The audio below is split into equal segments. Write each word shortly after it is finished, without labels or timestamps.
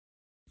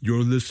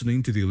You're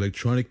listening to the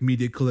Electronic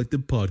Media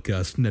Collective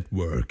Podcast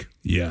Network.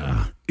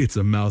 Yeah, it's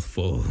a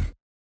mouthful.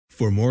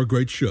 For more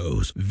great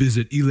shows,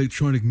 visit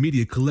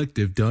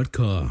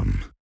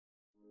electronicmediacollective.com.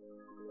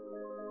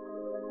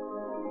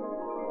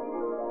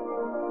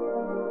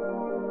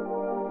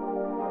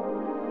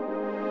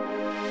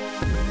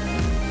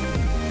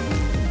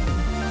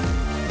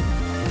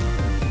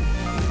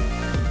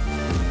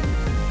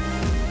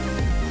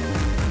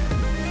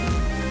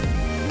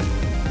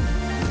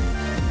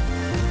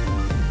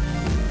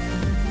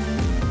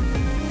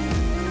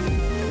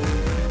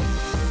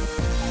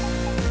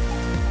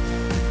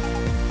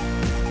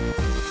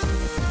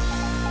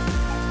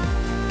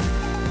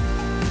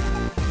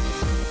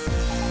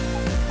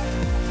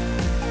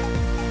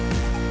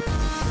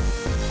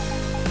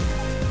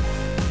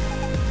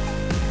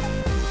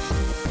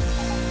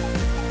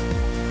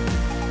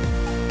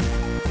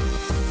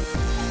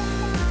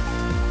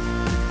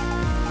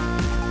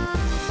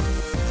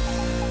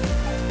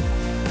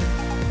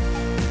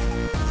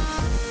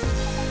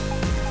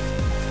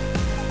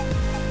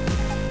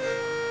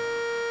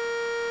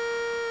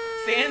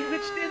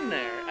 Sandwiched in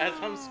there as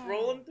I'm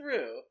scrolling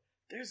through,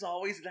 there's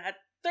always that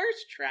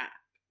thirst trap.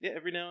 Yeah,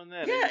 every now and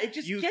then. Yeah, and it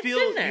just you gets feel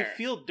in there. You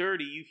feel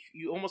dirty.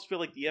 You almost feel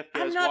like the FBI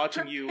I'm is not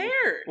watching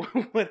prepared. you.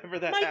 Whenever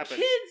that My happens.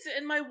 kids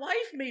and my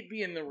wife may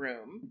be in the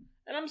room,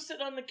 and I'm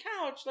sitting on the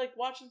couch like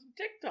watching some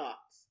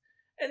TikToks,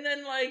 and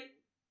then like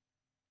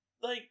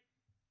the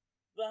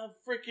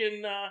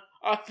freaking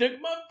I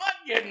think my butt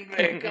getting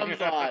big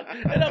comes on,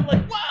 and I'm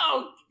like,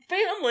 wow,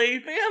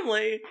 family.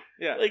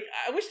 Yeah. Like,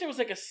 I wish there was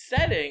like a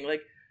setting,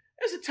 like.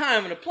 There's a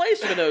time and a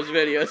place for those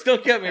videos,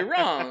 don't get me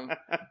wrong.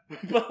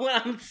 But when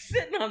I'm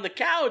sitting on the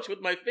couch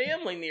with my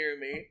family near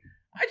me,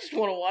 I just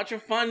want to watch a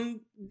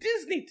fun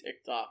Disney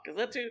TikTok.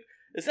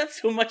 Is that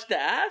too much to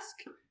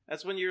ask?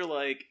 That's when you're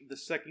like, the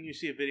second you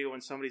see a video when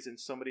somebody's in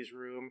somebody's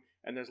room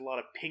and there's a lot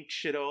of pink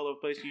shit all over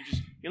the place, you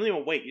don't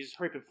even wait. You just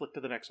hurry up and flick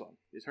to the next one.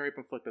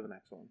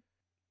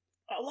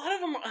 A lot of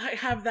them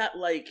have that,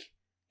 like,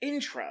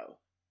 intro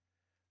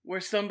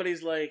where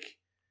somebody's like,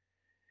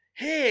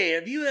 hey,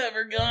 have you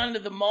ever gone to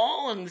the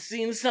mall and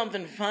seen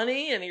something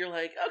funny? And you're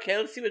like, okay,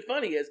 let's see what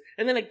funny is.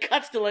 And then it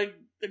cuts to, like,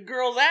 the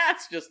girl's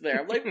ass just there.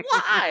 I'm like,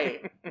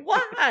 why?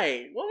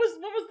 Why? What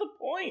was the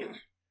point?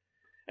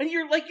 And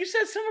you're, like you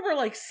said, some of them are,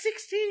 like,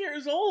 16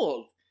 years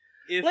old.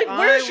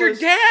 Where's your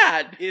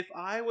dad? If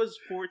I was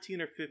 14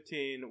 or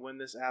 15 when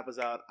this app was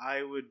out,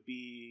 I would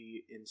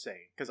be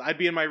insane. Because I'd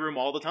be in my room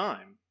all the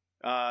time.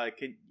 Going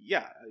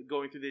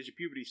through the age of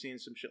puberty, seeing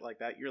some shit like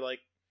that. You're like,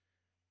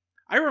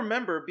 I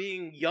remember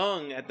being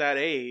young at that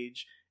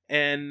age,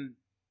 and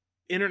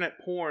internet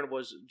porn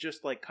was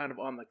just, like, kind of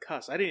on the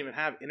cusp. I didn't even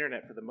have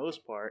internet for the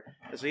most part,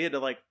 so you had to,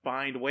 like,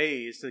 find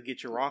ways to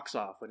get your rocks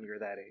off when you're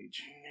that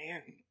age.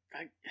 Man,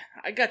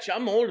 I got you.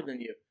 I'm older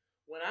than you.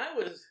 When I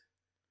was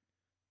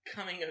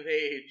coming of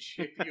age,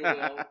 if you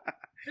will,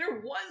 there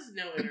was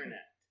no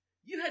internet.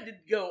 You had to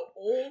go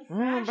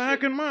old-fashioned.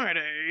 Back in my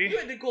day. You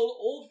had to go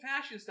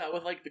old-fashioned style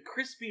with, like, the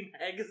Crispy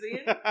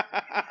magazine.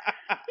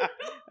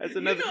 That's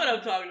you know what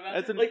I'm talking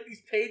about. Like,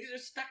 these pages are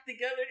stuck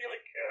together, and you're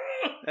like,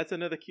 ugh. That's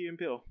another Key and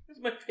Peele. That's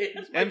my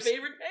favorite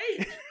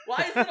page.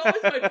 Why is it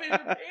always my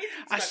favorite page?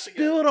 I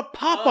spilled a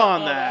pop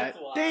on that. That's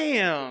why.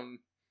 Damn.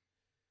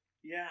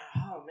 Yeah,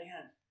 oh,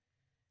 man.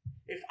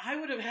 If I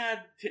would have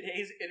had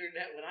today's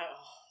internet when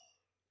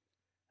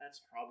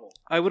that's trouble.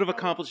 I would have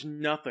accomplished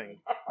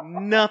nothing.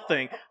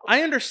 Nothing.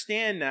 I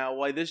understand now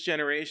why this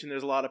generation,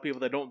 there's a lot of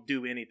people that don't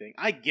do anything.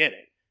 I get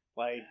it.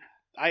 Like,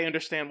 I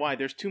understand why.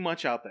 There's too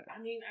much out there. I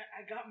mean,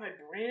 I got my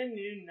brand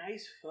new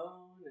nice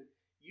phone, and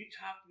you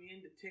talked me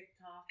into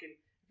TikTok, and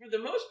for the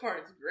most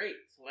part, it's great.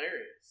 It's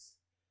hilarious.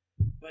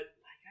 But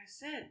like I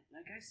said,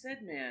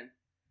 man,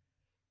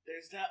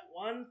 there's that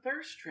one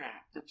thirst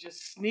trap that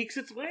just sneaks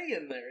its way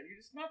in there, and you're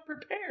just not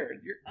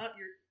prepared. You're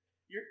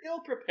ill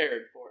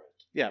prepared for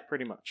it. Yeah,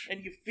 pretty much.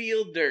 And you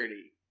feel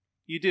dirty.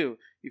 You do.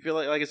 You feel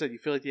like I said, you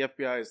feel like the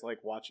FBI is,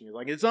 like, watching you.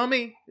 Like, it's on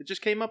me. It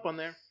just came up on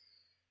there.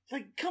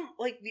 The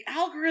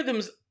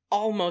algorithm's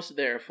almost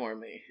there for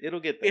me. It'll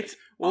get there. It's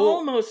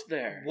almost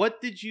there.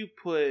 What did you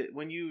put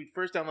when you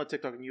first download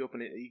TikTok and you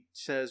open it? It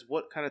says,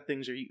 what kind of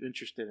things are you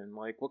interested in?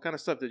 Like, what kind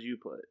of stuff did you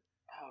put?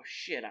 Oh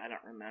shit, I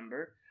don't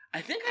remember.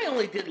 I think I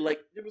only did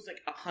there was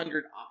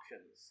 100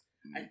 options.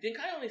 I think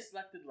I only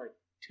selected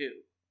 2.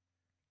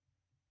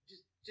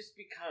 Just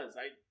because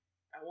I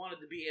wanted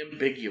to be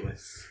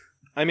ambiguous.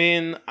 I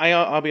mean,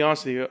 I'll be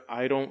honest with you.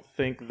 I don't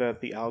think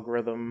that the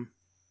algorithm.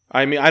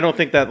 I mean, I don't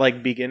think that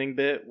beginning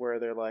bit where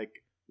they're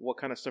like, "What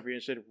kind of stuff are you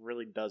interested in?"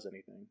 really does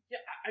anything. Yeah,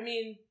 I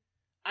mean,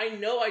 I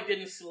know I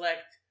didn't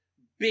select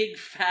big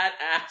fat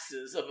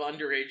asses of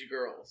underage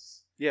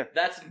girls. Yeah,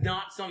 that's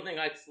not something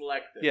I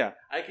selected. Yeah,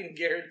 I can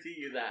guarantee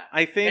you that.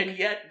 I think, and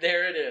yet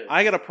there it is.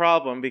 I got a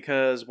problem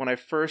because when I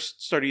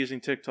first started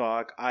using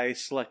TikTok, I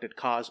selected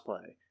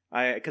cosplay.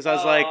 Because I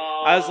was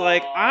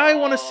like, I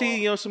want to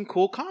see some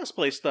cool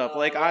cosplay stuff.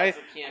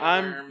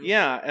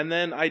 And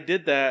then I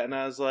did that, and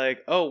I was like,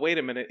 oh wait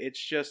a minute, it's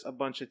just a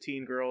bunch of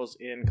teen girls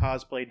in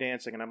cosplay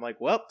dancing, and I'm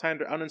like, well, time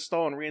to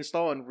uninstall and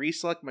reinstall and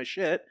reselect my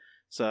shit.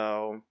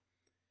 So,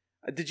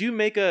 did you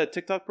make a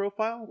TikTok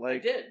profile? I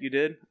did. You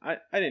did? I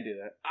didn't do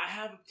that. I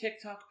have a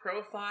TikTok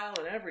profile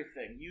and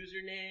everything.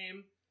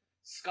 Username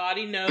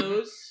Scotty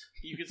Knows.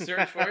 You can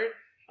search for it.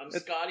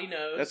 Scotty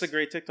Knows. That's a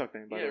great TikTok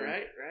name, by the way.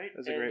 Right.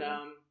 That's a great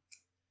one.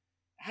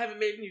 I haven't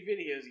made any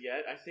videos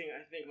yet. I think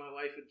my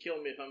wife would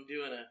kill me if I'm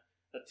doing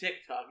a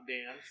TikTok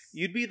dance.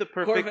 You'd be the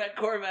perfect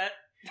Corvette.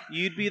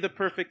 You'd be the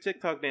perfect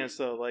TikTok dance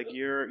though. Like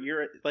you're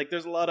like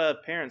there's a lot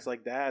of parents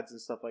like dads and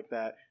stuff like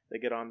that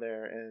get on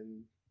there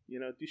and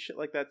do shit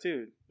like that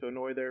too to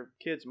annoy their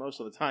kids most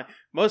of the time.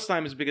 Most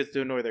times it's because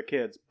to annoy their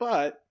kids,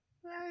 but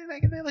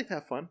they like to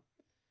have fun.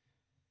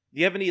 Do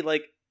you have any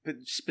like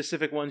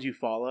specific ones you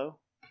follow?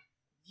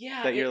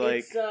 Yeah, that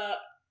you're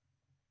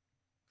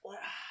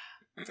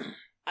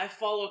I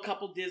follow a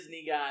couple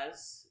Disney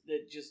guys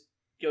that just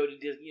go to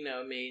Disney.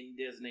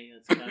 Disney.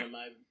 It's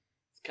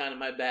kind of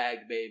my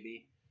bag,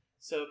 baby.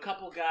 So a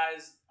couple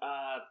guys,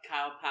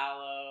 Kyle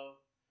Palo,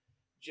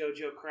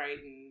 JoJo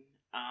Crichton.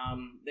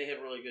 They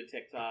have really good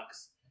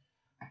TikToks.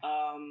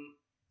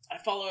 I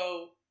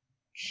follow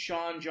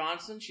Shawn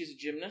Johnson. She's a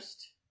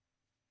gymnast.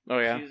 Oh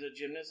yeah, she's a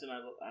gymnast, and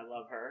I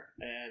love her.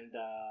 And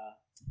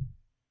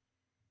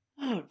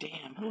oh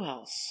damn, who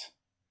else?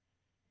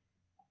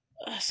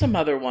 Some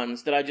other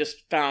ones that I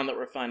just found that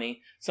were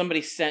funny.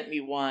 Somebody sent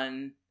me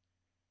one.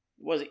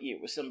 It wasn't you,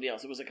 it was somebody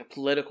else. It was like a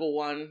political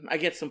one. I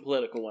get some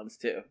political ones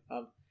too.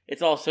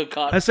 It's also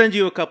got. I send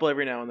you a couple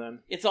every now and then.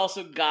 It's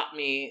also got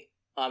me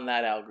on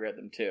that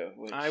algorithm too.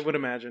 I would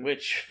imagine.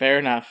 Which fair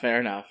enough.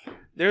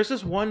 There's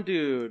this one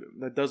dude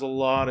that does a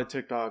lot of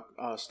TikTok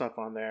stuff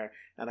on there,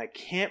 and I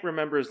can't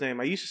remember his name.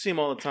 I used to see him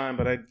all the time,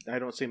 but I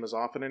don't see him as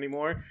often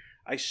anymore.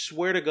 I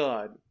swear to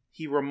God,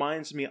 he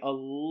reminds me a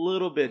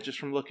little bit just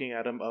from looking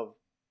at him of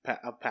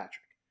Patrick.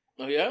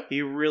 Oh yeah,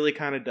 he really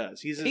kind of does.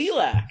 He's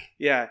Pelak.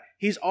 Yeah,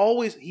 he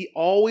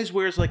always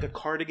wears like a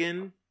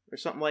cardigan or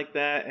something like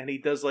that, and he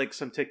does like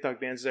some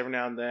TikTok dances every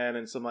now and then,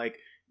 and some like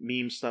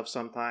meme stuff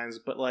sometimes.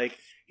 But like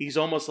he's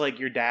almost like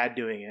your dad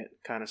doing it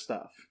kind of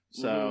stuff.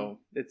 So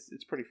it's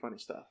pretty funny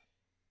stuff.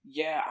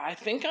 Yeah, I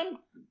think I'm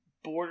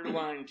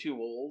borderline too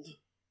old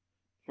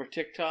for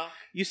TikTok.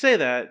 You say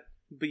that,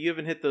 but you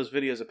haven't hit those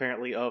videos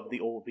apparently of the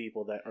old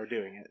people that are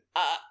doing it.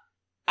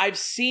 I've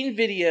seen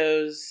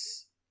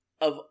videos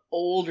of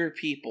older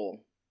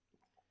people,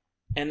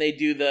 and they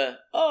do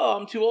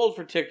I'm too old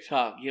for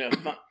TikTok,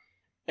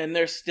 and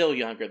they're still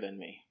younger than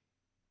me.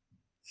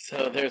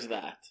 So there's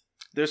that.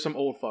 There's some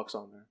old fucks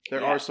on there.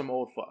 There are some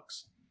old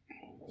fucks.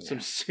 Some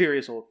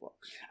serious old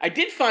fucks. I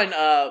did find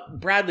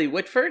Bradley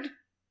Whitford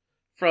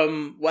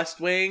from West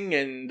Wing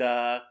and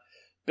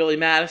Billy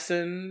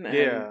Madison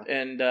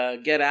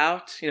and Get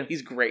Out.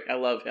 He's great. I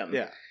love him.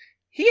 Yeah.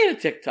 He had a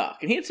TikTok,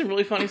 and he had some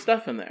really funny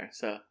stuff in there.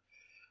 So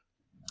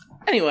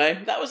anyway,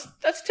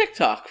 that's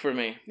TikTok for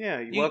me.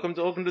 Yeah, welcome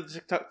to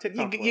the TikTok.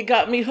 You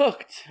got me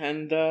hooked,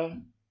 and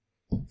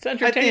it's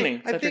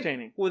entertaining. I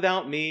think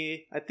without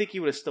me, I think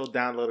you would have still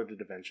downloaded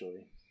it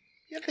eventually.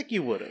 Yeah, I think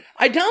you would have.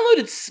 I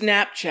downloaded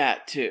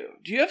Snapchat too.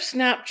 Do you have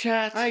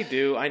Snapchat? I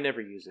do. I never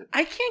use it.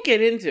 I can't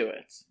get into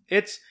it.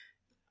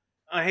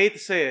 I hate to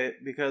say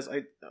it because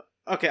I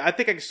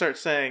think I can start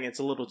saying it's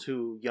a little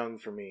too young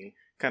for me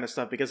kind of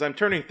stuff because I'm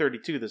turning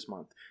 32 this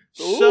month.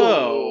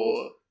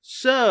 Ooh.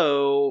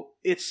 So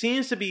it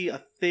seems to be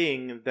a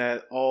thing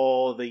that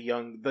all the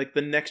young, like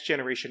the next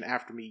generation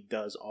after me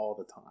does all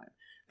the time.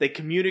 They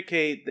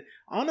communicate.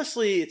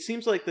 Honestly, it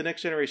seems like the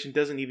next generation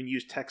doesn't even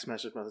use text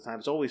message most of the time.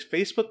 It's always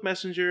Facebook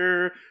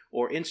Messenger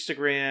or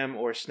Instagram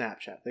or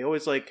Snapchat. They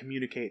always like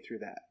communicate through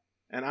that.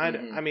 And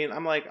I mean,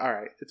 I'm like, all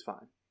right, it's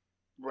fine.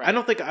 Right. I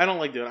don't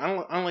like doing it. I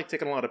don't like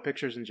taking a lot of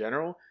pictures in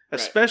general.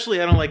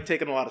 Especially I don't like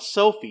taking a lot of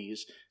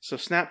selfies. So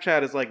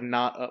Snapchat is like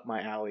not up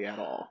my alley at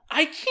all.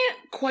 I can't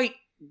quite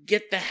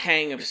get the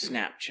hang of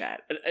Snapchat.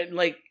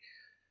 Like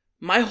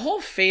my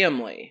whole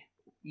family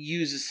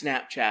uses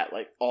Snapchat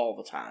like all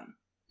the time.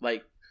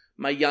 Like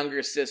my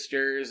younger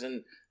sisters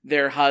and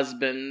their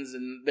husbands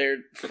and their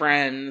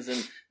friends,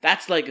 and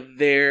that's like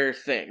their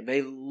thing.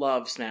 They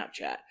love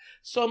Snapchat.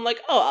 So I'm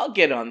like, I'll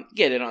get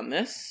in on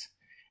this.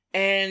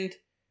 And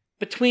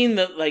between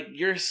the like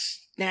your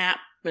Snap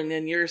and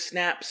then your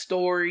Snap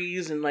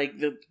stories and like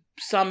the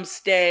some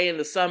stay and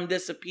the some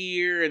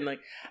disappear and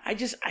like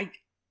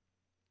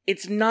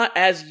it's not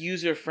as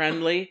user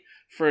friendly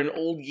for an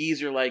old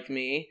geezer like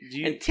me,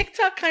 and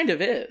TikTok kind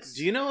of is.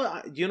 Do you know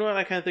what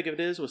I kind of think of it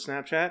is with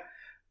Snapchat?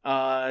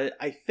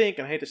 I think,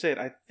 and I hate to say it,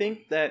 I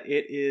think that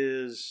it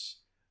is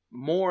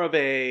more of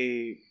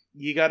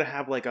you got to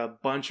have like a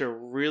bunch of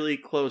really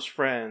close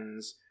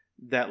friends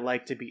that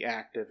like to be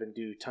active and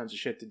do tons of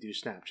shit to do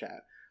Snapchat.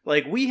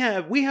 Like we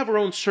have our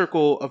own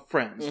circle of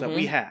friends that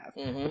we have.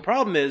 Mm-hmm. The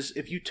problem is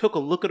if you took a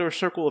look at our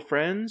circle of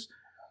friends,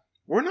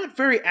 we're not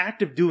very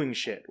active doing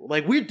shit.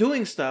 Like we're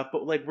doing stuff,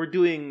 but like we're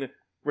doing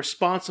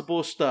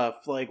responsible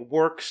stuff, like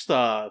work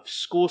stuff,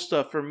 school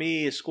stuff for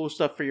me, school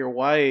stuff for your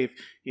wife.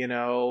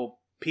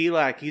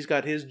 Pelak, he's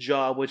got his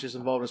job, which is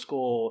involved in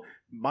school.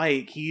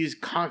 Mike, he's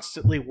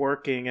constantly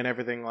working and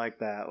everything like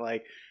that.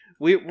 Like,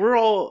 we're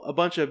all a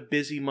bunch of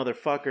busy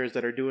motherfuckers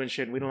that are doing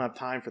shit, and we don't have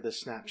time for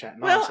this Snapchat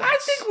nonsense. Well, I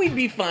think we'd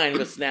be fine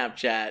with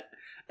Snapchat.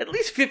 At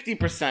least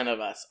 50% of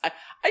us.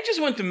 I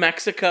just went to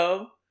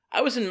Mexico.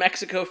 I was in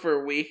Mexico for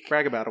a week.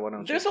 Brag about it, why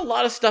don't you? There's a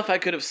lot of stuff I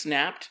could have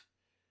snapped.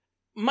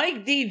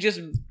 Mike D just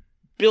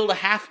built a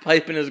half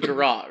pipe in his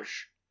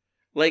garage.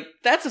 Like,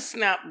 that's a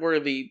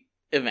snap-worthy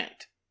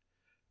event.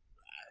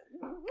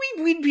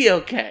 We'd be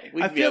okay.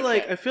 I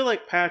feel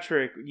like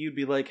Patrick, you'd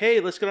be like, "Hey,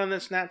 let's get on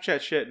that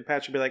Snapchat shit," and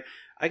Patrick would be like,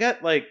 "I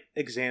got like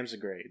exams to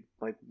grade.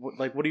 Like, what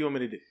do you want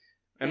me to do?"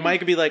 And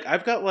Mike would be like,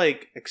 "I've got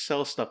like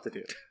Excel stuff to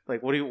do.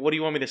 Like, what do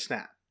you want me to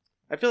snap?"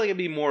 I feel like it'd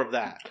be more of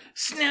that.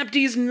 Snap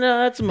these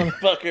nuts,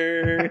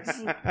 motherfuckers.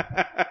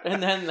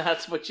 And then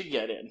that's what you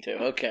get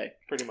into. Okay,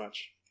 pretty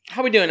much.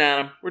 How we doing,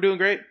 Adam? We're doing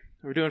great.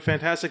 We're doing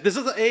fantastic. This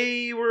is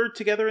we're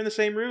together in the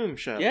same room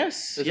show.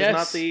 Yes, This is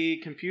not the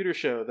computer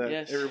show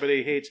that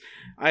everybody hates.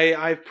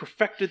 I've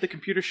perfected the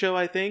computer show,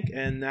 I think,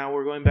 and now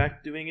we're going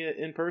back to doing it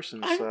in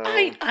person. So.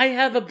 I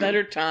have a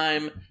better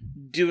time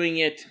doing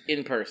it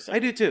in person. I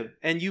do too.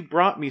 And you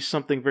brought me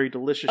something very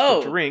delicious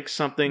to drink,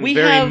 something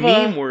very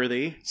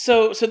meme-worthy.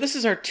 So this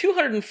is our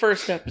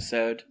 201st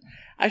episode.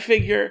 I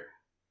figure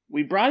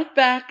we brought it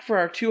back for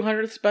our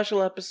 200th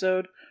special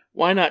episode.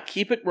 Why not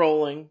keep it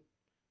rolling?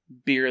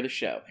 Beer of the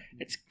show.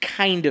 It's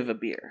kind of a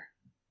beer.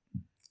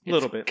 A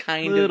little bit. It's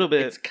kind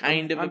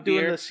of a beer. I'm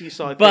doing the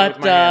seesaw thing with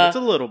my hand. It's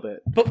a little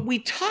bit. But we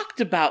talked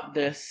about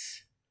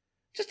this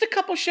just a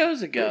couple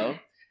shows ago,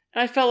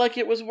 and I felt like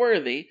it was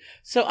worthy.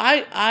 So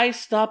I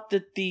stopped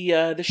at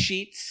the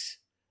Sheets.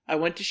 I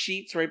went to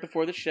Sheets right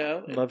before the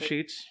show. Love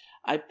Sheets.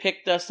 I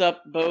picked us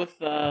up both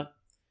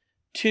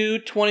 2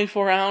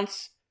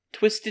 24-ounce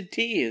Twisted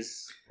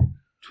Teas.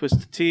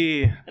 Twisted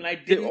Tea. And I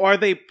didn't. Are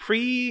they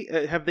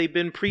have they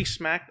been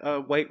pre-smacked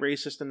white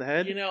racist in the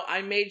head?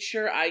 I made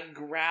sure I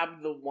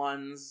grabbed the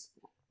ones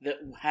that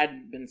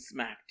hadn't been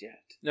smacked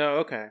yet. No,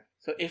 okay.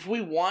 So if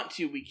we want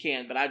to, we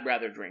can, but I'd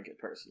rather drink it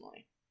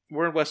personally.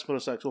 We're in West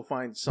Middlesex. We'll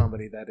find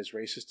somebody that is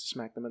racist to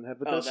smack them in the head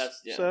with this.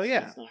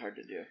 That's not hard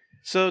to do.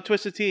 So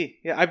Twisted Tea.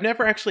 Yeah, I've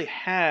never actually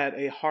had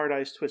a hard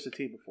iced Twisted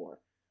Tea before.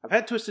 I've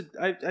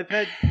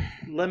had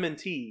lemon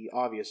tea,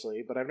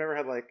 obviously, but I've never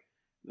had like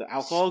the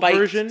alcohol spiked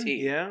version.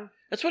 Tea. Yeah.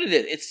 That's what it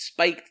is. It's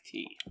spiked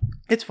tea.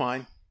 It's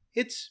fine.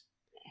 It's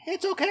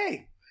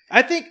okay.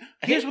 I think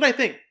here's what I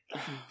think.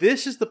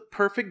 This is the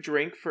perfect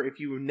drink for if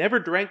you never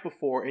drank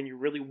before and you're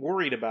really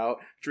worried about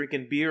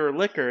drinking beer or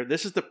liquor.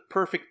 This is the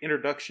perfect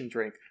introduction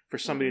drink for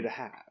somebody to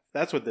have.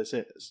 That's what this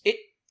is. It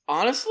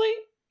honestly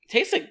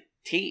tastes like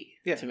tea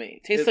to me.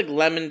 It tastes like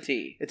lemon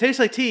tea. It tastes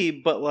like tea,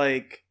 but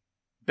like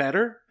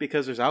better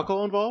because there's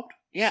alcohol involved.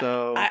 Yeah.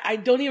 So I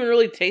don't even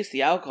really taste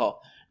the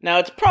alcohol. Now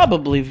it's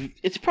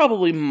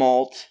probably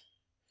malt.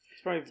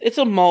 It's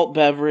a malt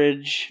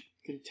beverage.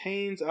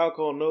 Contains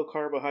alcohol, no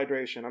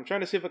carbohydration. I'm trying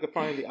to see if I can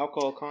find the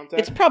alcohol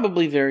content. It's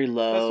probably very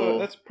low.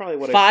 That's probably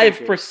what I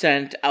think.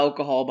 5%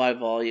 alcohol by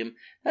volume.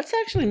 That's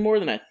actually more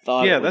than I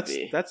thought it would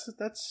be. That's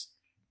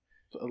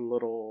a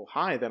little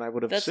high than I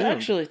would have assumed. That's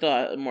actually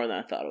more than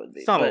I thought it would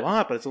be. It's not a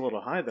lot, but it's a little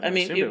high than I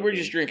assumed it would we're be.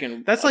 just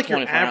drinking. That's like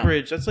your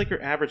average. That's like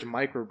your average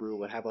microbrew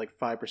would have like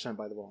 5%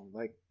 by the volume.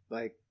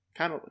 Like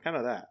kind of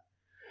that.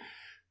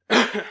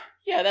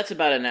 Yeah, that's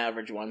about an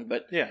average one,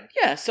 but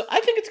yeah. So I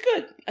think it's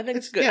good. I think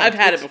it's good. I've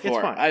had it before.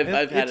 It's fine. I've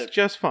had it. It's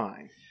just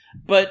fine.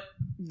 But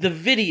the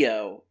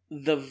viral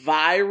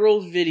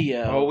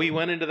video. Oh, we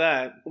went into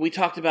that. We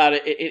talked about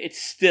it.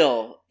 It's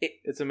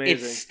amazing.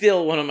 It's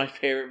still one of my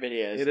favorite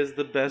videos. It is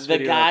the best. The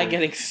guy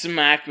getting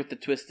smacked with the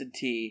Twisted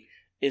Tea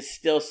is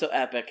still so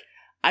epic.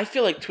 I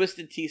feel like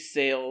Twisted Tea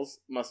sales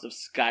must have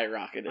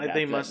skyrocketed.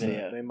 They must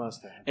have. They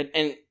must have.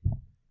 And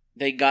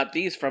they got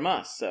these from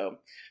us, so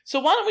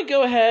why don't we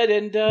go ahead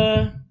and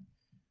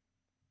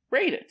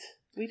rate it?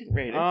 We didn't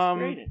rate it.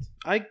 Rate it.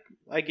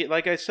 I get,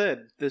 like I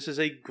said, this is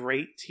a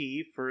great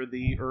tea for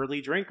the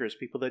early drinkers,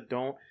 people that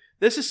don't.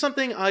 This is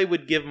something I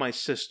would give my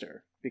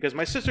sister because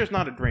my sister's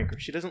not a drinker.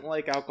 She doesn't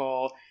like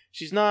alcohol.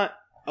 She's not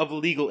of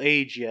legal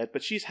age yet,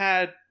 but she's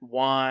had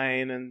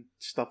wine and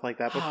stuff like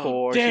that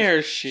before. How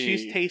dare she?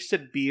 She's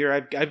tasted beer.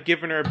 I've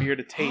given her a beer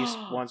to taste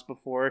once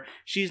before.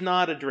 She's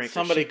not a drinker.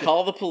 Somebody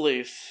call the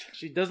police.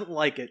 She doesn't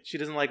like it. She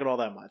doesn't like it all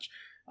that much.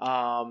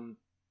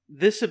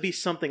 This would be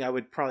something I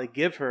would probably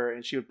give her,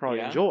 and she would probably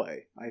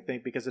enjoy. I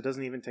think because it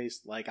doesn't even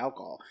taste like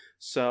alcohol.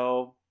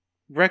 So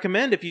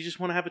recommend if you just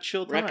want to have a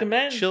chill time.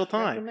 Chill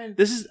time. Recommend.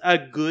 This is a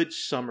good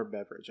summer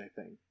beverage. I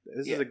think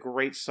this is a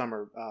great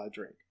summer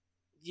drink.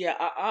 Yeah,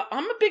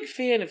 I'm a big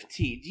fan of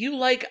tea. Do you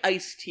like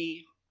iced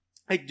tea?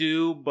 I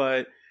do,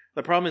 but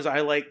the problem is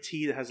I like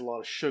tea that has a lot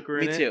of sugar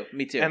in it.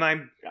 Me too. And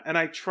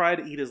I try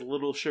to eat as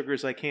little sugar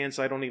as I can,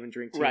 so I don't even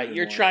drink tea anymore.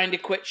 You're trying to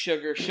quit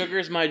sugar.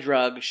 Sugar's my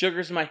drug.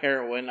 Sugar's my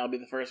heroin. I'll be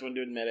the first one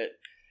to admit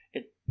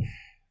it.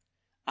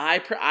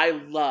 I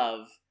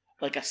love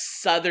like a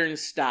Southern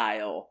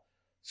style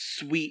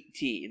sweet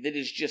tea that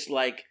is just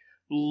like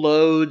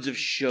loads of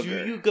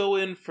sugar. Do you go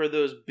in for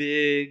those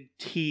big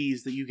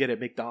teas that you get at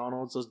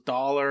McDonald's? Those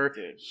dollar,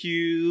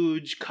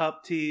 huge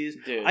cup teas?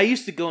 Dude, I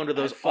used to go into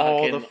those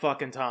all the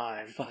fucking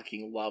time.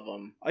 Fucking love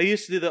them. I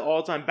used to do that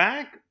all the time.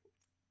 Back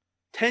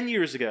 10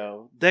 years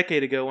ago,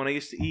 decade ago, when I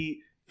used to eat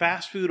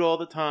fast food all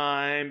the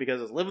time because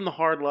I was living the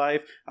hard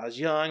life. I was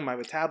young. My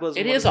metabolism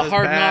It wasn't is a as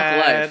hard bad.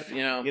 knock life,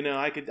 you know. You know,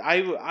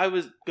 I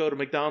would go to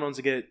McDonald's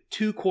and get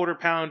 2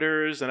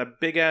 quarter-pounders and a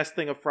big-ass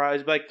thing of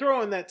fries. Be like,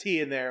 throw in that tea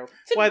in there.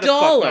 It's Why $1. the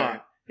fuck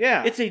not?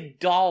 Yeah. It's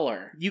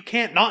 $1. You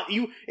can't not...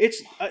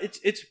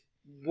 It's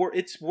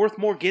worth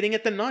more getting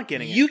it than not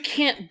getting it. You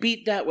can't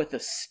beat that with a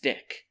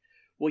stick.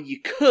 Well,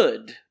 you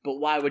could, but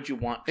why would you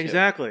want to?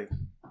 Exactly.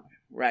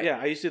 Right. Yeah,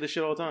 I used to do this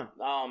shit all the time.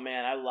 Oh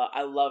man,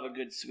 I love a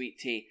good sweet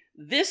tea.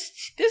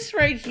 This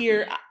right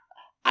here,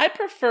 I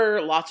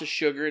prefer lots of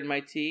sugar in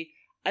my tea.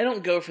 I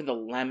don't go for the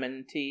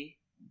lemon tea.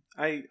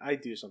 I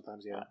do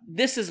sometimes, yeah.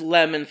 This is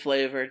lemon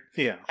flavored.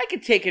 Yeah. I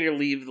could take it or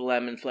leave the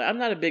lemon flavor. I'm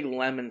not a big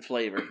lemon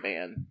flavor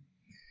fan.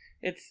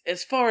 It's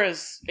as far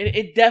as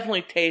it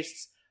definitely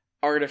tastes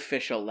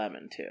artificial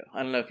lemon too.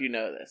 I don't know if you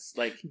know this.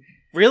 Like,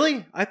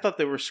 really? I thought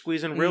they were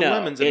squeezing real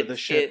lemons into this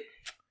shit.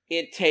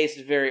 It tastes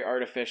very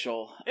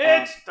artificial.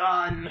 It's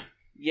done.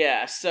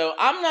 Yeah, so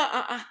I'm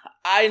not.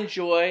 I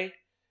enjoy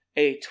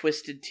a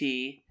twisted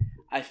tea.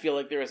 I feel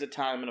like there is a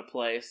time and a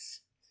place.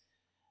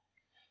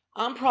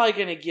 I'm probably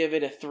gonna give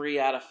it a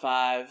 3 out of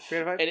 5. 3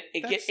 out of 5?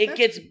 It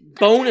gets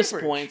bonus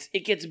average. points.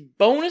 It gets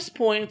bonus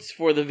points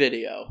for the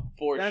video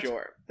for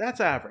sure. That's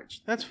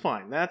average. That's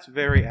fine. That's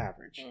very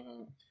average.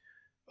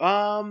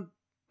 Mm-hmm.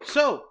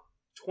 So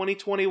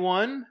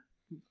 2021.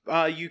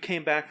 You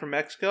came back from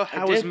Mexico.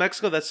 How was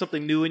Mexico? That's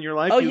something new in your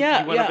life. You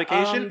went on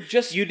vacation.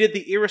 You did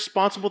the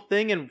irresponsible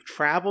thing and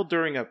traveled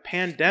during a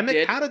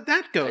pandemic. How did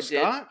that go,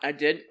 Scott? I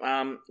did.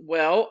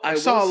 Well, I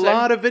saw a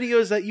lot of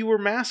videos that you were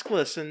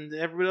maskless and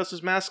everybody else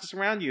was maskless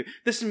around you.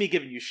 This is me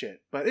giving you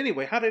shit. But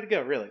anyway, how did it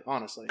go? Really,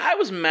 honestly, I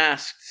was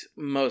masked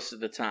most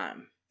of the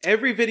time.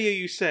 Every video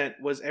you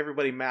sent was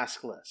everybody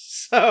maskless.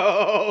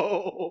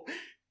 So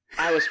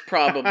I was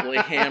probably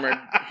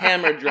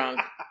hammered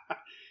drunk.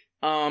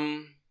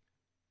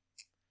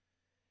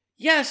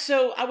 Yeah,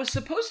 so I was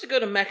supposed to go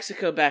to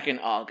Mexico back in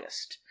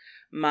August.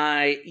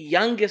 My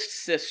youngest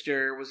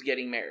sister was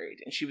getting married,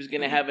 and she was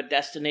going to have a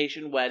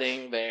destination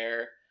wedding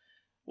there.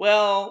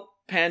 Well,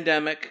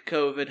 pandemic,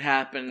 COVID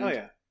happened. Oh,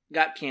 yeah.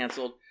 Got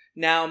canceled.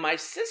 Now, my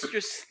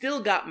sister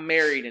still got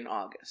married in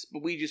August,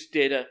 but we just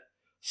did a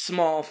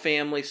small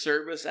family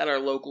service at our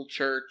local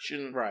church,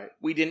 and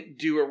we didn't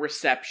do a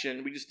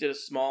reception. We just did a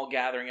small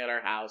gathering at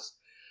our house.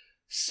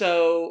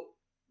 So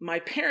my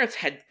parents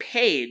had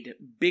paid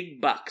big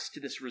bucks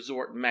to this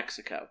resort in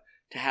Mexico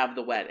to have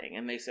the wedding.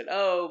 And they said,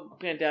 oh,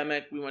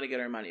 pandemic, we want to get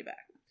our money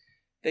back.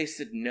 They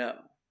said no.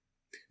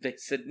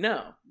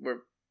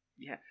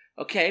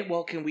 Okay,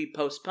 well, can we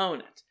postpone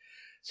it?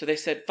 So they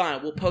said,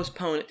 fine, we'll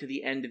postpone it to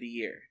the end of the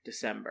year,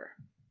 December.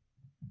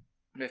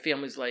 My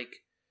family's like,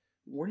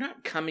 we're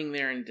not coming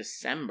there in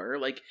December.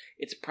 Like,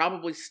 it's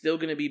probably still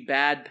going to be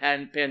bad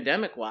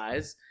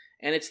pandemic-wise.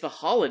 And it's the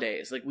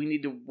holidays. Like, we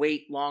need to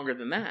wait longer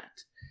than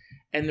that.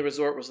 And the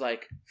resort was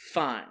like,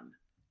 fine,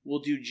 we'll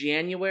do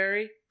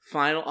January,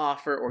 final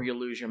offer, or you'll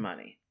lose your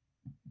money.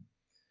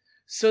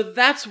 So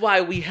that's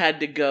why we had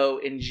to go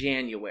in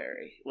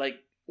January. Like,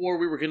 or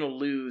we were going to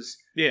lose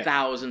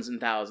thousands and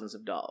thousands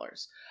of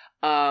dollars.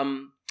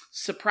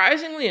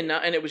 Surprisingly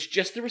enough, and it was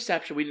just the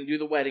reception. We didn't do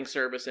the wedding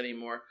service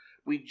anymore.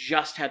 We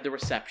just had the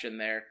reception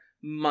there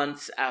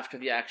months after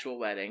the actual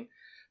wedding.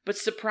 But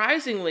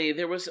surprisingly,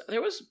 there was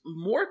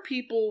more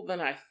people than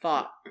I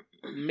thought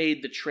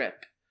made the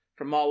trip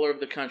from all over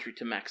the country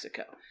to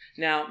Mexico.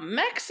 Now,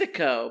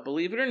 Mexico,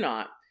 believe it or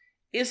not,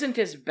 isn't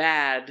as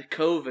bad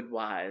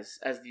COVID-wise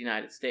as the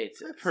United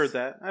States is. I've heard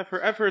that.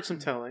 I've heard some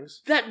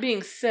tellings. That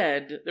being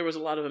said, there was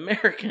a lot of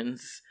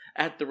Americans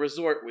at the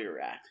resort we were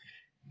at.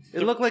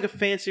 It looked like a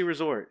fancy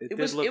resort. It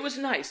was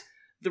nice.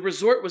 The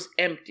resort was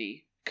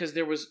empty because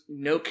there was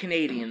no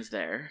Canadians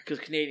there,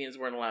 because Canadians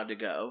weren't allowed to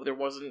go. There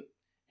wasn't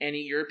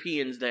any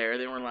Europeans there.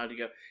 They weren't allowed to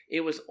go.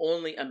 It was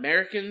only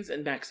Americans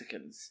and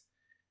Mexicans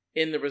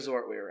in the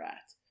resort we were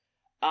at.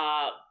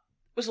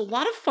 It was a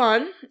lot of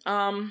fun.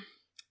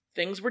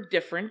 Things were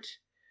different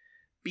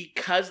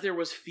because there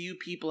was few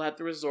people at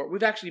the resort.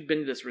 We've actually been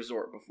to this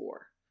resort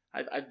before.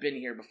 I've been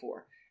here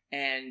before.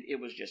 And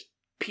it was just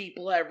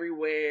people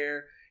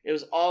everywhere. It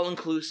was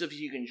all-inclusive.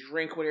 You can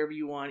drink whatever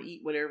you want, eat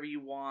whatever you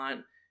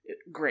want.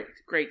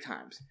 Great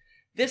times.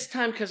 This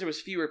time, because there was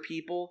fewer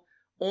people,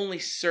 only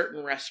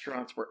certain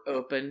restaurants were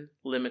open,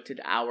 limited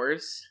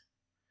hours.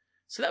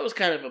 So that was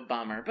kind of a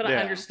bummer, but I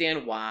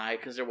understand why,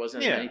 because there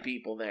wasn't as many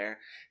people there.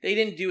 They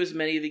didn't do as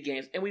many of the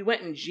games, and we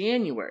went in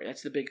January.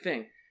 That's the big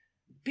thing.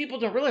 People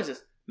don't realize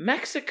this.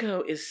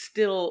 Mexico is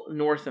still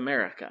North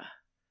America.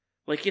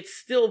 Like, it's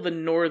still the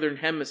northern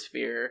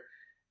hemisphere,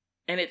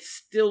 and it's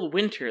still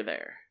winter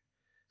there.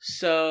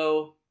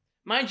 So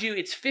Mind you,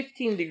 it's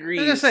 15 degrees.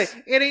 I was gonna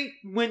say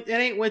it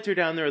ain't winter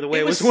down there the way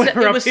it was It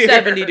winter up was here.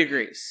 70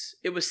 degrees.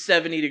 It was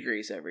 70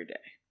 degrees every day.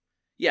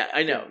 Yeah,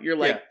 I know. You're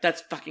like, Yeah.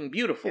 that's fucking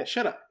beautiful. Yeah,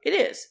 shut up. It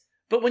is.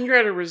 But when you're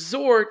at a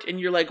resort and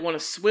you're like want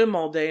to swim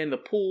all day in the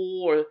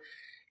pool, or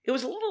it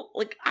was a little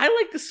like I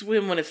like to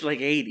swim when it's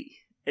like 80,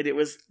 and it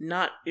was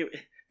not.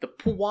 The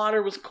pool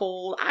water was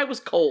cold. I was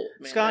cold,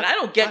 man. Scott, and I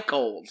don't get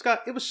cold.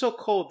 Scott, it was so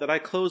cold that I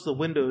closed the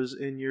windows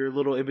in your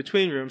little in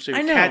between room so your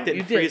I know, cat didn't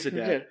you did, freeze to you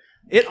death. did.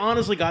 It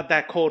honestly got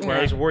that cold where I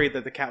Yeah. was worried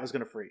that the cat was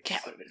going to freeze.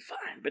 Cat would have been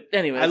fine, but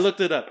anyway, I looked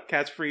it up.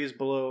 Cats freeze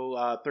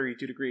below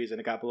 32 degrees, and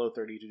it got below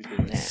 32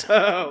 degrees. Yeah.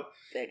 So,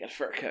 They got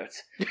fur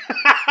coats.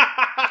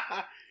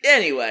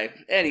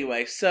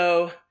 Anyway,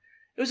 so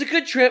it was a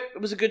good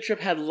trip.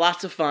 Had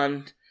lots of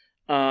fun.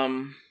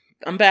 I'm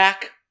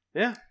back.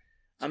 yeah,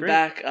 I'm great.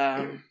 back.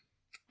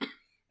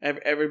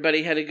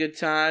 Everybody had a good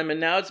time, and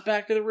now it's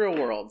back to the real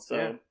world. So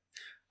Yeah.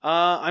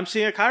 I'm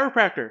seeing a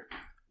chiropractor.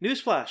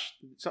 Newsflash,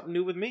 something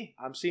new with me.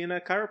 I'm seeing a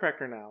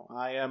chiropractor now.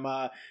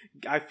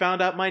 I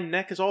found out my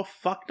neck is all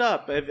fucked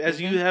up.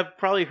 As you have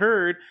probably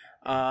heard,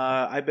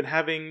 I've been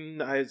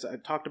having, I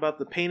talked about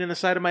the pain in the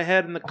side of my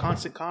head and the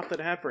constant cough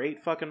that I had for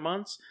 8 fucking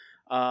months.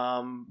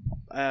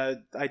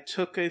 I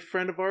took a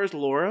friend of ours,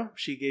 Laura.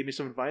 She gave me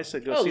some advice.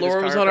 Go see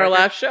Laura this was on our chiropractor.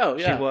 last show.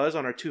 Yeah. She was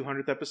on our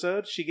 200th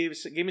episode. She gave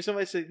me some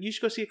advice. Said, you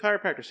should go see a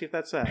chiropractor. See if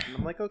that's that. And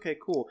I'm like, okay,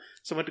 cool.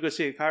 So I went to go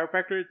see a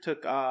chiropractor.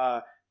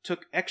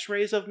 Took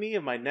X-rays of me,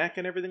 of my neck,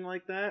 and everything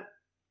like that.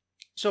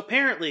 So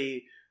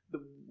apparently,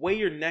 the way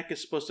your neck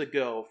is supposed to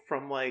go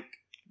from like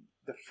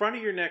the front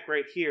of your neck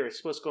right here is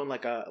supposed to go in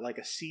like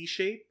a C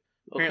shape.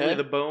 Apparently, Okay.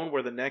 the bone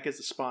where the neck is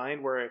the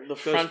spine, where it The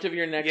goes, front of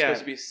your neck's yeah,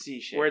 supposed to be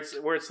C shaped.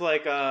 where it's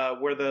like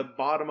where the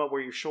bottom of where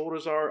your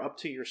shoulders are up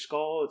to your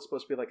skull, it's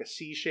supposed to be like a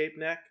C-shaped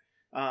neck.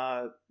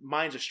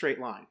 Mine's a straight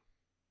line,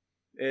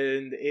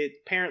 and it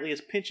apparently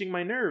is pinching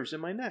my nerves in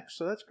my neck,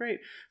 so that's great.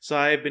 So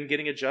I've been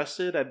getting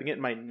adjusted. I've been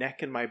getting my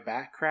neck and my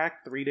back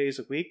cracked 3 days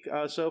a week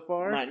so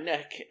far. My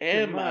neck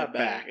and my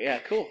back. Yeah,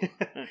 cool.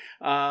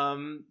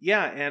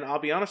 Yeah, and I'll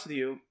be honest with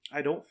you,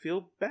 I don't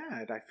feel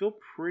bad. I feel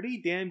pretty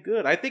damn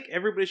good. I think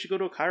everybody should go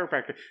to a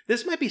chiropractor.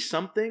 This might be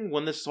something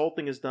when this whole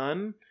thing is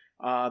done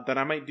that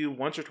I might do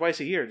once or twice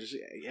a year. Just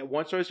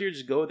once or twice a year,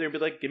 just go there and be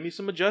like, give me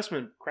some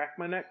adjustment. Crack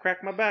my neck,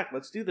 crack my back.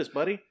 Let's do this,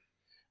 buddy.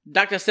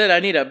 Doctor said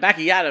I need a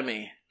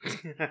bacchiotomy.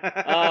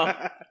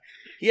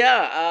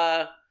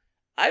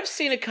 I've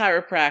seen a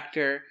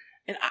chiropractor,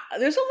 and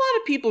there's a lot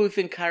of people who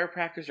think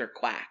chiropractors are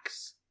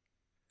quacks.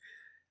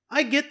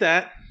 I get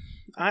that.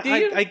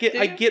 I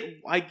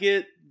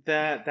get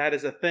that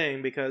is a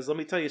thing, because let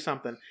me tell you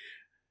something.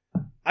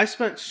 I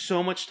spent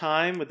so much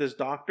time with this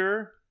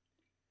doctor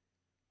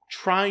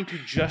trying to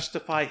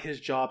justify his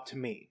job to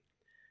me.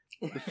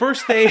 The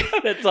first day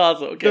That's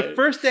awesome. Okay. The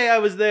first day I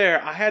was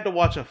there, I had to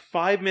watch a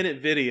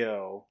 5-minute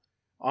video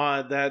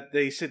that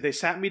they said they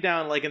sat me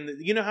down like in the,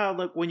 you know how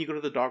like when you go to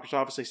the doctor's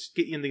office they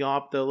get you in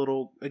the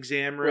little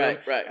exam room,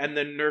 Right. and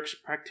the nurse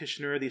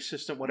practitioner, the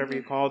assistant, whatever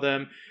you call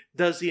them,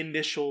 does the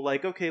initial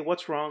like, okay,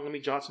 what's wrong? Let me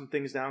jot some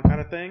things down kind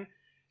of thing.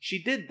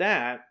 She did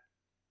that,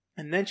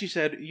 and then she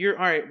said, "You're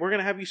all right. We're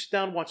gonna have you sit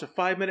down, watch a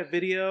 5-minute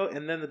video,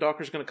 and then the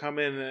doctor's gonna come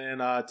in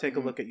and take a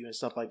look at you and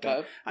stuff like that."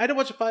 Okay. I had to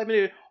watch a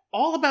 5-minute.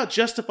 All about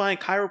justifying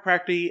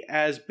chiropractic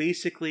as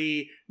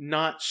basically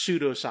not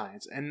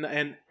pseudoscience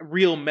and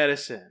real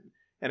medicine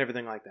and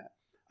everything like that.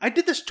 I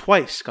did this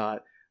twice,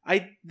 Scott.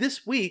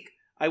 This week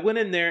I went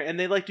in there and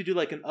they like to do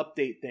like an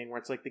update thing where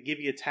it's like they give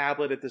you a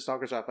tablet at this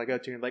doctor's office. I go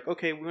to and like,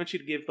 okay, we want you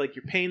to give like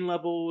your pain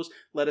levels.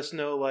 Let us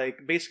know,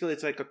 like basically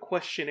it's like a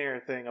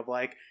questionnaire thing of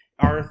like,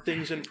 are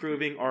things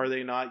improving? Are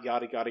they not?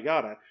 Yada yada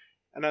yada.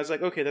 And I was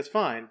like, okay, that's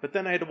fine. But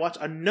then I had to watch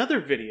another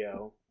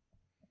video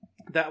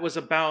that was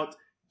about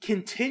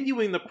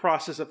continuing the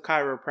process of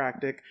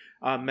chiropractic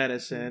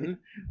medicine,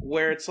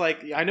 where it's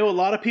like, I know a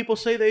lot of people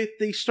say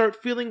they start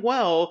feeling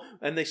well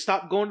and they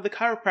stop going to the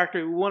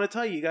chiropractor. We want to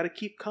tell you, you got to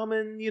keep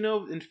coming,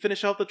 and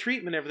finish out the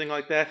treatment, everything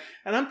like that.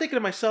 And I'm thinking to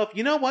myself,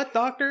 you know what,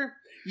 doctor?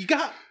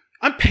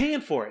 I'm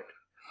paying for it.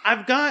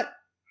 I've got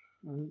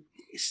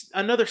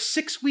another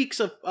 6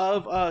 weeks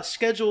of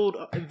scheduled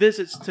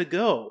visits to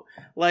go.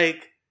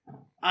 Like,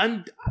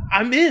 I'm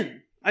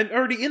in. I'm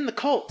already in the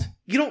cult.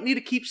 You don't need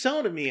to keep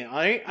selling to me, all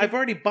right? I've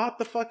already bought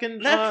the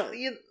fucking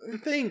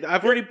thing.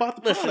 I've already bought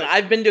the product. Listen,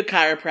 I've been to a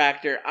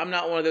chiropractor. I'm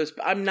not one of those.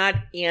 I'm not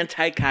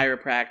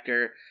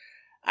anti-chiropractor.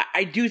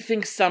 I do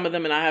think some of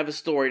them, and I have a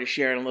story to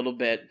share in a little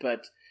bit,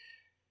 but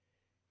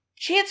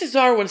chances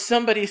are when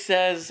somebody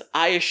says,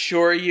 I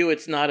assure you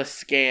it's not a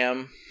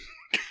scam,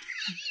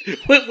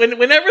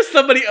 whenever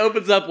somebody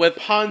opens up with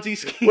Ponzi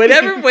scheme.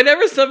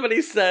 whenever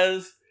somebody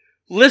says,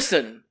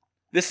 listen,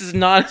 this is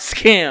not a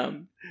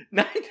scam,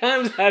 9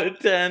 times out of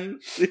 10,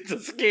 it's a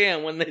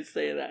scam when they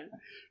say that.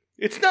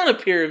 It's not a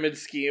pyramid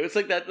scheme. It's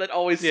like that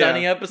Always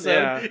Sunny episode.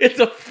 Yeah. It's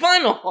a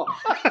funnel.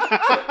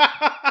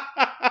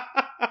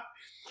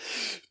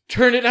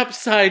 Turn it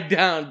upside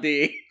down,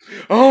 D.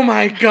 Oh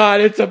my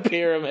God, it's a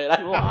pyramid.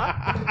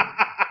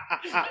 I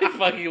I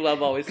fucking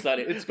love Always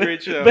Sunny. It's a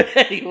great show. But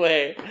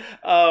anyway,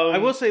 I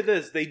will say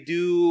this: they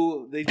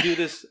do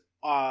this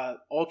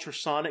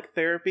ultrasonic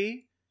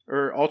therapy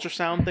or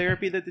ultrasound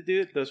therapy that they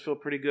do. It does feel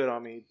pretty good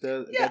on me.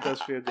 That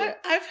does feel good.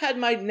 I've had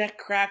my neck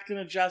cracked and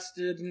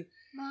adjusted, and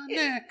My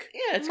neck.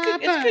 yeah, it's my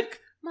good. back, It's good.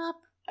 My...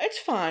 It's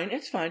fine.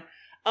 It's fine.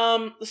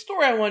 The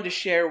story I wanted to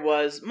share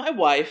was my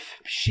wife.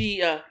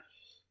 She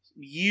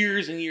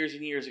years and years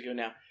and years ago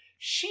now,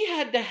 she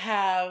had to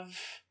have.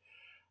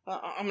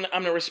 I'm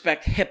gonna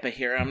respect HIPAA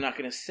here. I'm not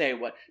gonna say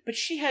what, but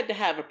she had to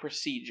have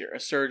a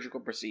surgical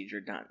procedure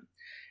done,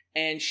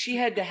 and she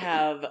had to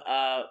have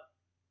a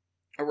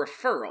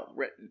referral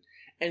written.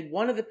 And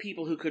one of the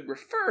people who could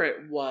refer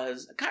it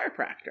was a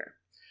chiropractor.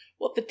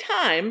 Well, at the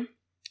time,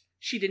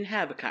 she didn't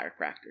have a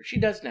chiropractor. She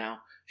does now.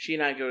 She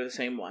and I go to the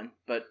same one,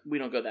 but we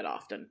don't go that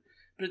often.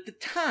 But at the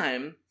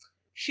time,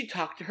 she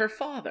talked to her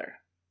father.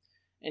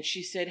 And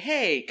she said,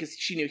 hey, because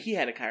she knew he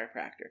had a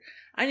chiropractor.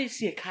 I need to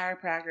see a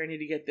chiropractor. I need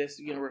to get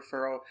this,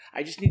 referral.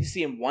 I just need to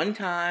see him one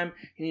time.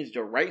 He needs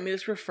to write me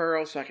this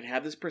referral so I can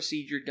have this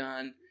procedure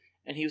done.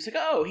 And he was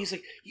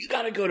like, you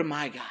got to go to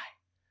my guy.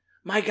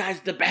 My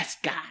guy's the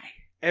best guy.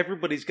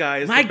 Everybody's guy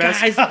is My the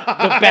best guy's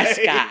guy. the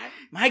best guy.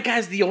 My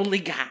guy's the only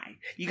guy.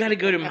 You got to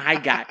go to my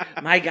guy.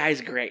 My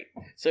guy's great.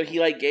 So he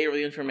gave her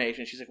the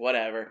information. She's like,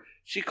 whatever.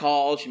 She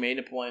called. She made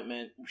an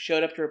appointment.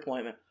 Showed up to her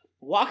appointment.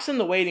 Walks in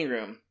the waiting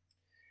room.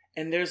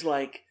 And there's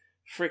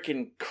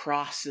freaking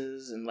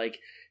crosses and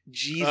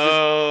Jesus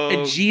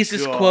and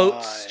Jesus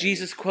quotes.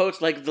 Jesus quotes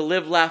the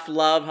live, laugh,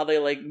 love. How they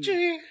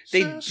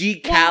they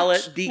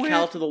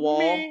decal to the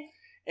wall.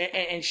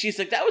 And she's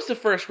like, that was the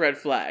first red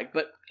flag.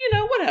 But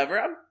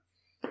whatever.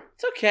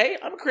 It's okay.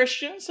 I'm a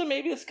Christian, so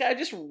maybe this guy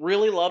just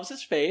really loves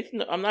his faith.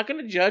 I'm not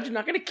going to judge. I'm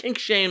not going to kink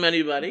shame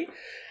anybody.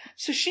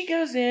 So she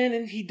goes in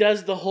and he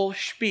does the whole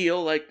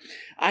spiel.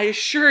 I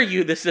assure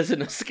you, this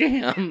isn't a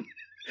scam.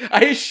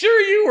 I assure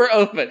you we're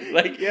open.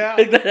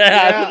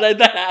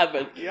 That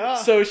happened. Yeah.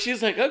 So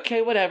she's like,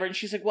 okay, whatever. And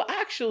she's like, well,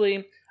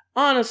 actually,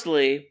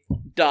 honestly,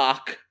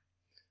 Doc,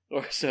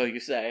 or so you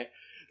say,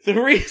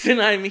 the reason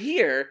I'm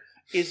here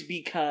is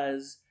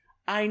because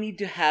I need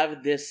to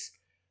have this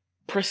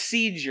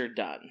procedure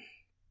done.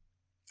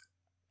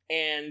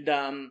 And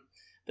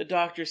the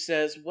doctor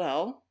says,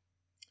 well,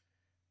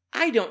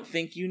 I don't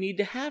think you need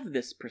to have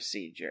this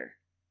procedure.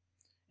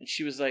 And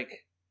she was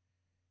like,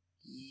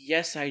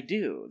 yes, I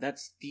do.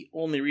 That's the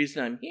only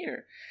reason I'm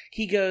here.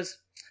 He goes,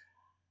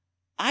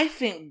 I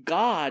think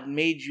God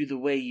made you the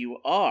way you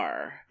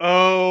are.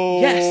 Oh.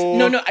 Yes.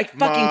 No, I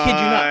fucking kid you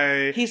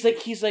not.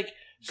 He's like,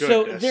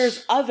 so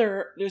goodness.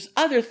 there's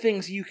other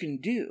things you can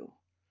do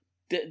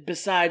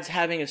besides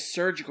having a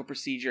surgical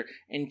procedure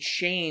and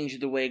change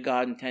the way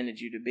God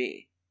intended you to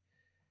be.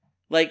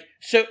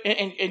 So,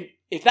 and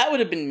if that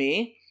would have been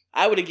me,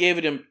 I would have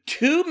given him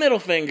 2 middle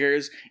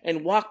fingers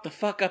and walked the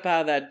fuck up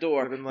out of that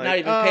door. Not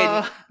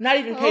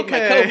even paid my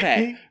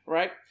copay,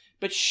 right?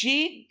 But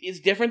she is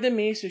different than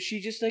me, so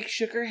she just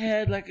shook her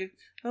head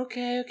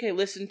okay,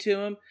 listen to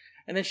him.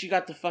 And then she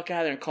got the fuck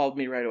out of there and called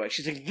me right away.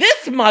 She's like,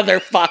 this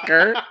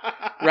motherfucker,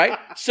 right?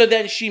 So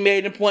then she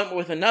made an appointment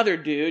with another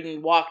dude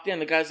and walked in.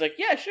 The guy's like,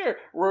 yeah, sure.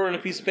 Wrote on a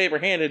piece of paper,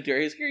 handed it to her.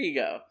 He's, here you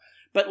go.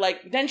 But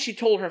then she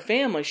told her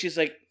family, she's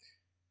like,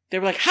 they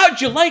were like,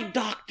 how'd you like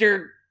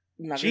Dr.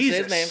 I'm not going to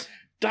say his name.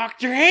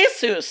 Dr.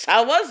 Jesus,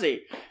 how was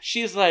he?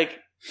 She's like,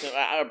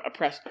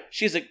 oppressed.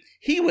 She's like,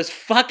 he was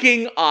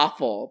fucking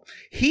awful.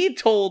 He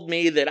told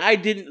me that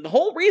the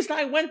whole reason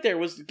I went there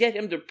was to get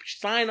him to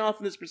sign off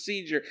on this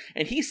procedure.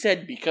 And he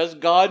said, because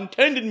God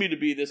intended me to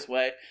be this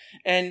way.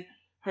 And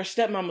her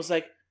stepmom was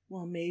like,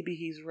 well, maybe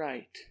he's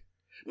right.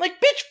 I'm like,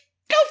 bitch,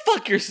 go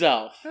fuck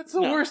yourself. That's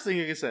the worst thing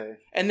you can say.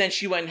 And then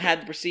she went and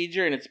had the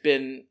procedure, and it's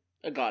been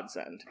a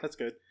godsend. That's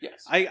good.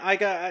 Yes.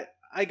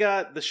 I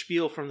got the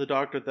spiel from the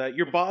doctor that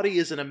your body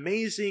is an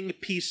amazing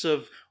piece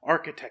of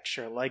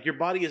architecture. Your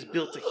body is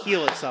built to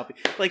heal itself.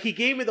 He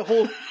gave me the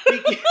whole...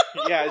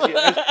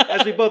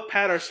 as we both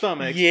pat our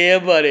stomachs. Yeah,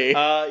 buddy.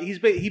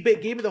 He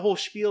gave me the whole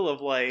spiel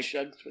of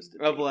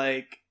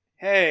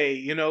hey,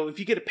 if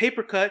you get a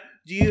paper cut,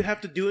 do you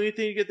have to do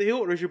anything to get the heal,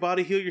 or does your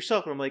body heal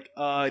yourself? And I'm like,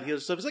 it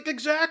heals itself. He's like,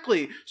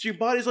 exactly. So your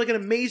body's an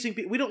amazing...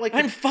 We don't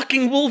I'm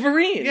fucking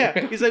Wolverine.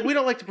 Yeah. He's like, we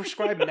don't like to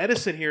prescribe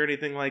medicine here or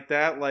anything like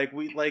that.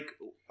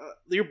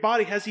 Your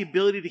body has the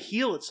ability to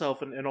heal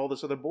itself and all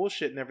this other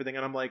bullshit and everything.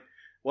 And I'm like,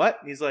 what?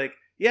 And he's like,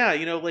 yeah,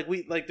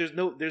 there's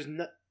no...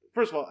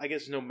 First of all, I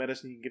guess there's no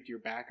medicine you can give to your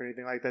back or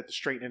anything like that to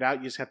straighten it out.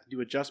 You just have to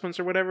do adjustments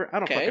or whatever. I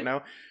don't fucking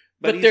know.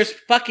 But there's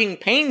fucking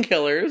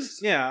painkillers.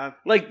 Yeah.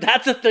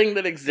 That's a thing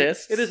that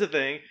exists. It is a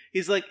thing.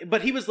 He's like,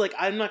 but he was like,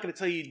 I'm not going to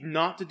tell you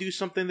not to do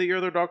something that your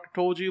other doctor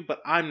told you, but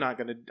I'm not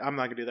going to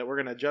do that. We're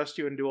going to adjust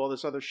you and do all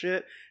this other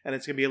shit, and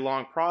it's going to be a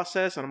long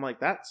process. And I'm like,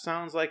 that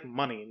sounds like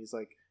money. And he's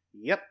like,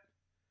 yep.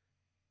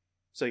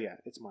 So yeah,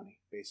 it's money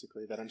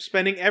basically that I'm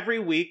spending every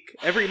week,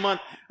 every month.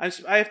 I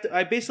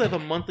basically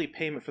have a monthly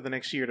payment for the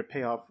next year to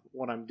pay off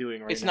what I'm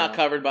doing right now. It's not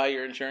covered by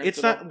your insurance.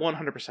 It's not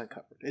 100%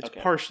 covered. It's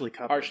partially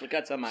covered. Partially,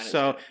 got some minus.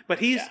 So, but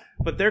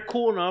they're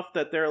cool enough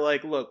that they're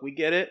like, look, we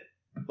get it.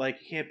 Like,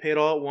 you can't pay it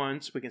all at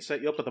once. We can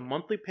set you up with a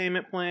monthly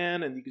payment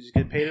plan, and you can just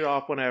get paid it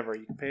off whenever.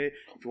 You can pay it,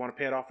 if you want to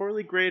pay it off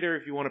early, great, or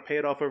if you want to pay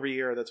it off over a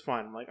year, that's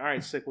fine. I'm like, all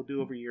right, sick, we'll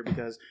do over a year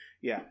because,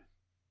 yeah.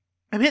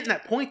 I'm hitting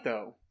that point,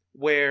 though,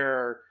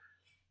 where,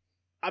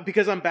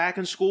 because I'm back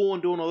in school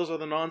and doing all this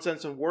other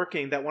nonsense and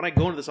working, that when I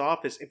go into this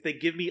office, if they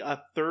give me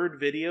a third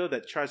video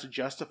that tries to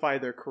justify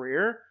their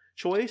career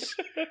choice,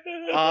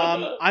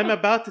 I'm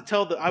about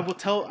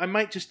to I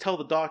might just tell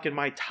the doc in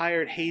my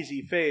tired,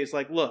 hazy face,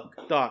 like, look,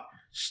 doc,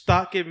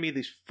 stop giving me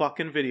these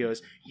fucking videos.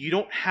 You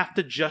don't have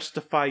to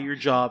justify your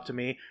job to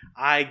me.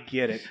 I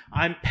get it.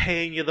 I'm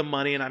paying you the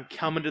money and I'm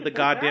coming to the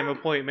goddamn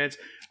appointments.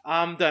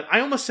 I'm done.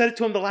 I almost said it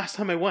to him the last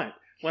time I went.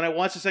 When I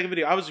watched the second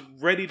video, I was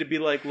ready to be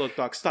like, look,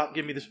 doc, stop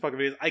giving me this fucking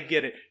videos. I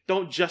get it.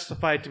 Don't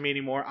justify it to me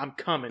anymore. I'm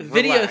coming.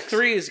 Video Relax.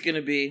 3 is going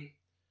to be,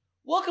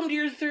 welcome to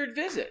your third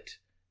visit.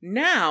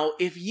 Now,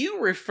 if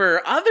you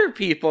refer other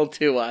people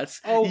to us,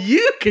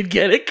 you could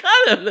get a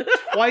cut of this.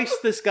 Twice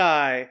this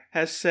guy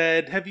has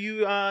said, have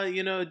you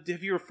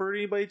referred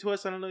anybody to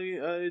us? I don't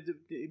know.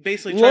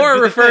 Basically, Laura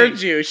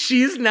referred you.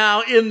 She's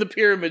now in the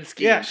pyramid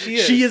scheme. Yeah, she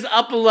is. She is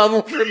up a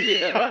level from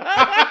you.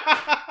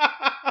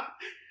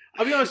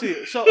 I'll be honest with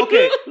you. So,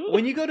 okay,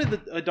 when you go to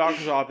the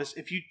doctor's office,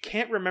 if you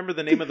can't remember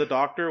the name of the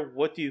doctor,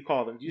 what do you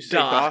call them? Do you say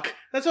doc?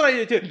 That's what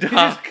I do too.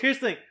 Here's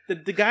the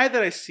thing. The guy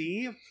that I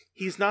see,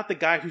 he's not the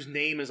guy whose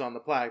name is on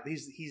the plaque.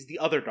 He's the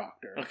other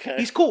doctor. Okay.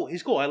 He's cool.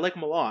 I like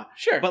him a lot.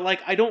 Sure. But,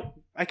 like, I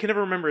can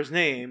never remember his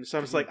name, so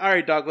I'm just like, all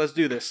right, doc, let's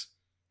do this.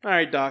 All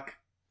right, doc.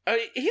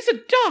 He's a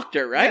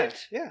doctor, right?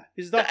 Yeah,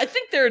 he's a doctor. I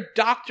think they're a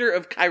doctor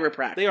of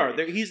chiropractic. They are.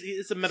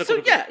 It's a medical.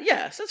 So,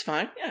 yes, that's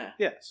fine. Yeah.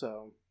 Yeah,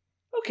 so...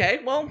 Okay,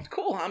 well,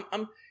 cool.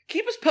 I'm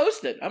keep us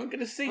posted. I'm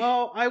gonna see.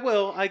 Oh, I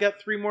will. I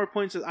got 3 more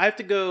points. I have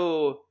to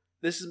go.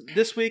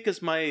 This week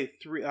is my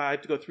 3. I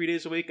have to go 3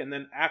 days a week, and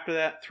then after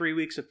that, 3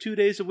 weeks of 2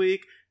 days a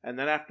week, and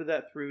then after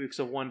that, 3 weeks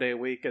of 1 day a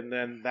week, and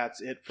then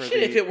that's it for.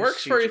 Shit, if it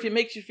works for you, if it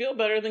makes you feel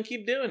better, then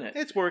keep doing it.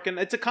 It's working.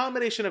 It's a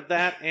combination of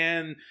that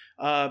and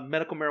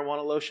medical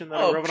marijuana lotion that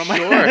I'm rubbing on my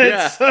sure, head.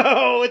 Yeah.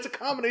 So it's a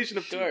combination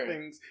of 2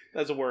 things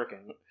that's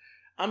working.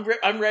 I'm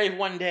ready.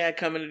 One day I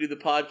come in to do the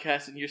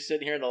podcast, and you're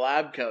sitting here in the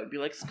lab coat, and be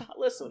like, Scott,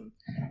 listen,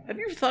 have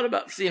you ever thought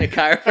about seeing a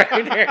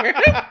chiropractor?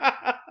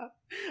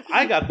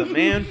 I got the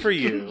man for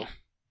you.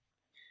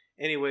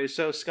 Anyway,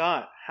 so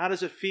Scott, how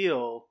does it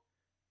feel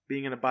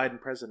being in a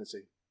Biden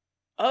presidency?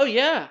 Oh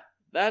yeah,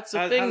 that's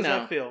a thing now. How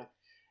does that feel?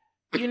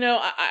 You know,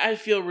 I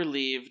feel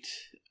relieved.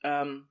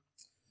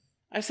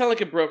 I sound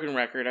like a broken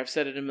record. I've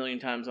said it a million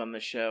times on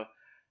this show.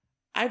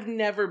 I've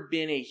never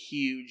been a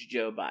huge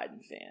Joe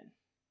Biden fan.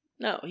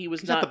 No,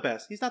 he's not the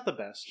best. He's not the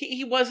best.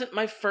 He wasn't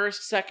my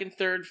first, second,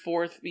 third,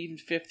 fourth, even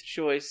fifth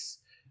choice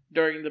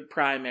during the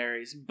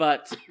primaries.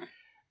 But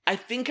I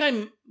think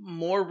I'm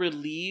more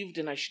relieved,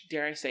 and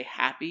dare I say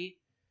happy,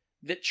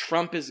 that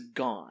Trump is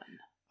gone.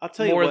 I'll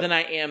tell you more than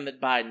I am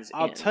that Biden's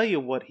I'll tell you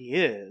what he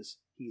is.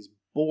 He's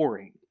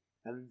boring.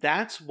 And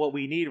that's what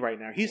we need right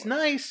now. He's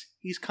nice.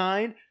 He's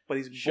kind. But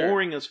he's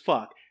boring as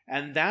fuck.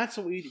 And that's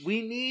what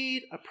we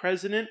need, a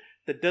president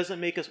that doesn't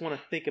make us want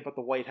to think about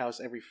the White House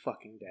every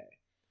fucking day.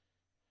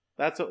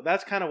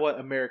 That's kind of what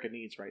America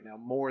needs right now,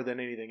 more than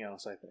anything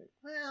else, I think.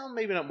 Well,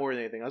 maybe not more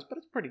than anything else, but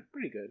it's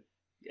pretty good.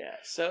 Yeah.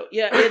 So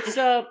yeah,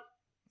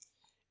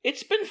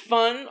 it's been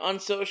fun on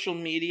social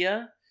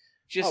media.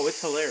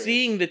 Just hilarious.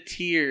 Seeing the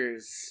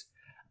tears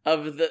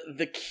of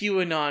the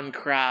QAnon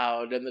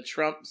crowd and the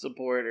Trump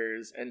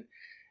supporters, and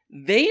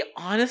they,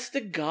 honest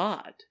to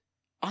God,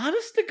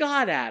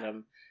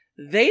 Adam,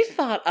 they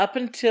thought up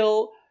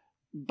until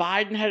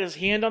Biden had his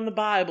hand on the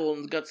Bible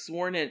and got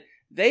sworn in,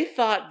 they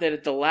thought that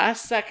at the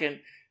last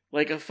second,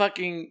 like a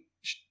fucking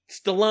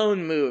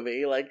Stallone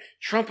movie, like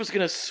Trump was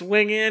gonna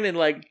swing in and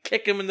like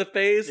kick him in the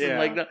face, and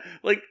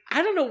like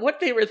I don't know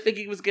what they were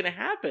thinking was gonna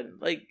happen.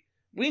 Like,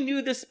 we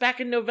knew this back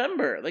in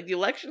November. Like, the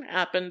election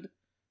happened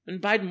and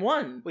Biden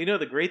won. Well, you know,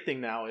 the great thing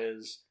now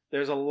is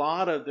there's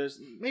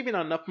maybe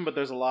not enough of them, but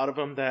there's a lot of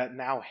them that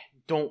now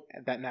don't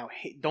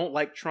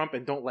like Trump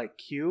and don't like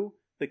Q.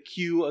 The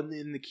Q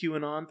in the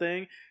QAnon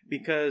thing,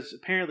 because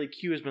apparently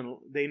Q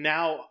they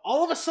now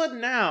all of a sudden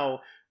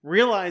now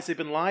realize they've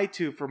been lied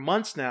to for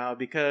months now,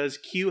 because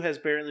Q has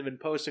barely been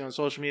posting on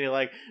social media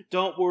like,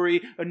 don't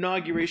worry,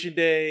 Inauguration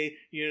Day,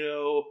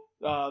 the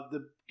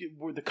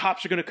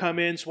cops are going to come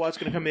in, SWAT's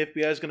going to come in,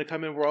 FBI is going to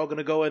come in, we're all going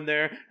to go in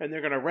there, and they're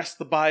going to arrest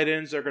the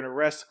Bidens, they're going to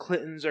arrest the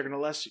Clintons, they're going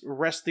to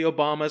arrest the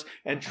Obamas,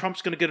 and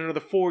Trump's going to get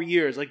another 4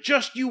 years. Like,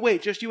 just you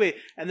wait.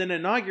 And then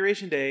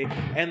Inauguration Day,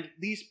 and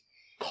these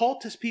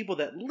cultist people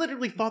that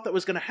literally thought that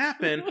was going to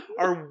happen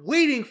are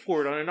waiting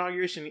for it on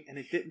inauguration, and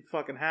it didn't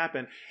fucking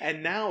happen.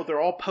 And now they're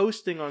all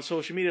posting on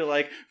social media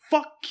like,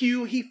 fuck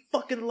you, he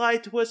fucking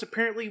lied to us.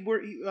 Apparently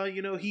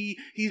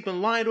he's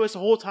been lying to us the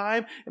whole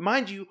time. And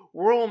mind you,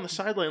 we're all on the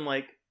sideline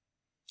like,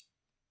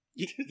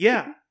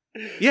 yeah,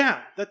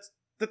 that's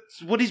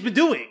what he's been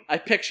doing. I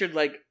pictured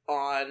like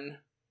on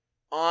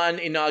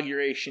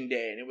Inauguration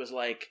Day, and it was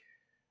like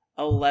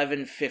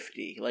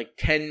 11:50, like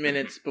 10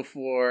 minutes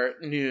before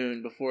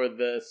noon, before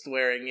the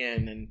swearing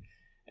in,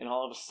 and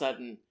all of a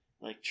sudden,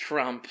 like,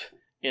 Trump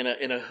in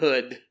a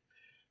hood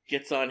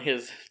gets on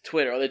his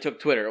Twitter. Oh, they took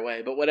Twitter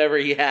away, but whatever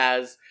he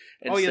has.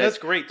 And says, that's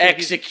great. Too.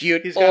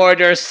 Execute he's got...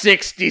 Order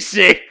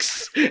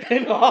 66,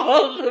 and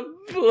all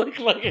the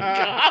like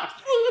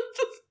cops.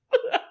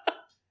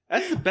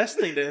 That's the best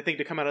thing I think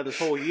to come out of this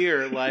whole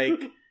year. Like,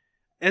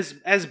 as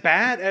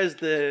bad as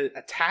the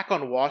attack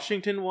on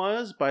Washington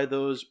was by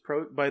those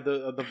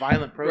the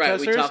violent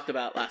protesters, right? We talked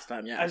about last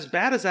time. Yeah, as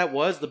bad as that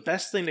was, the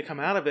best thing to come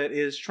out of it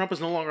is Trump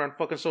is no longer on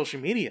fucking social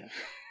media.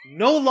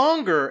 No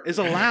longer is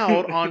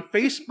allowed on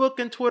Facebook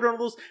and Twitter and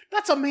all those.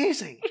 That's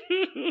amazing.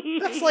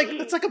 That's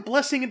like a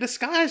blessing in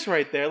disguise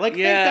right there. Like,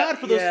 thank God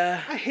for those.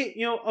 Yeah. I hate,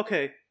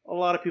 okay, a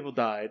lot of people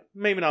died.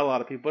 Maybe not a lot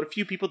of people, but a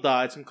few people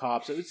died. Some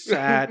cops. It was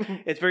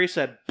sad. It's very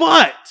sad.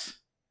 But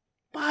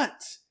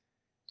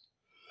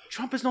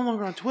Trump is no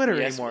longer on Twitter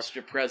anymore.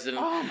 Mr.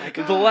 President. Oh my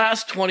God. The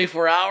last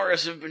 24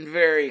 hours have been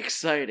very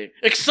exciting.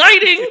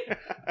 Exciting?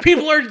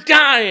 People are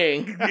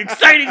dying.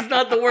 Exciting's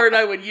not the word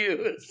I would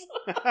use.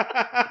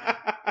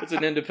 It's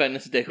an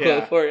Independence Day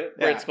quote for it.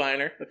 Brent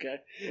Spiner. Okay.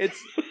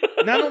 It's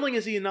not only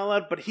is he not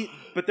allowed,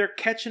 but they're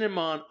catching him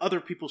on other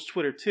people's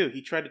Twitter too.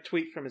 He tried to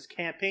tweet from his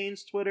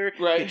campaign's Twitter.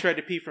 Right. He tried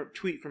to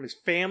tweet from his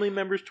family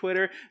members'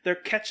 Twitter. They're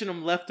catching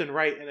him left and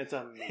right, and it's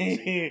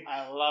amazing.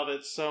 I love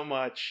it so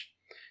much.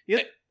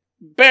 Yep.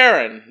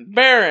 Baron,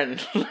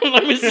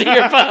 let me see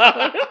your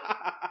phone.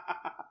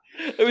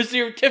 Let me see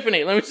your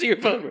Tiffany. Let me see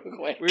your phone real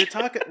quick.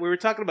 We were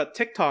talking about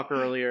TikTok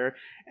earlier,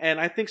 and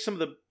I think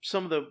some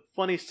of the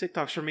funniest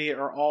TikToks for me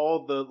are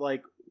all the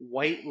like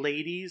white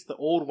ladies, the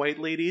old white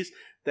ladies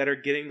that are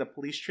getting the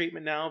police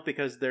treatment now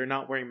because they're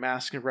not wearing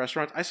masks in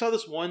restaurants. I saw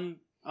this one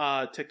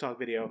TikTok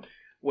video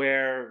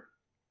where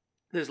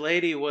this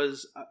lady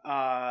was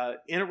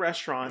in a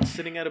restaurant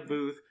sitting at a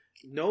booth,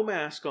 no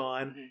mask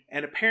on,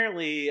 and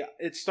apparently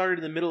it started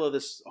in the middle of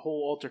this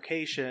whole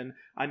altercation.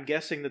 I'm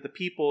guessing that the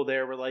people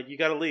there were like, you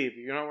gotta leave. If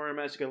you're not wearing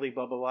a mask, you gotta leave,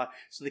 blah, blah, blah.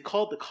 So they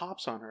called the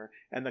cops on her,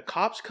 and the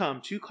cops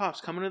two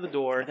cops come into the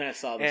door. I think I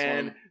saw this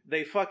and one.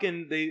 They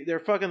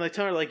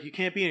tell her, like, you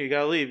can't be here, you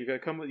gotta leave, you gotta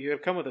come with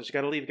us, you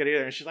gotta leave, you gotta get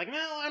here. And she's like,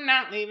 no, I'm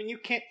not leaving, you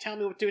can't tell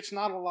me what to do, it's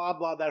not a law,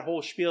 blah, that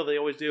whole spiel they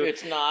always do.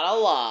 It's not a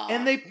law.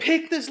 And they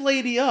pick this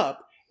lady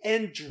up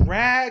and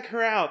drag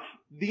her out.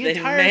 They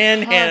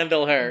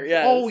manhandle her.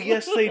 Yes. Oh,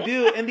 yes, they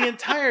do. And the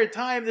entire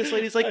time, this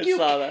lady's like,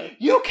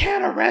 you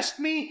can't arrest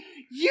me.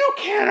 You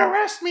can't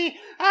arrest me.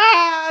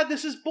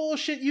 This is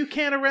bullshit. You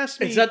can't arrest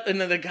me. And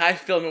then the guy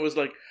filming was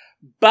like,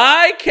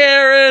 bye,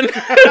 Karen.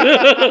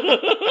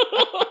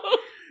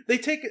 They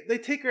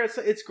take her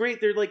outside. It's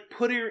great. They're like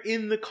putting her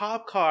in the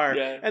cop car.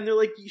 Yeah. And they're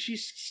like,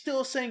 she's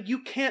still saying, you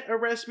can't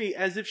arrest me,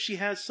 as if she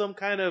has some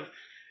kind of,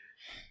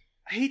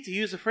 I hate to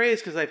use the phrase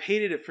because I've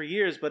hated it for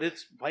years, but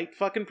it's white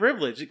fucking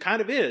privilege. It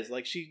kind of is.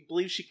 Like, she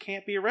believes she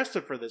can't be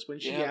arrested for this when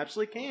she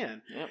absolutely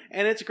can. Yep.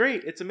 And it's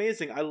great. It's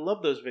amazing. I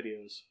love those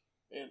videos.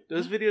 Yeah.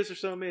 Those videos are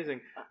so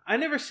amazing. I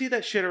never see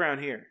that shit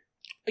around here.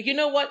 You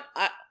know what?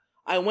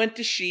 I went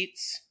to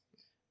Sheetz,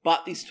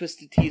 bought these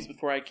Twisted Teas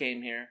before I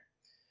came here.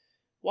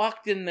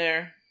 Walked in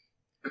there.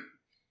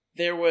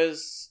 I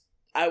was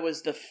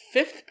the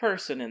fifth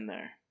person in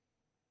there.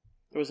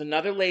 There was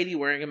another lady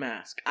wearing a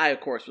mask. I,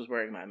 of course, was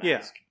wearing my mask.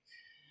 Yeah.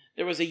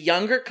 There was a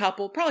younger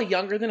couple, probably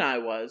younger than I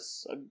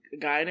was, a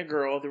guy and a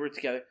girl that were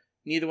together.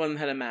 Neither one of them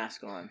had a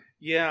mask on.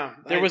 Yeah.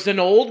 There was an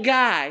old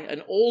guy,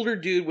 an older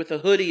dude with a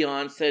hoodie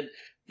on, said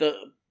the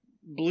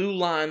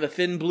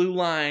thin blue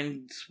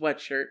line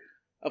sweatshirt.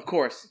 Of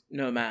course,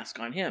 no mask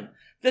on him.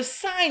 The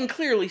sign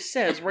clearly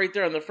says right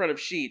there on the front of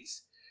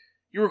Sheetz,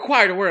 you're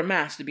required to wear a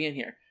mask to be in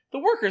here. The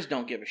workers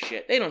don't give a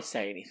shit. They don't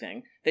say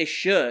anything. They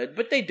should,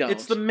 but they don't.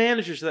 It's the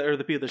managers that are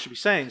the people that should be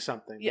saying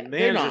something. Yeah, the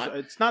managers, they're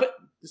not.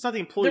 It's not the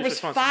employee's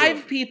responsibility. There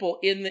was 5 people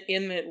in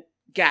the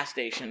gas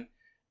station,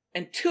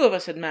 and 2 of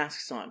us had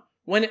masks on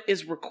when it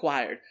is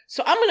required.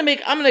 So I'm gonna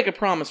make a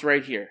promise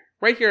right here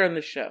on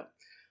this show.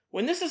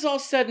 When this is all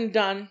said and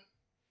done,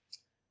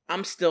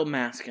 I'm still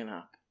masking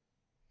up.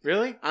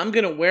 Really? I'm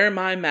gonna wear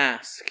my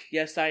mask.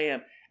 Yes, I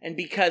am, and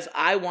because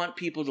I want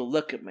people to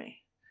look at me.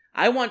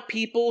 I want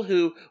people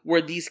who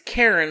were these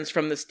Karens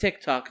from this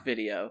TikTok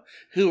video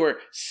who are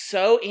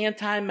so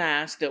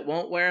anti-mask that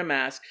won't wear a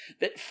mask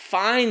that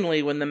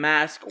finally when the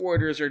mask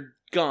orders are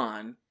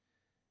gone,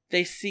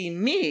 they see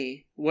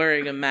me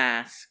wearing a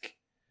mask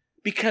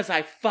because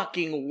I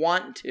fucking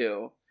want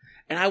to.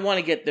 And I want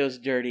to get those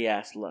dirty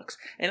ass looks.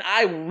 And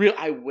I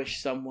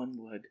wish someone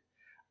would.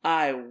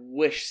 I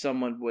wish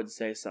someone would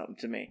say something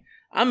to me.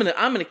 I'm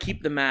gonna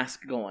keep the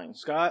mask going.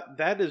 Scott,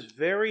 that is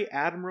very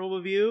admirable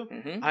of you.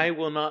 Mm-hmm. I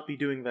will not be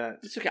doing that.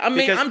 It's okay.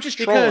 I'm just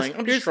trolling.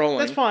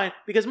 That's fine.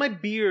 Because my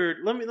beard,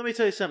 let me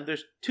tell you something.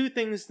 There's 2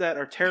 things that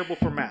are terrible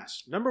for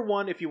masks. Number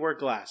 1, if you wear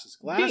glasses.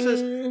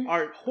 Glasses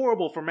are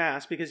horrible for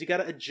masks because you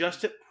gotta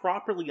adjust it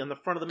properly on the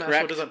front of the mask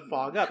so it doesn't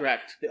fog up.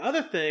 Correct. The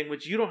other thing,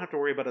 which you don't have to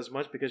worry about as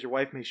much because your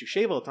wife makes you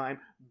shave all the time,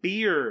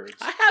 beards.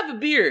 I have a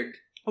beard.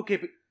 Okay,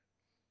 but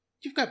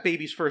you've got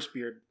baby's first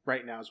beard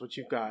right now is what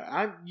you've got.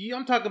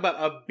 I'm talking about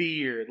a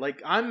beard.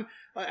 Like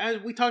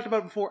as we talked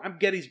about before, I'm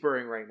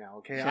Gettysburging right now.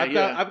 Okay,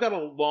 Yeah, I've got a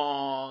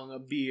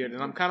long beard,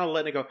 and I'm kind of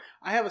letting it go.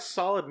 I have a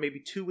solid maybe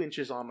 2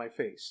 inches on my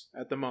face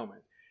at the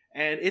moment,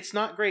 and it's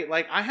not great.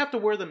 Like I have to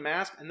wear the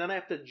mask, and then I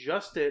have to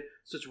adjust it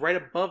so it's right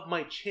above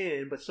my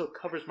chin, but still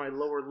covers my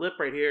lower lip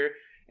right here.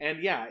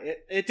 And yeah,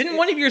 Didn't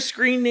one of your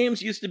screen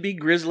names used to be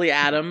Grizzly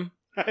Adam?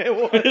 I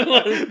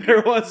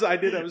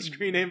did have a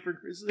screen name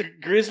for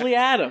Grizzly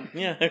Adam.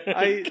 Yeah.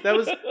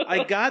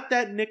 I got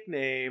that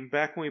nickname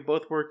back when we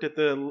both worked at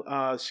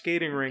the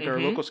skating rink,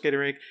 our local skating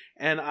rink,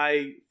 and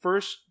I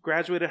first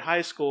graduated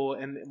high school,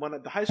 and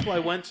the high school I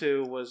went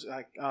to was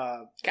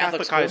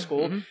Catholic high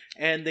school,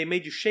 and they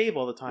made you shave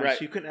all the time,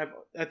 so you couldn't have.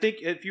 I think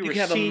if you were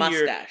have senior, a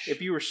mustache.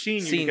 if you were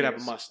senior, you could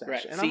have a mustache.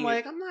 Right. And I'm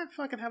like, I'm not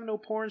fucking having no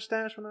porn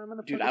stash when I'm in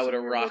a dude. I would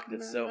have rocked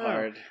it so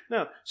hard.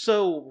 No,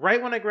 so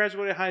right when I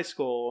graduated high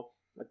school.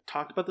 I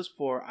talked about this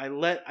before.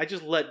 I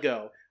just let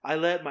go. I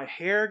let my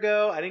hair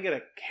go. I didn't get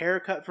a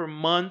haircut for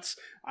months.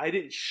 I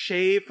didn't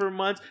shave for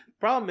months.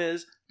 Problem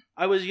is,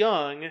 I was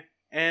young,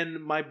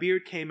 and my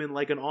beard came in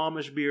like an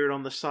Amish beard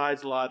on the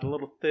sides a lot, a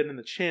little thin in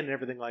the chin and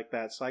everything like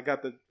that. So I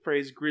got the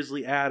phrase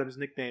Grizzly Adams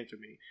nicknamed to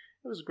me.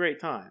 It was great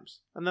times.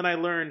 And then I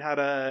learned how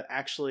to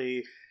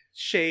actually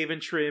shave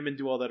and trim and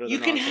do all that other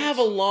nonsense. You can have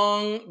a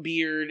long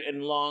beard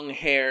and long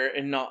hair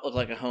and not look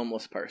like a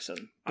homeless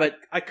person. But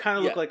I kind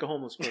of look like a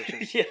homeless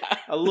person. Yeah.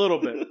 A little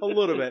bit.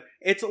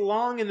 It's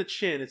long in the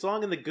chin. It's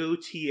long in the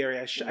goatee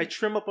area. I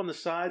trim up on the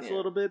sides a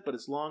little bit, but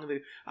it's long in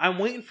the... I'm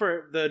waiting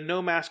for the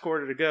no mask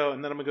order to go,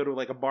 and then I'm going to go to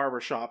like a barber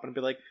shop and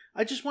be like,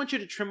 I just want you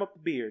to trim up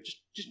the beard.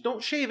 Just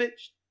don't shave it.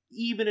 Just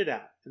even it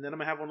out. And then I'm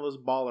going to have one of those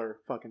baller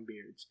fucking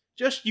beards.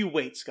 Just you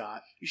wait,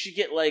 Scott. You should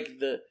get like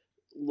the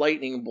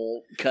lightning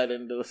bolt cut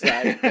into the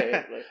side.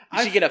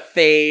 You should get a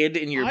fade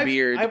in your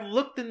beard. I've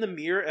looked in the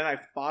mirror and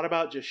I've thought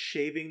about just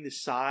shaving the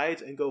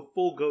sides and go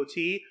full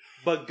goatee,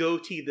 but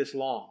goatee this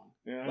long.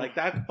 Yeah. Like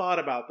I've thought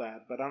about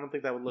that, but I don't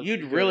think that would look.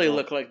 You'd really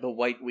look like the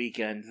White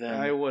Weekend then.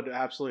 I would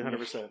absolutely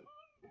 100%.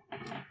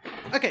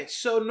 Okay,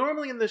 so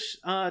normally in this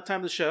time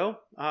of the show,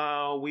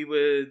 we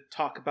would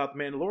talk about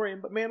The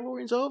Mandalorian, but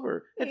Mandalorian's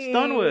over. It's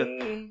done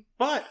with.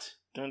 But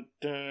dun,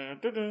 dun,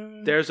 dun,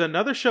 dun. There's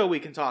another show we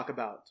can talk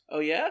about. Oh,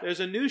 yeah?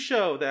 There's a new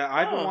show that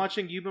I've been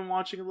watching, you've been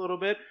watching a little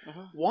bit.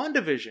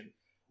 WandaVision.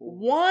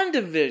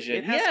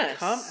 It has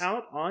come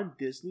out on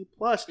Disney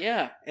Plus.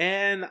 Yeah.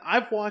 And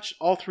I've watched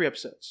all 3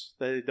 episodes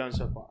that they've done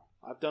so far.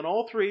 I've done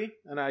all 3,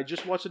 and I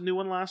just watched a new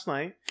one last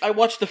night. I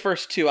watched the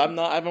first 2. I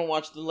haven't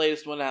watched the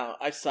latest one out.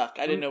 I suck.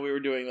 I didn't know we were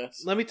doing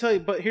this. Let me tell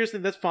you, but here's the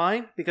thing, that's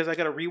fine, because I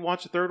got to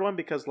rewatch the 3rd one,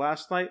 because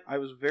last night I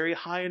was very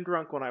high and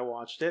drunk when I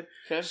watched it.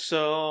 Okay.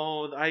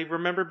 So I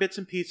remember bits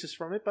and pieces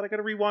from it, but I got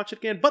to rewatch it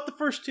again. But the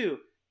first 2,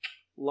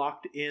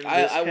 locked in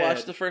I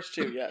watched the first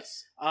 2,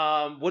 yes.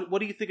 What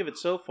do you think of it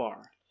so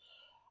far?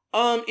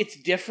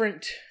 It's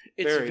different.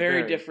 It's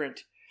very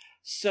different.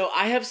 So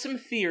I have some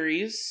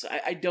theories.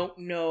 I don't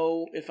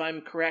know if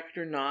I'm correct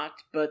or not,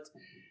 but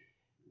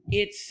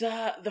it's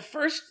the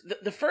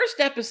first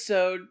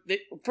episode.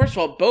 First of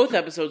all, both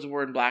episodes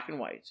were in black and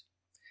white,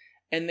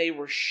 and they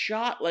were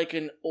shot like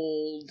an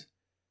old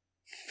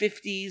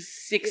 50s,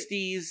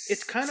 60s.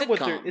 It's kind of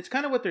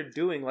what they're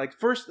doing. Like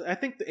first, I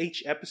think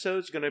each episode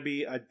is going to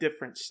be a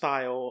different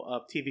style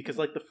of TV because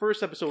like the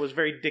first episode was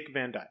very Dick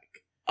Van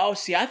Dyke. Oh,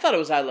 see, I thought it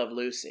was I Love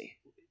Lucy.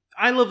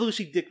 I Love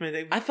Lucy, Dick Van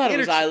Dyke. I thought it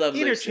was I Love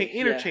Lucy.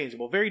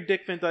 Interchangeable. Very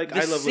Dick Van Dyke, I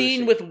Love Lucy. The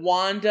scene with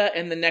Wanda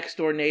and the next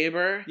door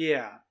neighbor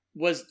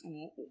was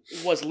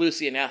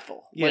Lucy and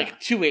Ethel. Yeah. Like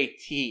to a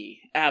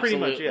T.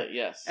 Absolutely, pretty much, yeah.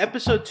 Yes.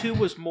 Episode 2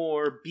 was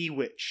more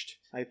Bewitched,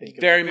 I think.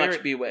 Very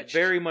much Bewitched.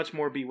 Very much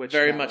more Bewitched.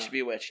 Very much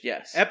Bewitched,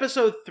 yes.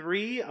 Episode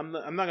 3, I'm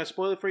not going to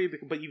spoil it for you,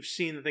 but you've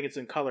seen the thing, it's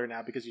in color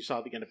now because you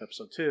saw the end of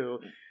episode 2.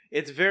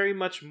 It's very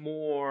much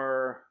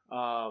more...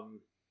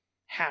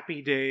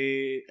 Happy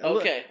Day.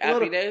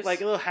 Happy Days?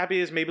 Like a little Happy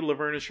Days, maybe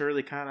Laverne and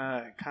Shirley kind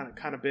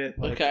of bit.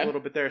 Like a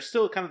little bit there.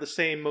 Still kind of the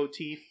same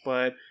motif,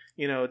 but,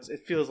 you know,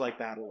 it feels like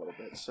that a little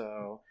bit.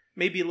 So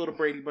maybe a little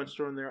Brady Bunch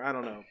thrown there. I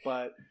don't know.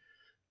 But,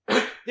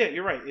 yeah,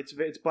 you're right.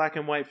 It's black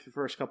and white for the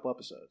first couple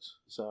episodes.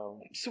 So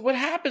what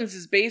happens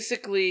is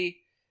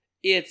basically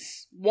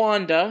it's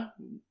Wanda,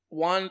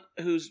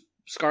 who's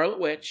Scarlet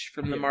Witch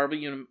from the Marvel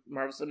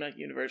Cinematic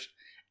Universe,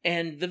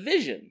 and the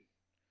Vision,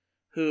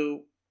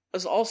 who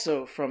is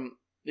also from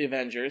the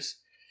Avengers,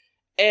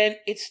 and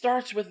it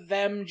starts with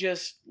them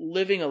just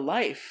living a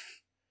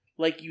life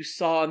like you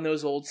saw in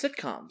those old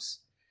sitcoms,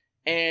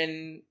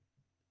 and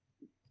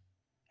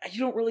you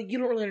don't really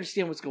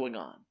understand what's going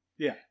on.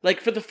 Yeah,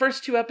 like for the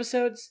first 2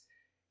 episodes,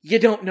 you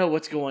don't know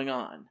what's going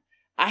on.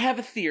 I have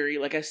a theory,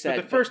 like I said.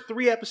 For the first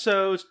 3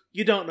 episodes,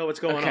 you don't know what's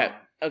going on.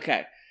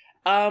 Okay.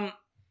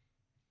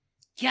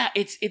 Yeah,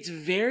 it's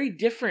very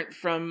different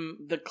from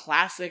the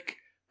classic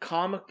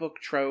comic book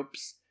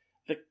tropes.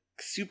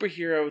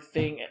 Superhero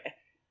thing.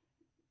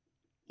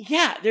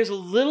 Yeah, there's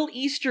little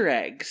Easter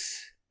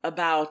eggs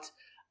about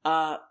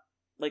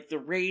like the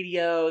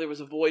radio. There was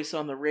a voice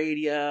on the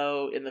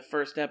radio in the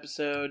first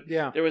episode.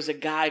 Yeah. There was a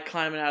guy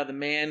climbing out of the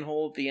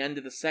manhole at the end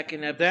of the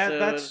second episode.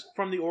 That's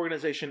from the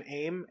organization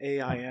AIM,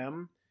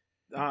 AIM.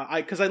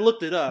 Because I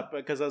looked it up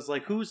because I was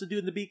like, who's the dude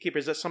in the Beekeeper?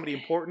 Is that somebody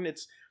important?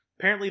 It's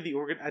apparently the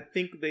organ. I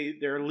think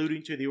they're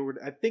alluding to the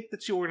organ. I think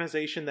that's the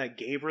organization that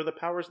gave her the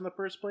powers in the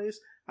first place.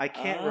 I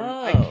can't.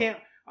 I can't.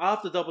 I'll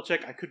have to double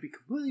check. I could be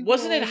completely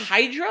Wasn't wrong. it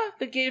Hydra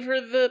that gave her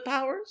the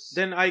powers?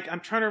 Then I'm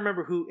trying to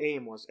remember who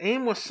AIM was.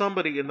 AIM was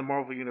somebody in the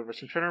Marvel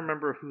Universe. I'm trying to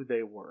remember who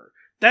they were.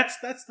 That's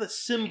the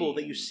symbol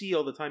that you see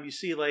all the time. You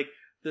see like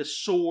the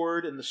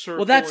sword and the circle.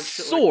 Well, that's and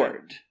shit sword.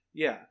 Like that.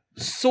 Yeah.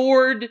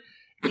 Sword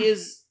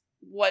is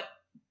what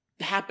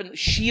happened.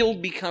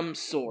 Shield becomes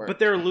sword. But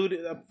they're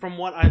alluded from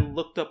what I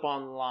looked up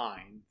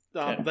online.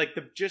 Okay. Like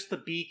just the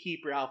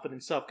Beekeeper outfit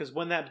and stuff. Because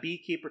when that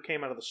Beekeeper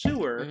came out of the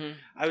sewer,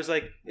 I was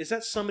like, "Is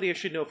that somebody I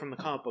should know from the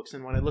comic books?"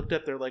 And when I looked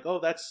up, they're like, "Oh,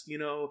 that's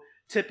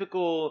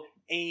typical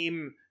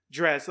AIM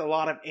dress. A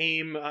lot of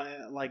AIM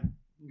like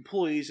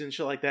employees and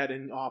shit like that,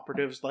 and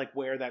operatives like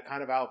wear that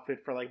kind of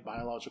outfit for like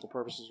biological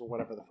purposes or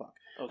whatever the fuck."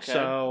 Okay.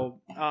 So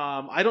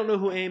I don't know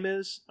who AIM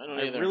is. I don't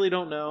either. really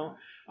don't know.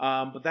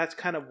 But that's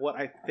kind of what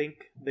I think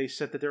they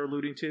said that they're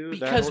alluding to.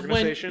 That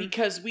organization.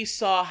 Because we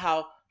saw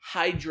how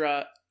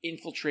Hydra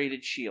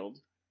infiltrated S.H.I.E.L.D.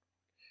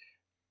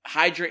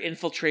 Hydra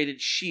infiltrated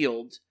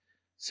S.H.I.E.L.D.,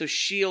 so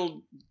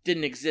S.H.I.E.L.D.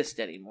 didn't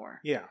exist anymore.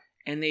 Yeah.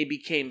 And they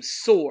became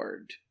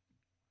S.W.O.R.D.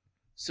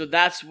 So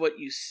that's what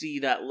you see,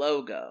 that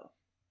logo.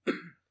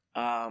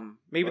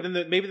 Maybe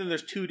then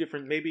there's two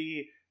different.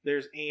 Maybe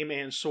there's AIM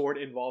and Sword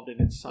involved in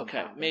it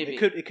somehow. Okay, maybe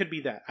it could be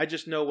that. I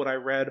just know what I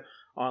read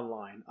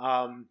online.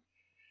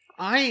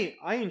 I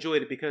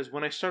enjoyed it because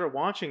when I started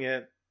watching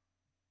it,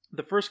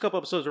 the first couple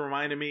episodes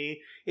reminded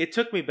me. It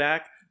took me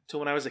back to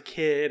when I was a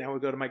kid. I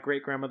would go to my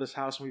great grandmother's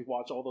house and we'd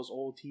watch all those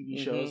old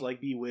TV shows like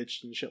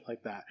Bewitched and shit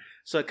like that.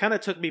 So it kind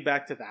of took me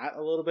back to that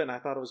a little bit, and I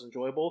thought it was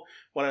enjoyable.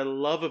 What I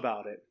love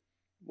about it,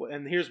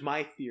 and here's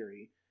my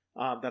theory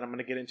that I'm going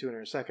to get into in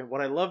a second.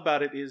 What I love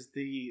about it is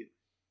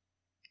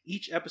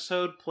each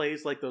episode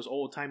plays like those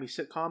old timey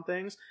sitcom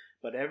things,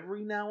 but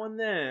every now and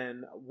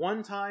then,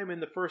 one time in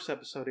the first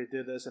episode it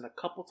did this, and a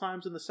couple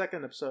times in the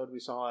second episode we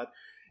saw it.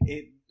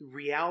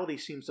 Reality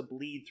seems to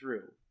bleed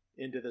through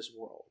into this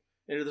world.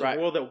 Into this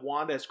world that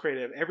Wanda has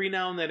created. Every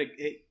now and then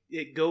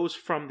it goes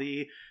from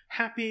the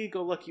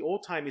happy-go-lucky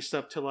old-timey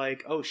stuff to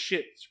like, oh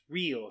shit, it's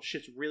real.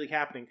 Shit's really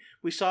happening.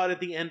 We saw it at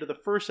the end of the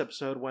first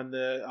episode when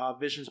the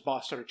Vision's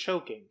boss started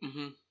choking.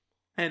 Mm-hmm.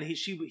 And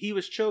he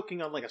was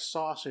choking on like a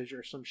sausage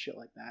or some shit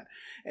like that.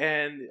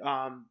 And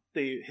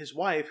his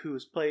wife, who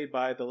was played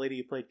by the lady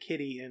who played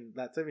Kitty in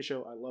that TV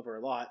show, I love her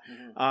a lot,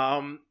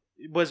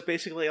 was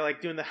basically like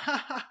doing the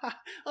ha ha ha,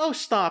 oh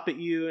stop it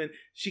you, and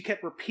she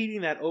kept repeating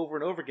that over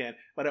and over again.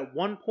 But at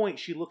one point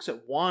she looks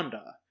at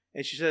Wanda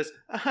and she says,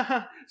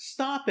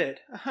 stop it,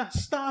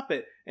 stop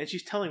it, and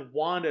she's telling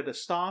Wanda to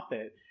stop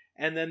it.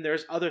 And then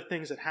there's other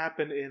things that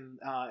happened in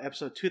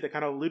episode 2 that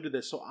kind of allude to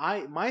this. So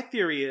my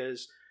theory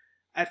is,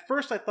 at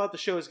first I thought the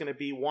show was going to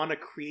be Wanda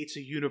creates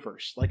a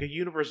universe, like a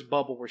universe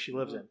bubble where she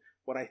lives in.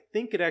 What I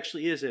think it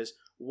actually is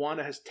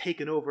Wanda has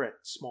taken over a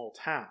small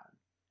town.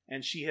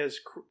 And she has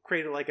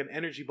created like an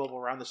energy bubble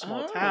around the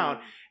small town.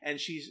 And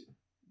she's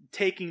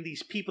taking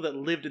these people that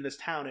lived in this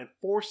town and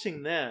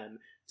forcing them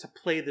to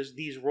play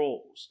these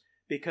roles.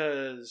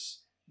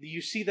 Because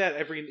you see that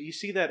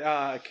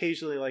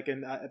occasionally, like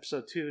in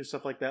episode 2 and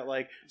stuff like that,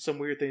 like some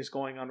weird things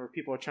going on where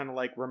people are trying to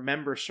like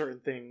remember certain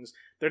things.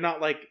 They're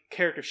not like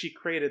characters she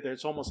created.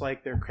 It's almost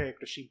like they're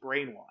characters she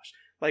brainwashed.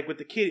 Like with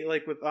the Kitty,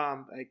 like with I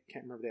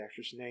can't remember the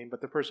actress' name,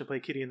 but the person who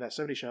played Kitty in that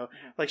 70s show,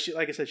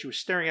 like I said, she was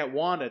staring at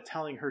Wanda,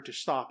 telling her to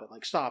stop it,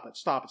 like stop it,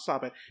 stop it,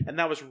 stop it, and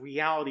that was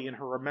reality in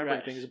her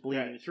remembering things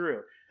bleeding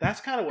through.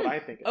 That's kind of what I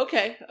think.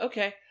 Okay,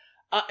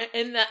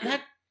 and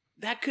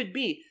that could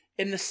be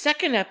in the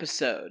second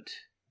episode.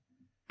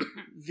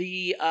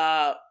 The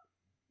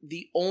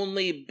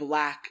only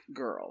black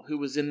girl who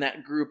was in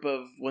that group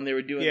of when they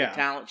were doing the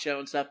talent show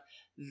and stuff.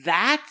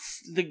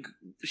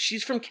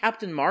 She's from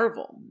Captain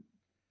Marvel.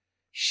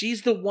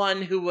 She's the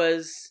one who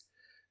was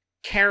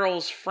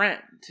Carol's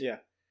friend. Yeah.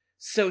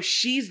 So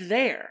she's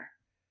there.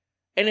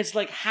 And it's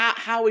like,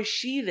 how is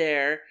she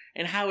there?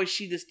 And how is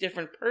she this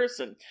different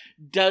person?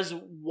 Does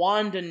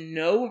Wanda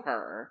know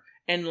her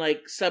and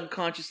like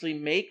subconsciously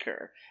make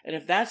her? And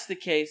if that's the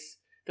case,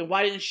 then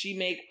why didn't she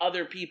make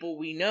other people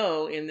we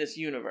know in this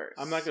universe?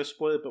 I'm not going to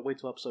spoil it, but wait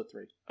till episode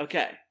 3.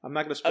 Okay. I'm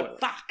not going to spoil it.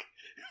 Fuck.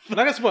 I'm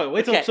not going to spoil it.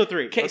 Wait till episode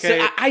 3. Okay,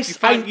 so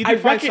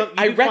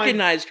I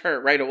recognized her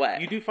right away.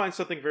 You do find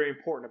something very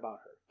important about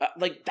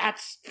her.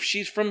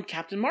 She's from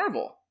Captain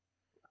Marvel.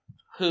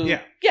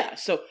 Yeah,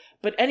 so,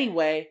 but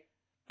anyway,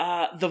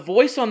 the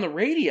voice on the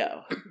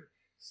radio.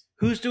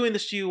 Who's doing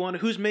this to you, Wanda?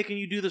 Who's making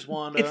you do this,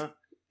 Wanda?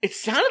 It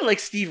sounded like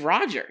Steve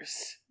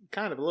Rogers.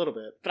 Kind of, a little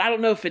bit. But I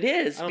don't know if it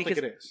is. I don't think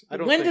it is.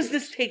 When does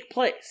this take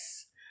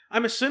place?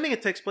 I'm assuming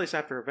it takes place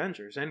after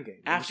Avengers Endgame.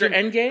 After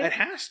Endgame? It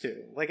has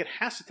to. Like, it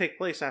has to take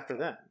place after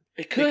then.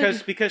 It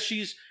could.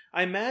 Because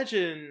I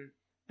imagine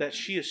that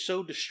she is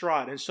so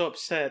distraught and so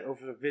upset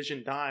over the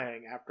Vision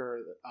dying after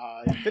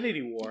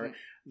Infinity War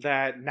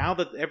that now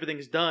that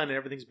everything's done and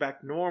everything's back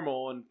to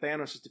normal and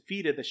Thanos is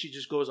defeated, that she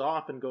just goes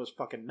off and goes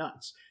fucking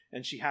nuts.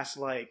 And she has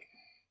to, like,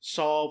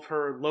 solve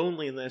her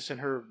loneliness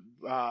and her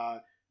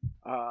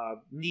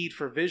need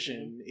for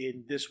Vision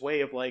in this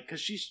way of, like,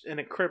 because she's an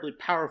incredibly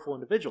powerful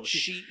individual.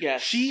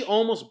 She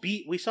almost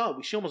beat, we saw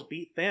it, she almost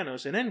beat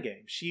Thanos in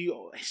Endgame. She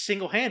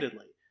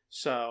single-handedly.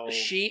 So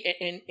she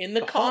in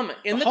the comics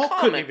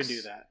couldn't even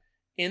do that.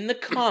 In the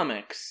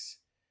comics,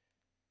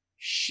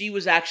 she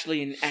was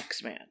actually an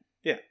X-Man.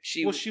 Yeah,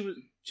 she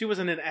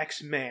wasn't an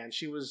X-Man.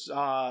 She was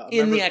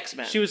the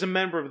X-Men. She was a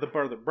member of the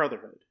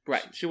Brotherhood.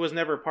 Right. She was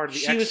never part of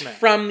the X-Men. She was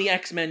from the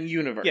X-Men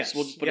universe. Yes,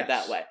 we'll just put it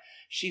that way.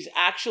 She's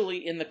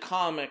actually in the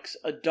comics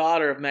a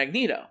daughter of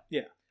Magneto.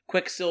 Yeah.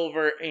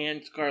 Quicksilver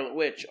and Scarlet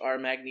Witch are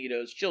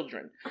Magneto's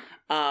children.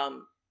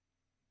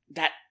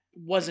 That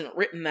wasn't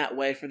written that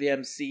way for the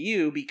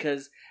MCU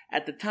because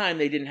at the time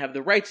they didn't have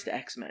the rights to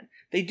X-Men.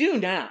 They do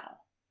now.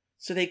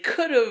 So they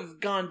could have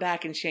gone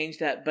back and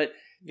changed that, but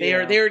they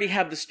already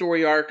have the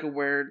story arc of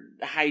where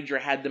Hydra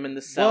had them in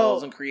the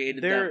cells and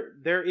created them.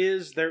 There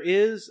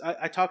is.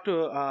 I talked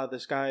to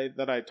this guy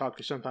that I talk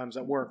to sometimes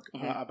at work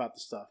about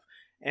this stuff,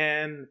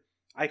 and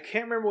I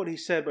can't remember what he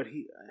said, but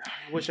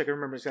I wish I could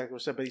remember exactly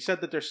what he said. But he said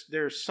that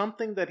there's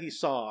something that he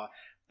saw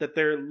that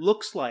it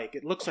looks like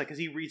because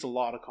he reads a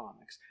lot of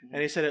comics,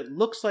 and he said it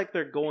looks like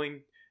they're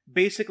going,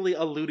 basically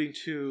alluding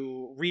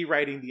to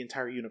rewriting the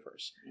entire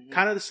universe.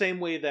 Kind of the same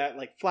way that,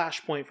 like,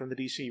 Flashpoint from the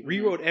DC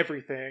rewrote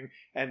everything,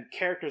 and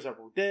characters that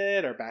were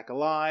dead are back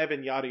alive,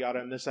 and yada yada,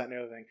 and this, that, and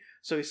the other thing.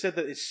 So he said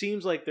that it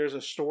seems like there's a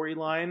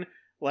storyline,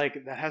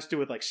 like, that has to do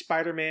with, like,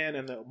 Spider-Man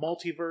and the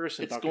multiverse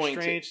and Doctor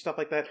Strange, stuff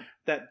like that,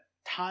 that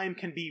time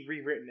can be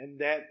rewritten,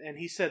 and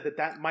he said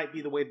that might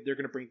be the way that they're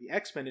going to bring the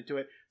X-Men into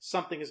it.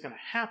 Something is going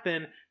to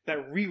happen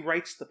that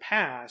rewrites the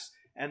past,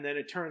 and then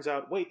it turns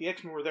out, wait, the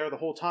X-Men were there the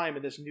whole time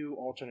in this new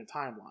alternate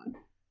timeline.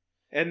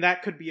 And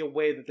that could be a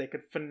way that they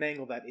could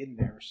finagle that in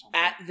there or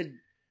something.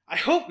 I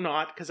hope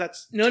not, because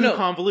that's too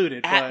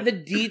convoluted. At the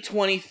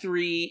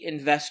D23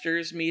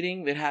 investors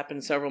meeting that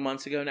happened several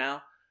months ago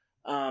now,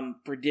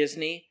 for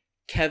Disney,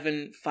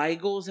 Kevin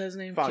Feige, is his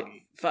name?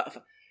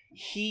 Feige.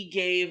 He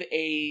gave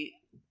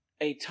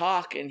a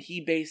talk, and he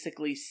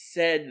basically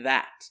said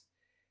that.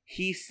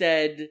 He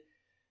said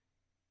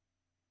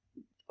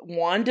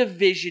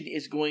WandaVision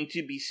is going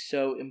to be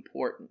so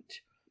important.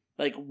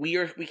 Like, we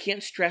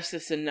can't stress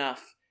this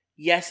enough.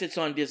 Yes, it's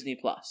on Disney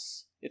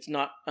Plus. It's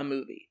not a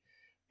movie.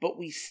 But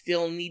we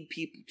still need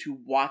people to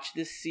watch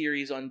this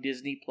series on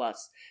Disney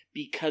Plus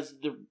because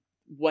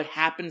what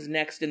happens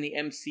next in the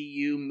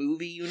MCU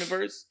movie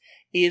universe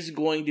is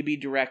going to be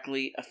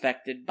directly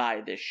affected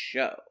by this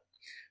show.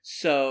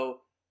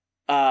 So,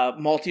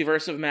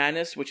 Multiverse of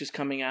Madness, which is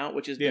coming out,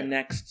 which is the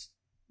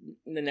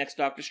next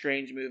Doctor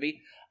Strange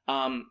movie.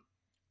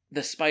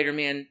 The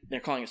Spider-Man,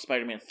 they're calling it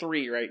Spider-Man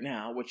 3 right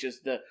now, which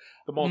is the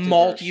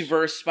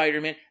multiverse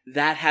Spider-Man.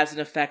 That has an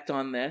effect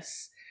on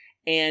this.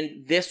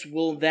 And this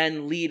will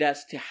then lead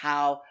us to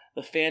how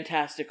the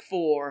Fantastic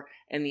Four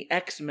and the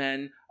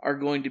X-Men are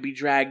going to be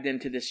dragged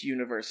into this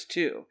universe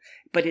too.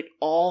 But it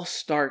all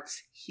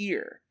starts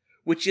here,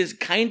 which is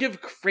kind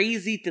of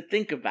crazy to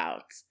think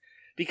about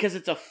because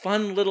it's a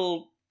fun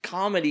little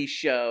comedy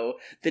show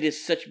that has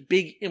such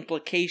big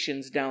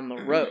implications down the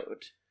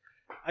road.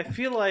 I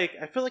feel like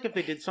if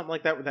they did something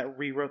like that, that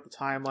rewrote the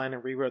timeline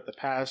and rewrote the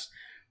past,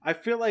 I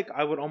feel like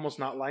I would almost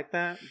not like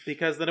that,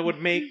 because then it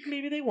would make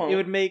maybe they won't. It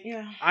would make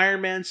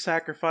Iron Man's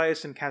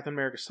sacrifice and Captain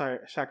America's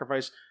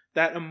sacrifice,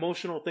 that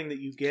emotional thing that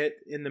you get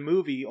in the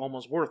movie,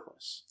 almost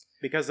worthless,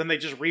 because then they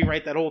just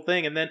rewrite that whole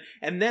thing, and then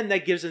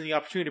that gives them the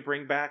opportunity to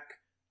bring back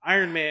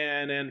Iron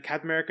Man and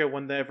Captain America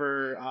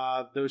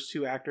whenever those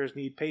two actors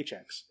need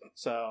paychecks.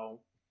 So,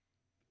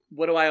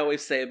 what do I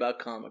always say about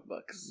comic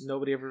books?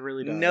 Nobody ever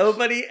really dies.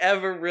 Nobody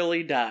ever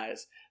really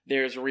dies.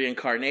 There's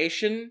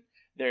reincarnation,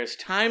 there's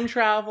time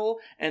travel,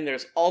 and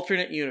there's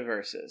alternate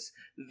universes.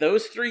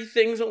 Those three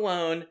things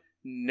alone,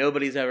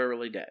 nobody's ever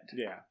really dead.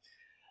 Yeah.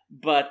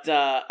 But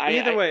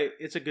either way,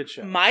 it's a good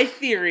show. My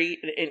theory,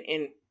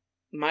 and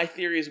my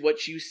theory is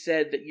what you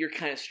said that you're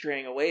kind of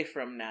straying away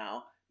from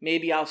now.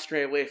 Maybe I'll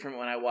stray away from it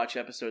when I watch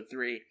episode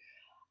 3.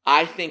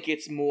 I think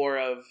it's more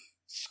of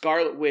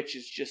Scarlet Witch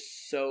is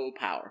just so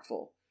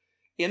powerful.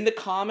 In the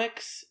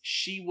comics,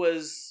 she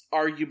was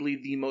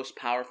arguably the most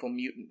powerful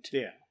mutant.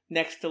 Yeah.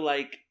 Next to,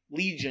 like,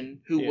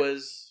 Legion, who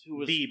was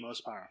the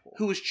most powerful.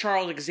 Who was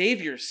Charles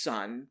Xavier's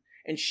son,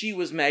 and she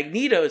was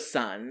Magneto's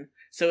son.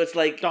 So it's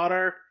like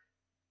daughter.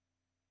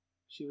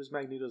 She was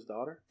Magneto's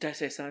daughter? Did I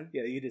say son?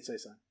 Yeah, you did say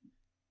son.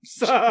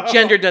 So...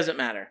 Gender doesn't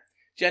matter.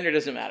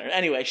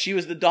 Anyway, she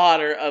was the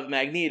daughter of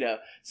Magneto.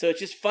 So it's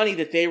just funny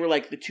that they were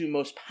like the two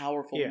most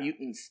powerful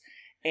mutants.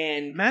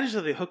 And imagine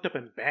if they hooked up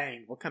and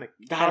banged. What kind of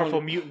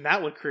powerful mutant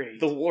that would create?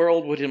 The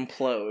world would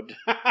implode.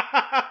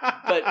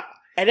 But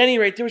at any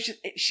rate,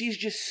 she's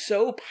just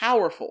so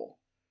powerful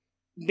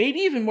maybe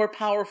even more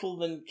powerful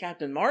than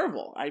Captain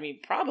Marvel. I mean,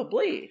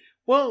 probably.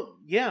 Well,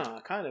 yeah,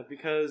 kind of,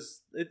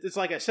 because it's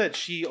like I said,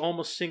 she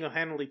almost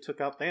single-handedly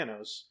took out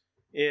Thanos.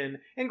 And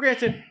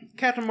granted,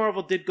 Captain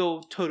Marvel did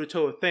go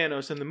toe-to-toe with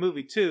Thanos in the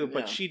movie too,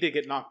 but she did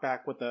get knocked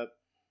back with a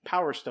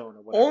Power Stone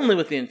or whatever. Only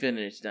with the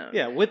Infinity Stone.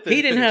 Yeah, with the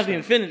He didn't have the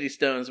Infinity Infinity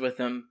Stones with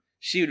him.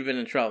 She would have been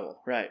in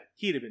trouble. Right.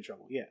 He'd have been in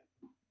trouble, yeah.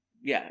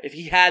 Yeah, if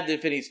he had the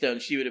Infinity Stone,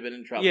 she would have been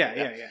in trouble.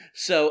 Yeah.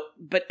 So,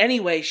 but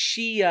anyway,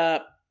 she,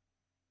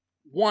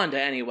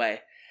 Wanda,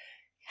 anyway,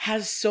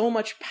 has so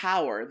much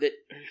power that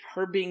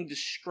her being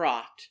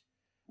distraught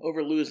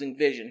over losing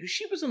Vision, who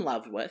she was in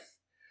love with,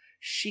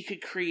 she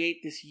could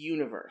create this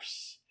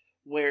universe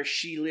where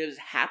she lives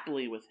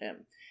happily with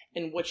him.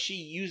 And what she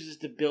uses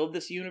to build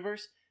this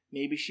universe,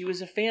 maybe she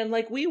was a fan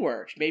like we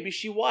were. Maybe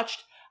she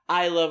watched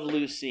I Love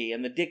Lucy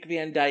and the Dick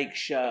Van Dyke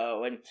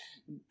Show and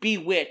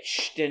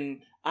Bewitched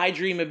and I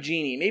Dream of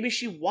Jeannie. Maybe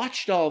she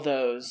watched all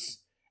those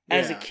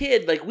as a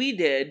kid like we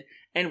did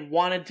and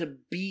wanted to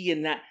be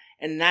in that.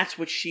 And that's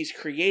what she's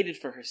created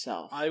for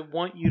herself. I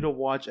want you to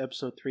watch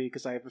episode 3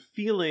 because I have a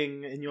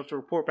feeling, and you'll have to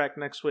report back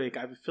next week, I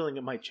have a feeling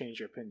it might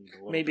change your opinion a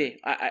little Maybe.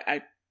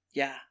 bit.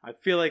 Yeah. I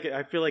feel like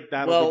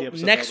that'll be the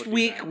episode. Next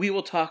week we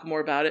will talk more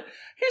about it.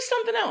 Here's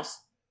something else.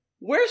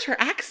 Where's her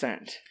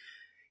accent?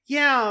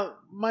 Yeah,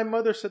 my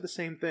mother said the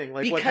same thing.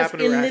 Like, because what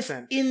happened to her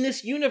accent? In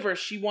this universe,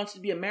 she wants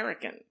to be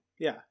American.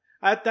 Yeah.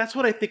 That's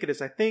what I think it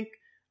is. I think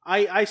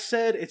I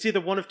said it's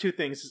either one of two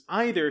things. It's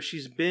either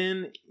she's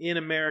been in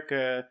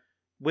America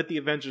with the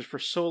Avengers for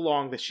so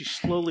long that she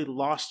slowly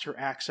lost her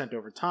accent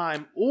over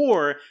time,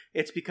 or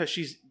it's because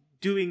she's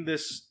doing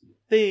this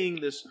thing,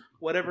 this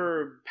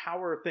whatever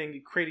power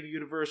thing, creating a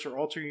universe or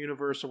alter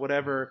universe or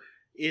whatever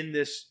in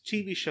this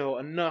TV show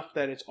enough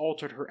that it's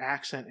altered her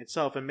accent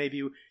itself, and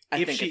maybe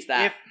if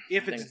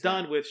it's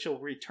done with, she'll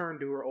return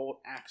to her old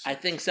accent. I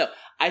think so.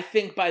 I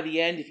think by the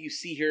end, if you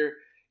see her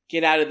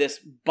get out of this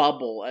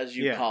bubble, as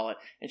you call it,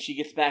 and she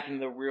gets back into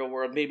the real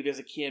world, maybe there's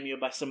a cameo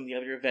by some of the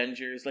other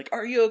Avengers, like,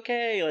 "Are you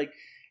okay?" Like,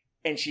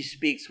 and she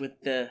speaks with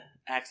the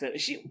accent.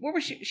 Where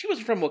was she? She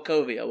wasn't from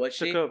Wachovia, was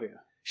she? Sokovia.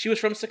 She was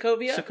from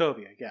Sokovia?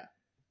 Sokovia, yeah.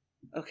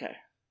 Okay.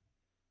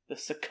 The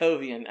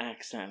Sokovian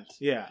accent.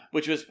 Yeah.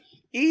 Which was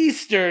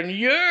Eastern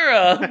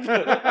Europe!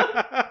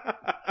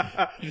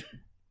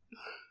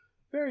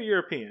 Very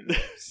European.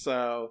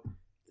 So,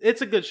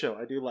 it's a good show.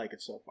 I do like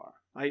it so far.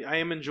 I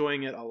am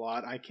enjoying it a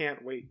lot. I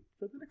can't wait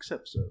for the next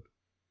episode.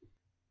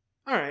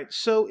 Alright,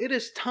 so it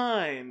is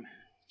time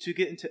to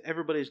get into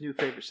everybody's new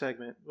favorite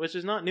segment, which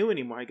is not new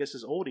anymore. I guess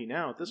it's oldie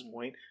now at this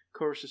point.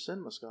 Chorus of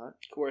Cinema, Scott.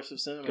 Chorus of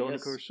Cinema, Going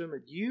to Chorus of Cinema.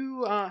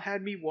 You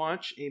had me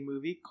watch a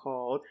movie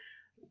called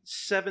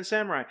Seven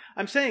Samurai.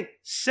 I'm saying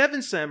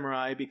Seven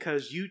Samurai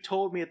because you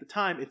told me at the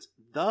time it's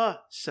The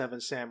Seven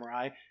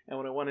Samurai, and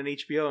when I went on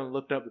HBO and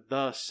looked up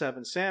The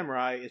Seven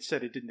Samurai, it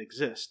said it didn't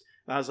exist.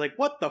 And I was like,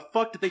 what the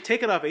fuck? Did they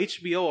take it off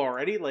HBO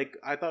already? Like,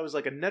 I thought it was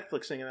like a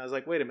Netflix thing, and I was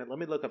like, wait a minute, let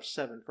me look up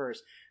Seven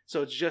first.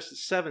 So it's just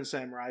Seven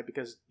Samurai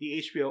because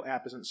the HBO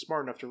app isn't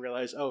smart enough to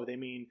realize, oh, they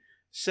mean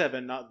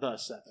Seven, not The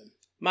Seven.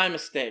 My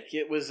mistake.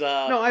 It was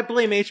No, I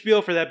blame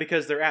HBO for that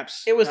because their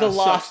apps. It was a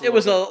loss. It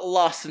was a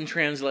loss in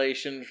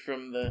translation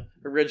from the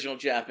original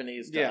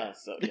Japanese to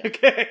us. So, yeah.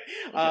 Okay.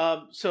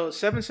 So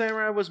Seven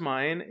Samurai was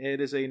mine. It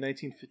is a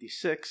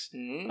 1956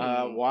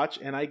 watch,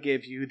 and I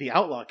gave you The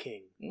Outlaw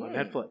King on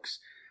Netflix.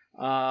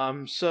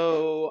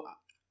 So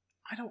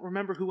I don't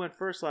remember who went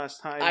first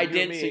last time. I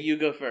did, so you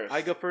go first.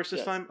 I go first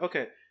this time?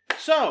 Okay.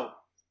 So,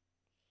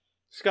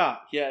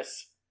 Scott.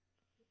 Yes.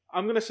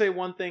 I'm going to say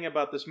one thing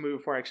about this movie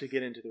before I actually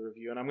get into the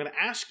review, and I'm going to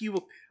ask you a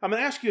favor. I'm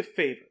going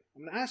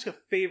to ask a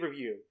favor of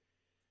you.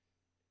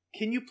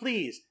 Can you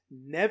please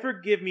never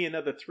give me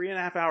another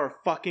 3.5 hour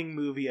fucking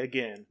movie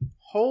again?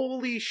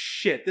 Holy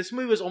shit. This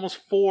movie was almost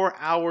 4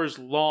 hours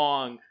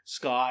long,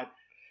 Scott.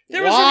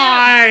 There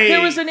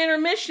was an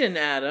intermission,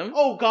 Adam.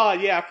 Oh, God,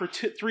 yeah, for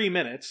 3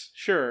 minutes.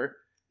 Sure.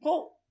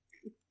 Well,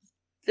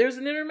 there's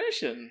an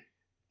intermission.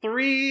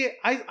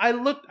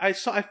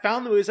 I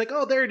found the movie. It's like,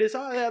 oh, there it is.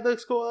 Oh, yeah, that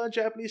looks cool.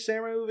 Japanese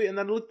samurai movie. And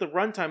then I looked at the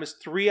runtime. It's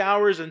 3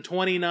 hours and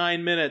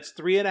 29 minutes.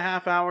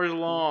 3.5 hours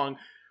long.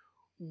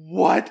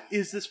 What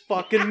is this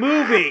fucking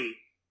movie?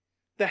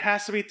 That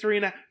has to be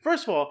 3.5.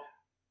 First of all,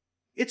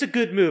 it's a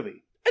good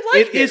movie. I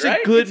liked it, is right?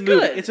 a good it's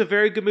movie. Good. It's a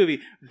very good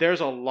movie. There's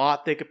a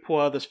lot they could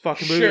pull out of this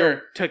fucking movie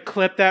to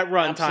clip that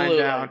runtime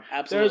down.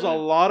 Absolutely. There's a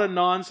lot of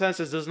nonsense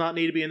that does not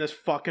need to be in this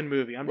fucking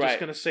movie. I'm just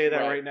going to say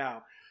that right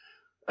now.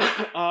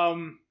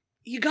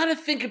 You got to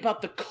think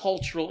about the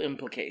cultural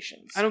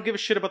implications. I don't give a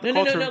shit about the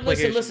cultural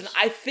implications. Listen.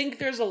 I think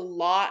there's a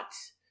lot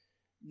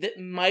that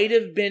might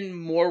have been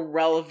more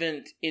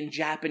relevant in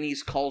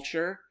Japanese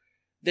culture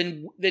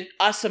than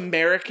us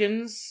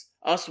Americans,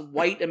 us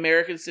white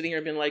Americans sitting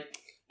here being like,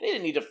 they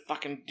didn't need to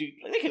fucking do.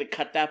 They could have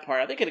cut that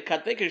part out. They could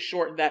have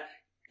shortened that.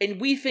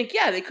 And we think,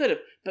 yeah, they could have.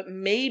 But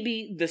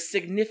maybe the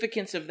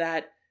significance of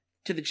that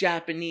to the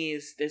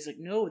Japanese, there's like,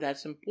 no,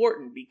 that's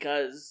important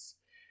because.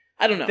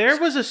 I don't know. There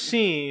was a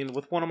scene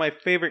with one of my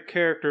favorite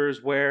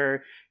characters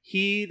where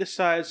he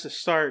decides to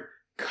start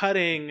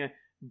cutting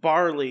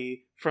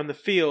barley from the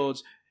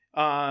fields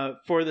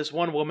for this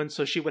one woman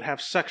so she would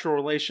have sexual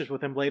relations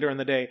with him later in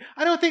the day.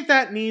 I don't think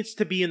that needs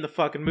to be in the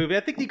fucking movie. I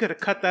think you could have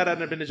cut that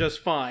out and been just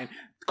fine.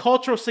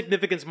 Cultural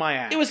significance, my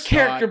ass. It was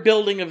character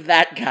building of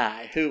that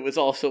guy, who was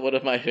also one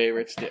of my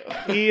favorites too.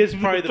 He is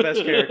probably the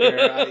best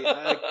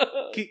character.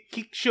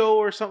 Show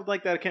or something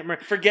like that. I can't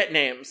remember. Forget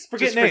names.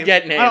 Forget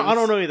names. I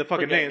don't know any of the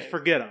fucking names.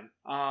 Forget them.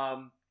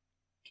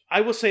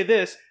 I will say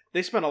this.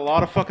 They spent a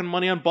lot of fucking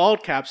money on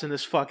bald caps in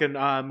this fucking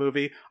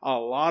movie. A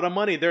lot of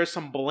money. There's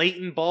some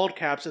blatant bald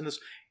caps in this.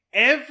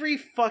 Every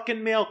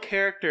fucking male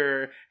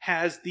character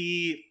has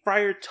the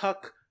Friar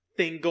Tuck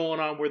thing going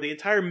on where the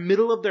entire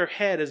middle of their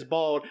head is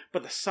bald,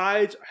 but the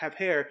sides have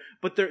hair.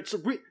 But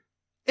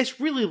it's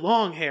really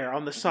long hair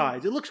on the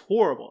sides. It looks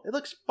horrible. It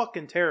looks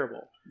fucking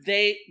terrible.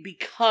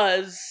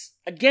 Because,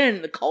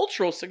 again, the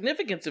cultural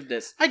significance of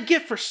this. I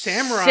get for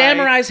samurai.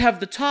 Samurais have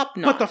the top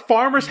knot. But the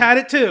farmers had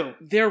it too.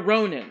 They're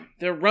Ronin.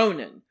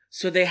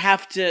 So they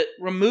have to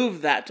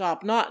remove that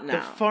top knot now.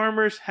 The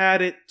farmers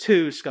had it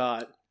too,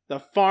 Scott. The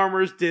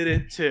farmers did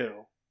it too.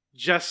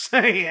 Just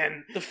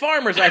saying. The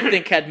farmers, I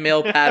think, had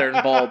male pattern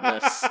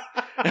baldness.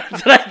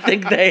 That's what I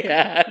think they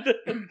had.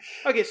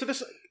 Okay, so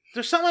there's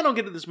something I don't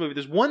get in this movie.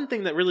 There's one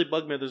thing that really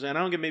bugged me, and I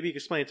don't get. Maybe you can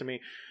explain it to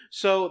me.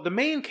 So the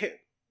main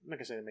I'm not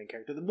gonna say the main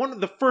character. One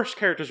of the first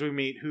characters we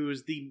meet,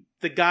 who's the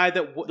guy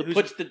that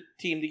puts the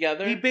team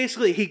together. He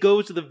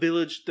goes to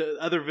the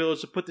other village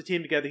to put the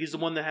team together. He's the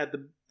one that had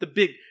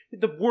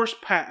the worst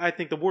I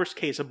think the worst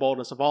case of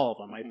baldness of all of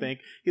them. I think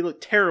he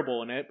looked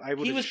terrible in it.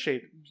 He was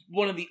shaped.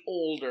 One of the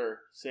older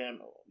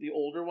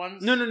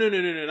ones. No,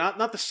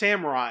 not the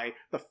samurai,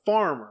 the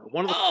farmer.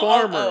 One of the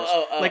farmers,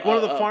 one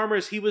of the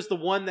farmers. He was the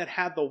one that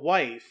had the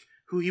wife.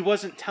 Who he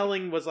wasn't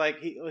telling was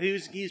like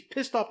he's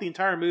pissed off the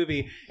entire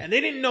movie, and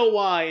they didn't know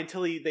why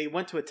until they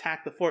went to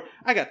attack the fort.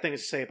 I got things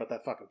to say about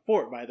that fucking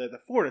fort by the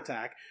fort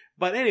attack,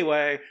 but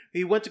anyway,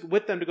 he went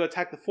with them to go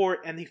attack the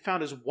fort, and he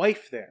found his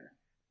wife there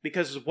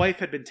because his wife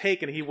had been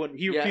taken. He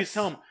refused to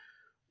tell him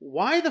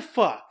why the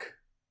fuck.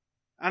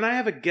 And I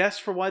have a guess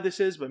for why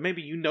this is, but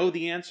maybe you know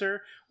the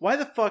answer. Why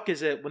the fuck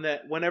is it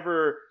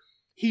whenever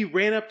he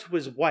ran up to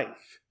his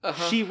wife,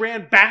 she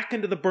ran back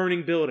into the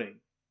burning building?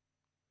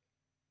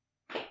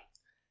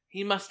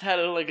 He must have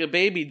had a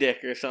baby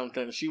dick or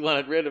something. She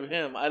wanted rid of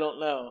him. I don't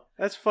know.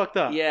 That's fucked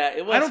up. Yeah,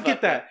 it was. I don't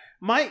get that.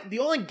 The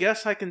only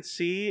guess I can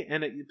see,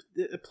 and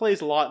it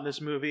plays a lot in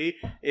this movie,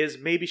 is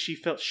maybe she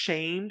felt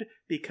shamed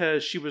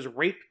because she was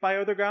raped by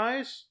other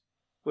guys.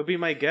 Would be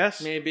my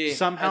guess. Maybe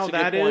somehow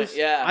that is.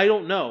 Yeah, I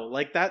don't know.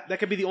 Like that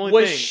could be the only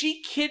thing. Was thing.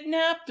 she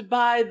kidnapped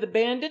by the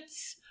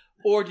bandits,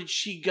 or did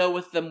she go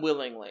with them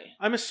willingly?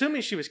 I'm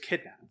assuming she was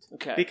kidnapped.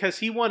 Okay, because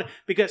he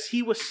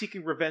was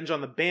seeking revenge on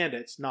the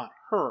bandits, not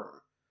her.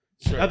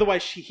 Sure.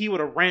 Otherwise, he would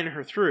have ran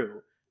her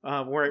through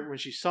when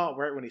he saw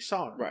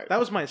her. Right. That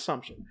was my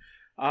assumption.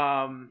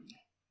 Like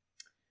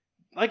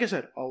I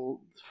said, I'm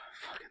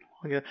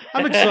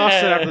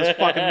exhausted after this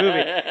fucking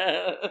movie.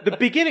 The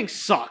beginning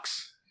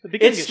sucks. The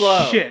beginning is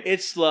slow. Shit.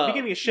 It's slow. The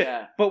beginning is shit.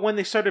 Yeah. But when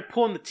they started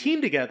pulling the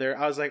team together,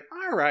 I was like,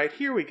 all right,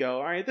 here we go.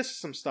 All right, this is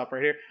some stuff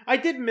right here. I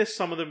did miss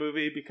some of the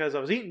movie because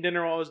I was eating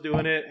dinner while I was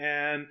doing it,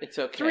 and it's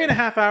okay.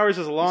 3.5 hours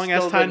is a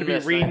long-ass time to be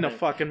reading a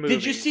fucking movie.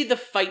 Did you see the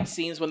fight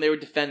scenes when they were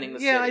defending the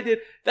city? Yeah, I did.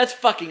 That's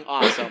fucking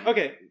awesome.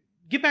 Okay,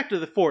 get back to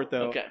the fort,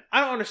 though. Okay. I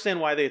don't understand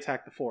why they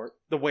attacked the fort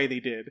the way they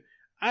did.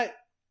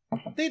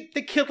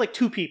 They killed like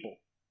 2 people.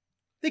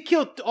 They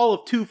killed all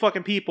of 2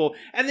 fucking people,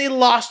 and they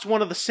lost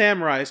one of the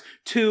samurais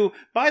to,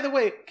 by the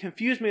way,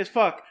 confused me as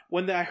fuck.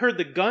 When I heard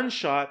the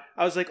gunshot,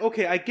 I was like,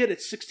 okay, I get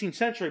it's 16th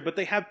century, but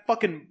they have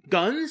fucking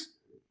guns?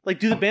 Like,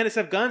 do the bandits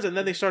have guns? And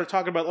then they started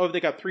talking about, they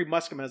got 3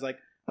 musketmen. I was like,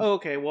 oh,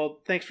 okay,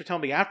 well, thanks for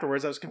telling me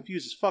afterwards. I was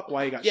confused as fuck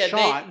why he got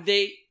shot.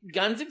 Yeah,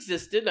 guns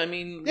existed. I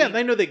mean... Yeah,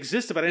 I know they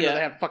existed, but I didn't know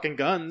they had fucking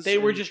guns. They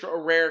were just a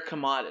rare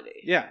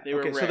commodity. Yeah, they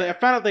were rare. So I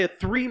found out they had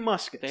 3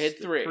 muskets. They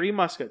had 3. 3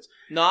 muskets.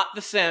 Not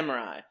the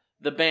samurai.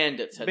 The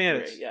bandits had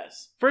 3,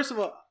 yes. First of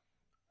all,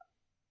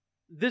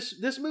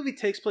 this movie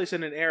takes place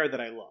in an era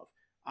that I love.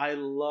 I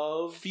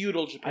love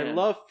feudal Japan. I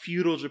love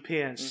feudal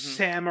Japan. Mm-hmm.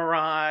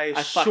 Samurai,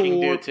 I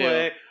fucking do too.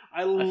 Swordplay.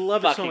 I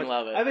love it so much.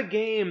 Love it. I have a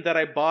game that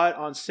I bought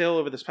on sale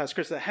over this past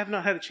Christmas that I have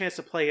not had a chance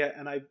to play yet,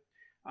 and I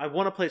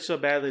want to play it so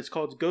badly. It's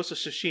called Ghost of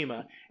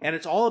Tsushima, and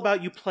it's all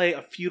about you play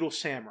a feudal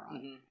samurai,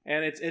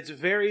 and it's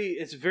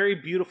very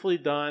beautifully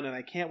done, and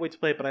I can't wait to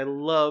play it. But I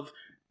love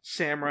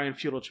samurai and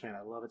feudal Japan.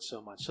 I love it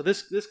so much. So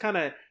this kind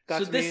of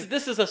got to me. So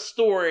this is a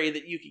story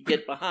that you could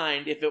get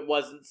behind if it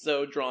wasn't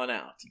so drawn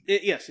out.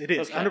 Yes, it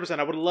is. Okay. 100%.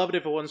 I would love it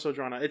if it wasn't so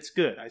drawn out. It's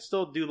good. I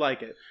still do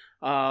like it.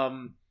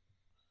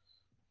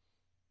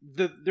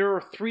 There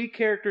are 3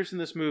 characters in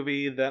this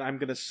movie that I'm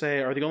going to say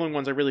are the only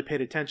ones I really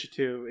paid attention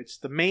to. It's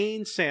the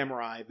main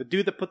samurai, the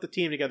dude that put the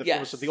team together for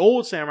us, the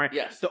old samurai,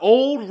 the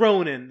old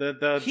Ronin,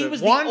 he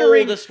was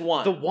wandering, the oldest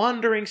one. The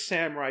wandering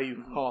samurai, you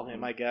can call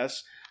him, I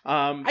guess.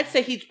 I'd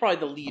say he's probably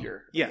the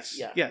leader. Yes,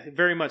 Yeah. yeah,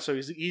 very much so.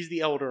 He's the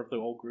elder of the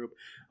whole group.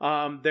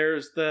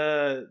 There's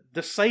the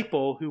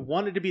disciple who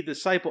wanted to be the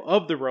disciple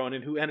of the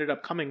Ronin, who ended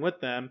up coming with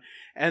them,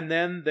 and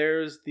then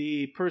there's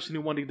the person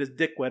who wanted to get his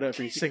dick wet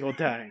every single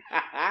time.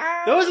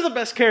 Those are the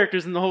best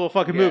characters in the whole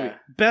fucking movie. Yeah.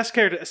 Best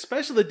character,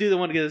 especially the dude that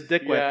wanted to get his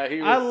dick wet.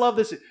 Yeah, I love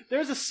this.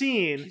 There's a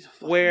scene He's a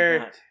fucking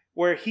where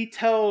nut. he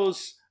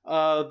tells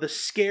the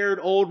scared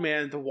old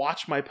man to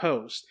watch my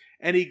post.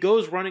 And he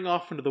goes running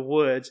off into the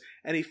woods,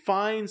 and he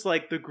finds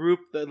like the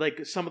group,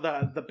 like some of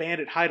the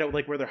bandit hideout,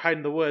 like where they're hiding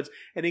in the woods.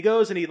 And he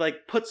goes and he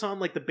like puts on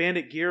like the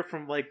bandit gear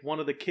from like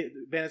one of the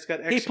bandits got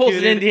executed. He pulls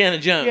an Indiana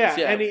Jones. Yeah,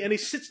 Yeah. and he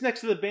sits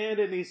next to the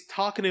bandit and he's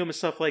talking to him and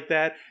stuff like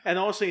that. And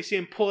also you see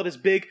him pull out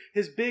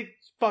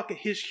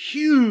his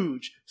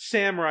huge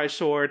samurai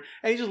sword,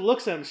 and he just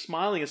looks at him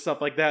smiling and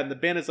stuff like that. And the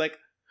bandit's like,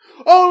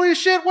 "Holy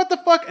shit, what the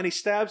fuck?" And he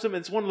stabs him,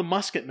 and it's one of the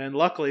musket men,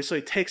 luckily, so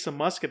he takes the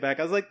musket back.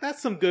 I was like,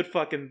 that's some good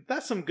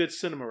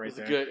cinema right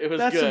there. Good. It was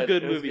That's good. some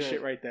good It was movie good.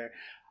 shit right there.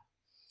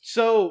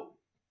 So,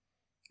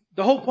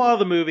 the whole plot of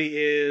the movie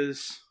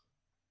is,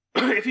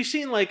 if you've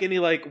seen like any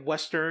like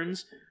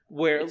westerns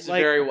where It's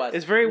like very Western.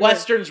 it's very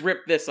Westerns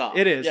rip this off.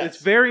 it is. Yes.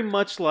 It's very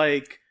much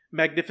like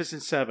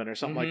Magnificent Seven or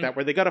something like Mhm. that,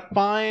 where they gotta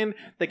find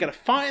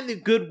the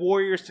good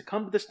warriors to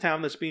come to this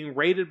town that's being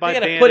raided by They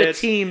gotta bandits. put a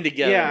team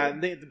together. Yeah,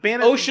 and the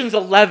bandits. Ocean's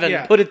 11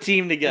 Yeah. put a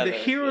team And together. the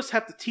heroes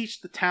have to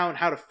teach the town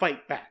how to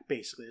fight back,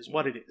 basically, is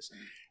what it is.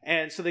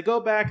 And so they go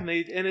back and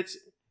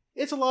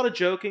it's a lot of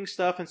joking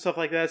stuff and stuff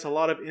like that. It's a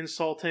lot of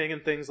insulting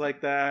and things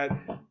like that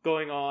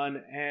going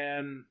on.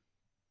 And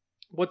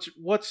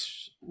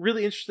what's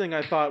really interesting,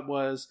 I thought,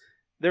 was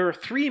there are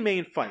three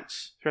main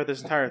fights throughout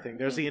this entire thing.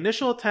 There's the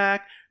initial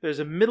attack, there's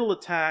a middle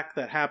attack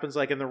that happens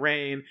like in the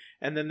rain,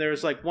 and then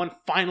there's like one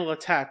final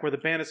attack where the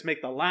bandits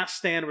make the last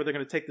stand where they're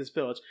going to take this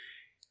village.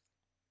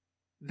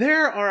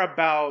 There are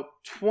about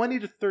 20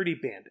 to 30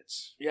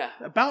 bandits. Yeah.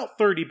 About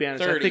 30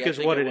 bandits, 30, I think I is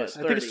think what it it was, is.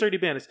 I think it's 30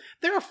 bandits.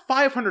 There are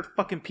 500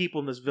 fucking people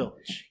in this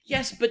village.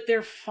 Yes, but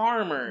they're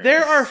farmers.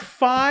 There are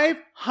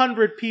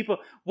 500 people.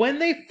 When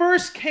they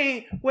first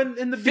came, when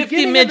in the 50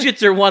 beginning of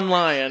midgets or one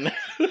lion.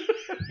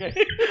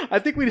 I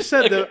think we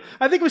said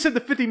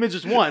the 50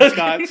 midgets won,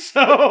 Scott.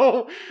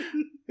 So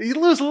you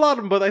lose a lot of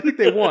them, but I think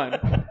they won.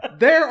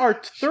 There are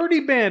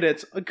 30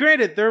 bandits.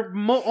 Granted, they're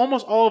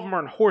almost all of them are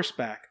on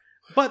horseback.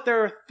 But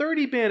there are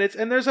 30 bandits,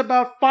 and there's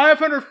about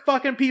 500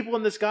 fucking people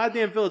in this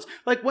goddamn village.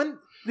 Like, when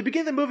the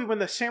beginning of the movie, when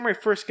the samurai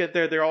first get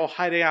there, they're all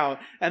hiding out,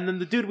 and then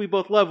the dude we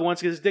both love, who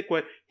wants to get his dick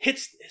wet,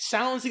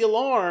 sounds the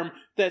alarm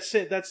that's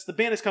the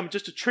bandits coming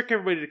just to trick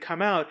everybody to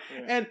come out,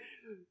 and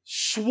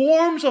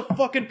swarms of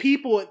fucking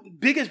people,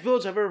 biggest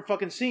village I've ever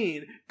fucking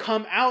seen,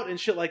 come out and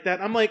shit like that.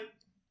 I'm like,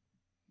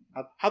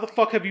 how the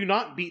fuck have you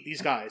not beat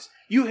these guys?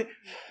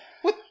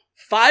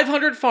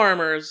 500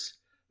 farmers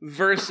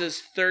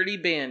versus 30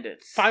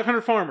 bandits.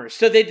 500 farmers.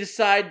 So they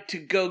decide to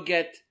go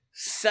get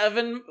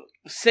 7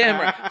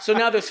 samurai. So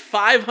now there's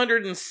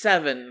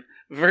 507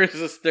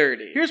 versus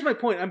 30. Here's my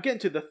point. I'm getting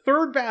to the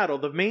third battle,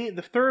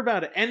 the third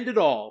battle to end it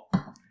all.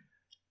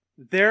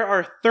 There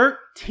are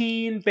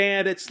 13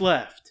 bandits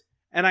left.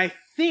 And I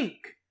think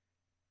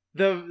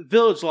the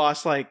village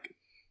lost like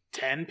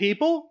 10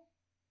 people?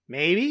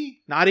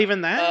 Maybe? Not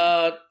even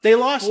that? They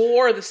lost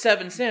 4 of the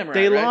 7 samurai.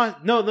 They right?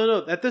 lost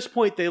no. At this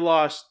point they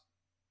lost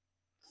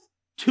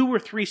 2 or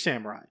 3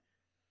 samurai.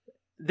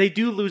 They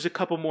do lose a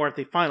couple more at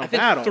the final I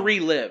think battle. 3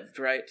 lived,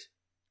 right?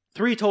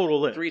 3 total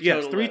lived. 3 yes,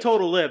 total 3 lived.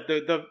 total lived.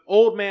 The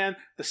old man,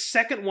 the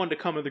second one to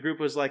come in the group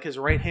was like his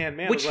right hand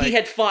man. Which was he like,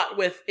 had fought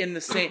with in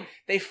the same...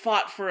 They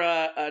fought for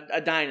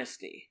a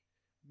dynasty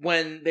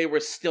when they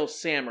were still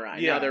samurai.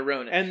 Yeah. Now they're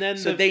Ronin. And then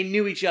so they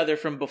knew each other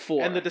from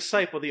before. and the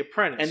disciple, the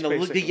apprentice, And the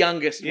basically.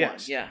 youngest Yes.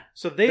 one. Yeah.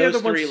 So they are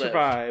Those the ones 3 who lived.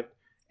 survived.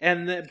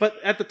 But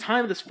at the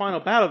time of this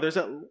final battle, there's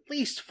at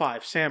least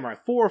 5 samurai,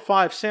 4 or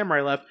 5 samurai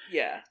left,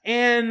 Yeah.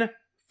 and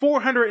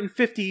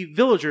 450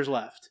 villagers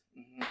left.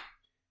 Mhm.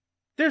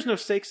 There's no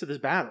stakes to this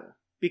battle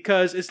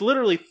because it's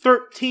literally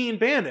 13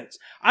 bandits.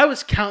 I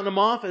was counting them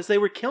off as they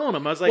were killing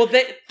them. I was like,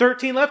 Well,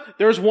 13 left.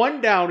 There's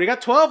 1 down. We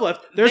got 12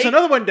 left. There's They-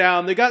 another one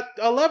down. They got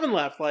 11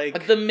 left.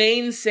 Like, the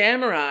main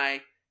samurai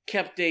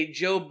kept a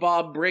Joe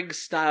Bob Briggs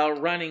style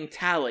running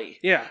tally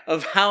yeah,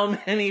 of how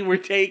many were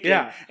taken.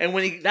 Yeah. And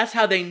that's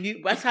how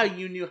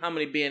you knew how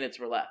many bandits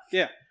were left.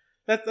 yeah.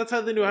 That's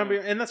how they knew how many,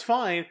 and that's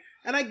fine.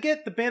 And I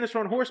get the bandits are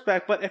on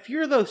horseback, but if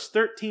you're those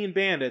 13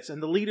 bandits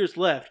and the leader's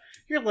left,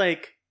 you're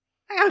like,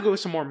 I gotta go with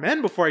some more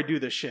men before I do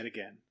this shit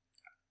again.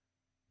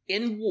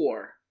 In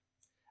war,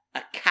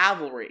 a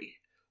cavalry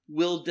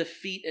will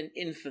defeat an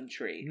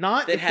infantry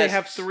Not that if they has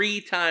have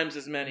 3 times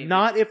as many.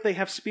 Not if they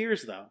have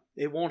spears, though.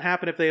 It won't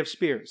happen if they have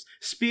spears.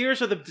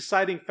 Spears are the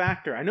deciding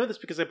factor. I know this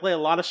because I play a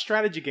lot of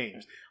strategy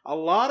games. A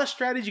lot of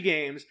strategy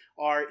games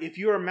are, if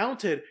you are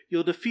mounted,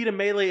 you'll defeat a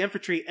melee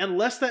infantry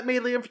unless that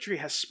melee infantry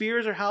has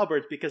spears or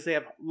halberds because they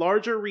have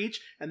larger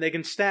reach and they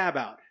can stab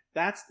out.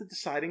 That's the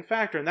deciding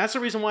factor. And that's the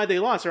reason why they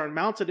lost. They're on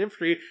mounted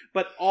infantry,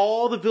 but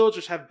all the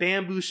villagers have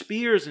bamboo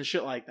spears and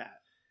shit like that.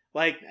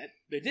 Like,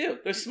 They do.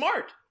 They're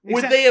smart.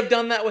 Would they have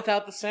done that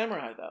without the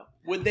samurai, though?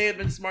 Would they have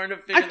been smart enough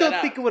to figure that out? I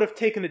don't think it would have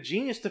taken a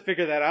genius to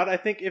figure that out. I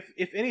think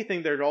if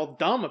anything, they're all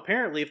dumb,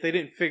 apparently, if they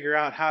didn't figure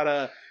out how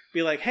to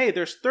be like, hey,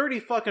 there's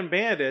 30 fucking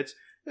bandits.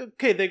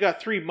 Okay, they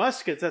got 3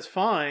 muskets, that's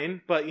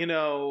fine. But, you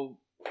know,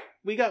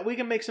 we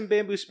can make some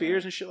bamboo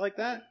spears and shit like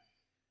that.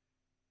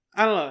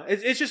 I don't know.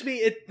 It's just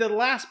me. The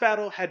last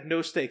battle had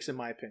no stakes, in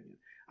my opinion.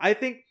 I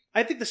think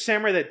the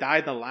samurai that died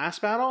in the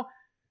last battle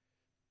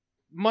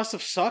must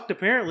have sucked,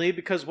 apparently,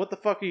 because what the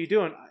fuck are you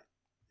doing?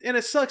 And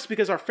it sucks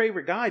because our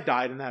favorite guy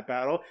died in that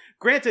battle.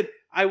 Granted,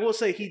 I will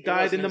say he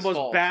died in the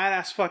most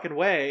badass fucking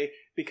way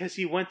because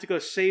he went to go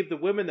save the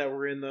women that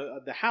were in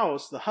the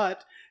house, the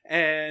hut,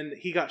 and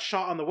he got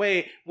shot on the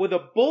way with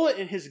a bullet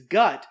in his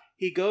gut.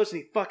 He goes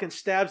and he fucking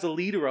stabs the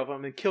leader of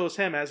them and kills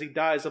him as he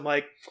dies. I'm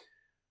like,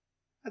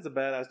 that's a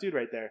badass dude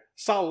right there.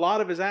 Saw a lot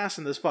of his ass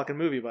in this fucking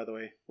movie, by the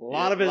way. A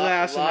lot of his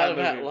ass in that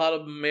movie. A lot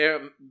of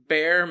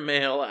bare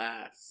male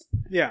ass.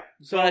 Yeah.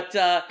 So,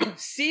 but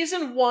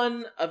season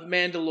 1 of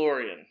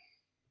Mandalorian,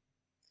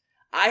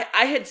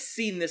 I had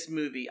seen this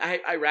movie. I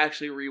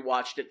actually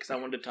rewatched it because I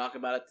wanted to talk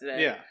about it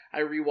today. Yeah.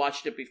 I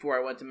rewatched it before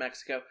I went to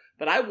Mexico.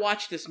 But I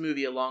watched this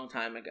movie a long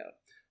time ago.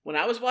 When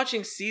I was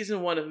watching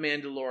season 1 of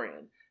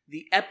Mandalorian,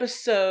 the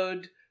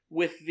episode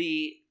with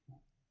the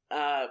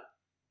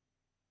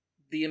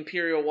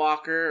Imperial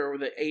Walker or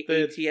the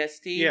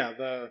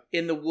ATST,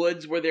 in the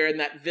woods where they're in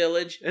that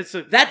village. That's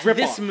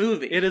this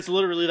movie. It is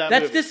literally that.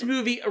 That's movie. This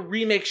movie, a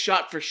remake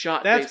shot for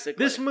shot. That's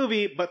basically this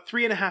movie, but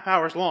 3.5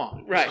 hours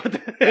long. Right.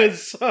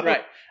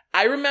 Right.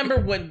 I remember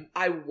when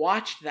I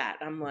watched that,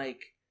 I'm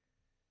like,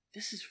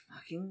 this is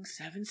fucking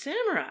Seven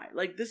Samurai.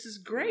 Like, this is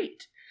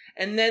great.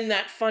 And then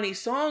that funny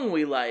song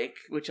we like,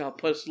 which I'll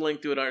post a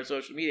link to it on our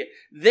social media,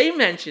 they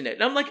mention it.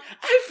 And I'm like,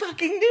 I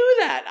fucking knew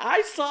that.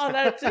 I saw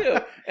that too.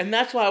 And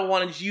that's why I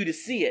wanted you to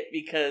see it,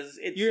 because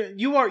it's...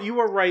 You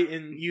are right,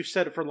 and you've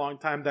said it for a long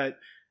time, that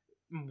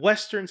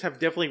Westerns have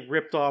definitely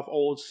ripped off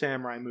old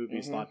samurai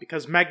movies a lot,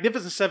 because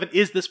Magnificent Seven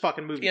is this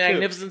fucking movie too.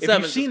 Magnificent Seven.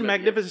 If you've seen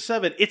Magnificent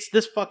Seven, it's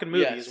this fucking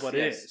movie is what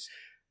it is.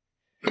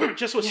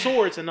 Just with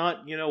swords and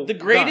not, the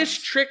greatest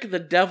guns. trick the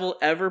devil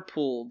ever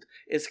pulled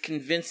is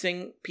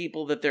convincing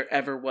people that there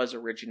ever was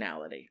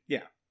originality.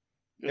 Yeah.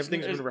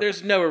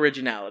 There's no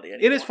originality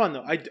anymore. It is fun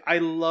though. I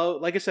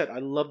love, like I said, I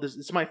love this.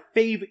 It's my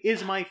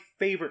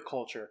favorite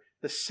culture.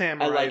 The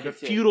samurai, the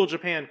feudal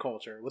Japan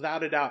culture,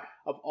 without a doubt.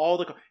 Of all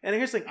the, and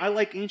here's the thing: I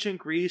like ancient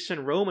Greece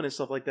and Roman and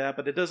stuff like that,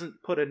 but it doesn't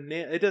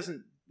it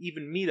doesn't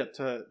even meet up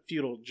to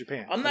feudal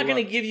Japan. I'm not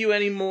going to give you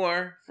any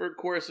more for a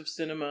Chorus of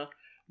Cinema.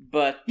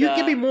 But you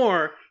give me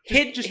more.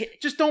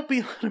 Just don't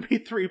be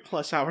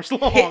 3+ hours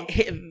long.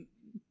 A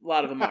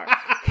lot of them are.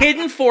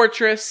 Hidden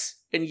Fortress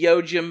and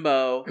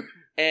Yojimbo,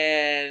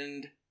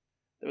 and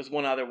there was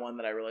one other one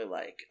that I really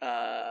like.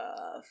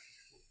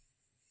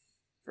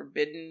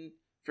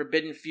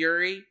 Forbidden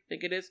Fury, I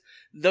think it is.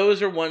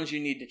 Those are ones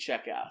you need to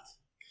check out.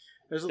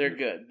 They're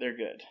good. They're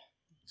good.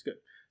 It's good.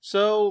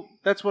 So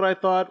that's what I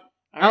thought.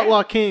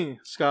 Outlaw King,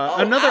 Scott.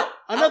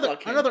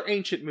 Another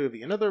ancient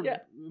movie. Another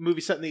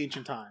movie set in the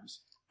ancient times.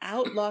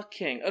 Outlaw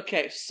King.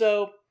 Okay,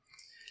 so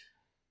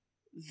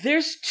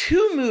there's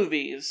 2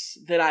 movies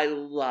that I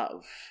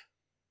love.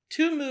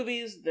 2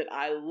 movies that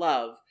I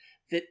love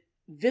that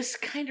this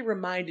kind of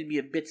reminded me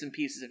of bits and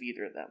pieces of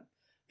either of them.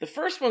 The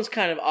first one's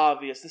kind of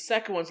obvious. The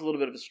second one's a little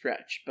bit of a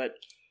stretch. But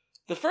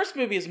the first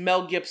movie is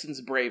Mel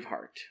Gibson's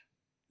Braveheart.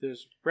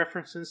 There's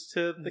references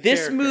to this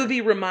character. Movie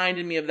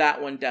reminded me of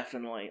that one,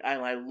 definitely.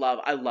 I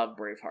love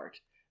Braveheart.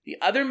 The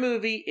other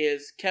movie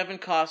is Kevin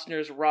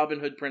Costner's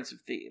Robin Hood, Prince of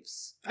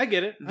Thieves. I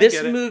get it.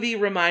 This movie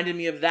reminded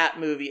me of that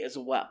movie as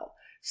well.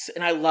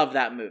 And I love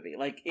that movie.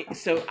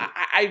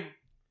 I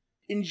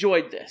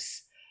enjoyed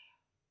this.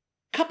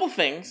 Couple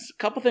things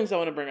I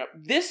want to bring up.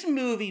 This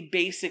movie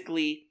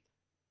basically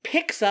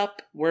picks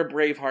up where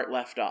Braveheart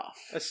left off.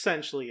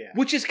 Essentially, yeah.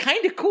 Which is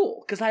kind of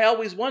cool, because I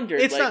always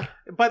wondered.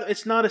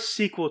 It's not a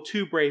sequel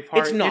to Braveheart.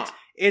 It's not.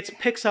 It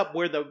picks up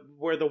where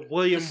the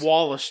William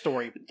Wallace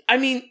story. I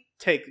mean,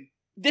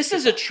 this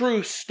is a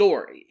true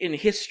story in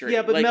history.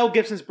 Yeah, but Mel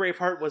Gibson's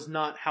Braveheart was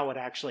not how it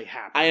actually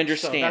happened. I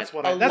understand.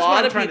 So that's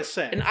what I'm trying to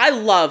say. And I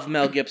love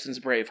Mel Gibson's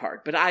Braveheart,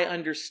 but I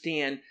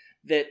understand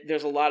that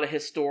there's a lot of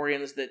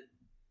historians that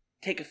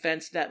take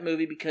offense to that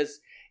movie because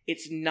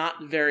it's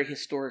not very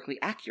historically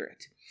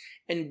accurate.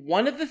 And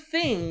one of the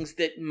things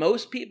that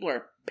most people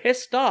are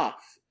pissed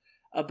off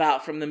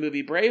about from the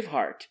movie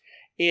Braveheart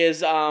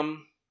is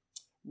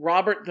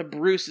Robert the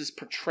Bruce's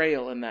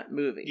portrayal in that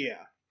movie.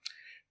 Yeah.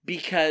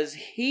 Because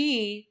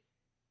he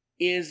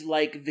is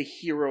like the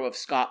hero of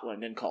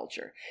Scotland and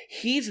culture.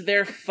 He's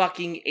their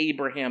fucking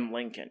Abraham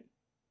Lincoln.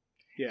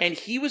 Yeah. And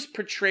he was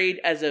portrayed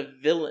as a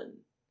villain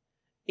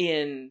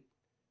in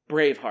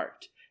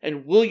Braveheart.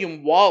 And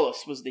William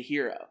Wallace was the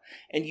hero.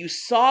 And you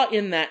saw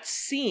in that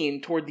scene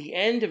toward the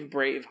end of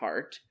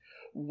Braveheart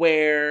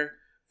where...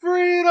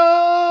 Freedom!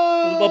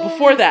 Well,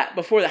 before that,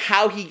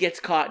 how he gets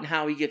caught and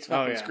how he gets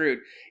fucking screwed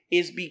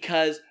is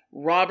because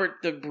Robert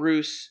the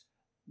Bruce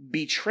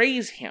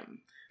betrays him.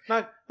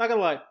 Not gonna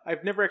lie,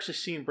 I've never actually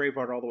seen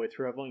Braveheart all the way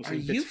through. I've only Are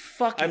seen you bits.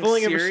 fucking I've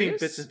only serious? ever seen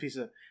bits and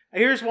pieces.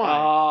 Here's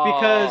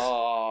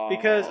why.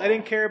 Because I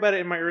didn't care about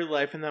it in my early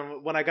life, and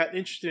then when I got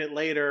interested in it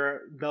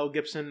later, Mel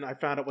Gibson, I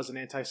found it was an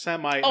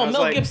anti-Semite. Oh, and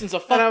Mel Gibson's a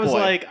fuckboy. And I was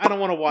like, I don't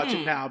want to watch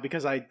it now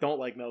because I don't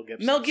like Mel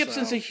Gibson. Mel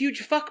Gibson's so. a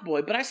huge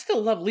fuckboy, but I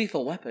still love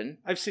Lethal Weapon.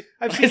 I've seen,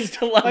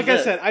 still love like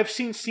this. I said, I've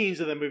seen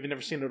scenes of the movie,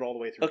 never seen it all the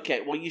way through.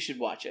 Okay, well, you should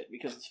watch it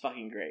because it's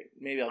fucking great.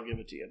 Maybe I'll give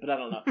it to you, but I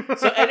don't know.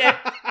 So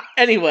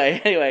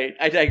anyway,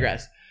 I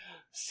digress.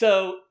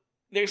 So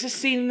there's a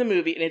scene in the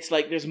movie, and it's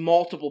like there's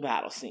multiple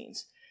battle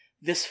scenes.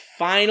 This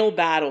final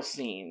battle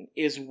scene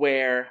is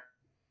where,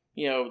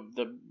 you know,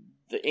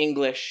 the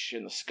English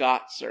and the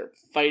Scots are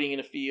fighting in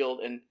a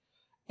field, and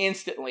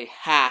instantly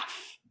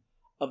half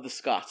of the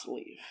Scots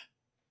leave.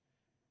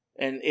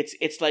 And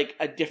it's like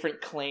a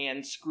different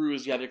clan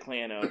screws the other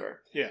clan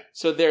over. Yeah.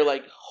 So they're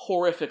like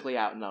horrifically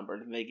outnumbered,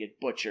 and they get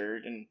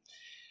butchered. And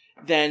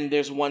then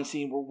there's one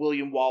scene where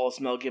William Wallace,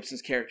 Mel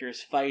Gibson's character,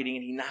 is fighting,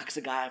 and he knocks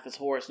a guy off his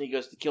horse, and he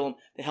goes to kill him.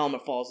 The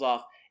helmet falls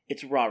off.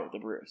 It's Robert the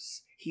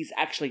Bruce. He's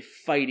actually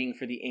fighting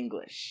for the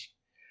English.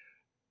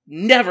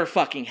 Never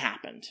fucking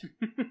happened.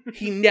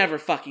 He never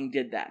fucking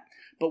did that.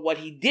 But what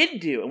he did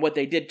do, and what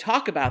they did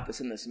talk about this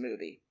in this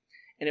movie,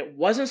 and it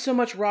wasn't so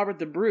much Robert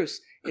the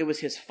Bruce, it was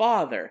his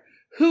father,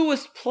 who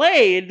was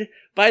played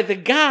by the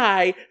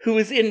guy who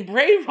was in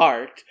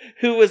Braveheart,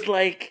 who was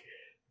like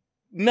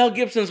Mel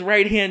Gibson's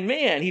right-hand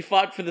man. He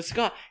fought for the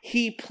Scot.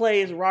 He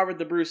plays Robert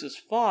the Bruce's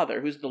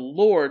father, who's the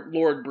Lord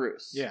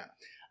Bruce. Yeah.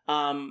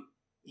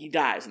 He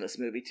dies in this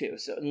movie too,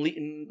 so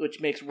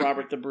which makes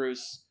Robert the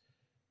Bruce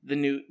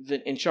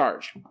in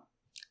charge.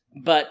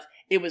 But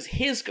it was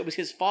his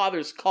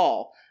father's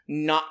call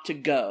not to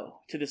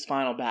go to this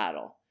final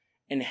battle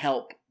and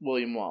help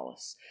William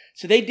Wallace.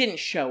 So they didn't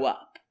show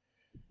up.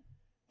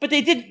 But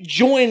they didn't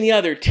join the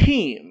other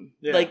team.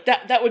 Yeah. Like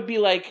that would be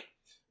like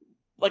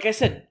I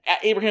said,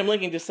 Abraham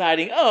Lincoln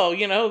deciding,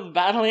 the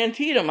Battle of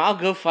Antietam, I'll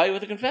go fight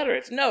with the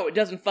Confederates. No, it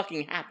doesn't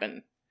fucking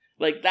happen.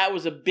 Like, that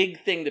was a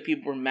big thing that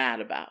people were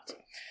mad about.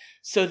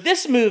 So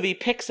this movie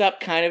picks up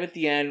kind of at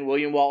the end.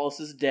 William Wallace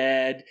is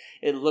dead.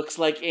 It looks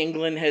like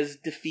England has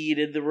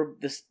defeated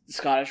the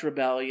Scottish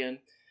Rebellion.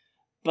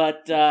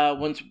 But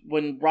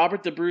when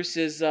Robert the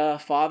Bruce's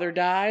father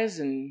dies,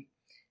 and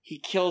he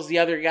kills the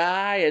other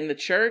guy in the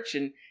church,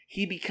 and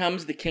he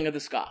becomes the King of the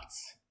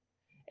Scots.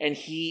 And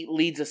he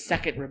leads a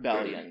second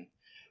rebellion,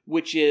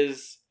 which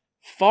is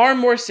far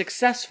more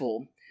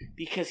successful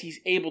because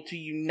he's able to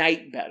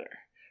unite better,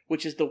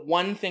 which is the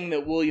one thing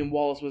that William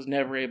Wallace was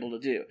never able to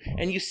do.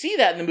 And you see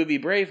that in the movie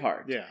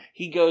Braveheart. Yeah.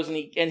 He goes and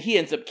he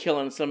ends up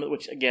killing some,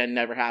 which again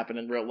never happened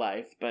in real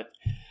life. But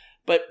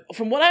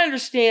from what I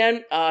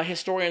understand,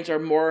 historians are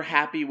more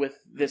happy with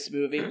this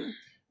movie.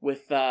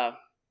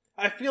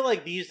 I feel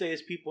like these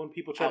days when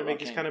people try to make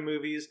these kind of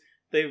movies,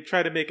 they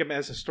try to make them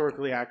as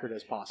historically accurate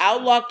as possible.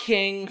 Outlaw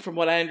King, from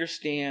what I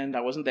understand,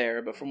 I wasn't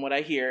there, but from what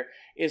I hear,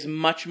 is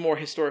much more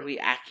historically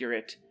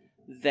accurate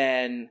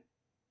than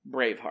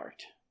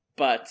Braveheart.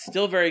 But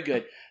still very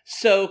good.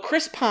 So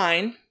Chris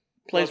Pine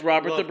plays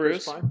Robert the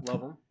Bruce. Chris Pine.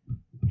 Love him.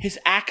 His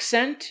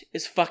accent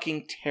is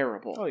fucking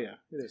terrible. Oh yeah,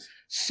 it is.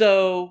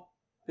 So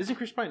isn't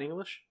Chris Pine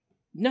English?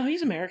 No,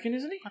 he's American,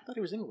 isn't he? I thought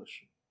he was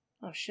English.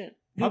 Oh shit.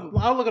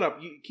 I'll look it up.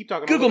 You keep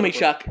talking. Google me,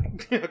 Chuck.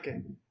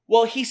 Okay.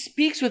 Well, he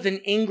speaks with an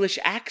English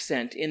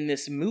accent in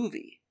this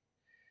movie.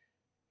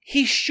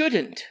 He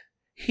shouldn't.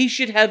 He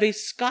should have a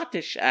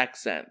Scottish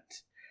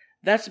accent.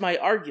 That's my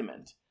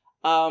argument.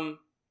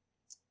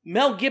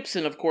 Mel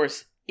Gibson, of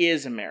course,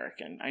 is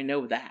American. I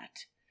know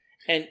that.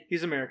 And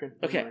he's American.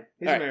 Okay.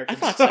 He's American. I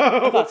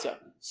thought so.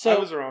 So I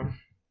was wrong.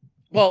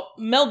 Well,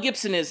 Mel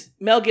Gibson is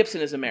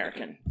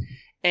American.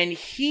 And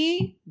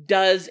he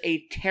does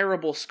a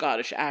terrible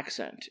Scottish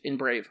accent in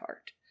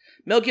Braveheart.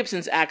 Mel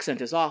Gibson's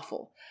accent is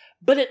awful.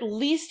 But at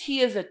least he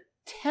is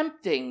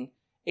attempting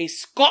a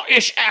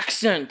Scottish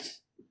accent.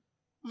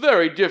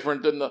 Very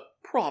different than the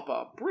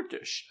proper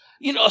British.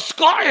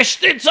 Scottish,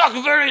 they talk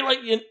very like...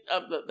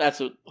 that's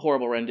a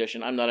horrible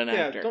rendition. I'm not an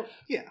actor.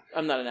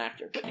 I'm not an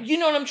actor. But you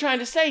know what I'm trying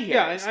to say here.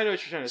 Yeah, I know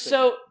what you're trying to say.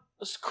 So,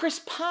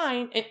 Chris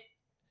Pine...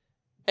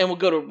 And we'll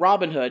go to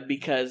Robin Hood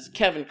because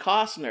Kevin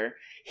Costner,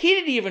 he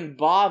didn't even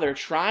bother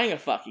trying a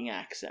fucking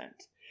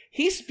accent.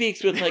 He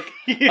speaks with like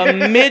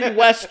a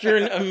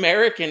Midwestern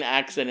American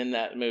accent in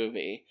that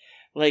movie.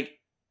 Like,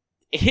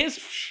 he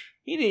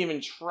didn't even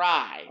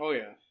try. Oh,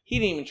 yeah. He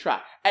didn't even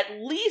try.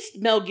 At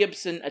least Mel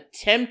Gibson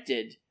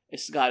attempted a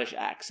Scottish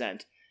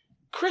accent.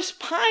 Chris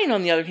Pine,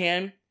 on the other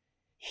hand,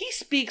 he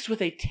speaks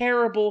with a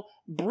terrible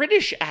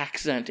British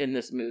accent in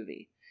this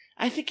movie.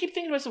 I keep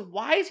thinking to myself,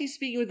 why is he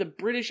speaking with a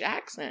British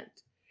accent?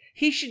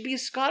 He should be a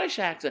Scottish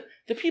accent.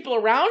 The people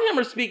around him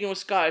are speaking with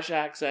Scottish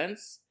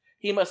accents.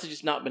 He must have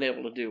just not been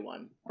able to do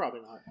one. Probably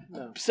not.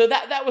 No. So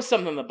that was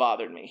something that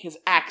bothered me. His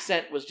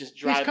accent was just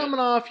driving. He's coming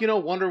off,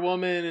 Wonder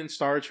Woman and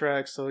Star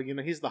Trek, so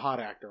he's the hot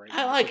actor right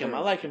now. I like him. I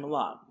like him a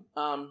lot.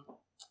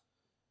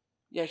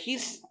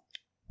 He's...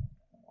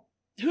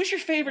 Who's your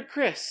favorite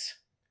Chris?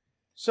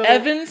 So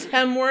Evans,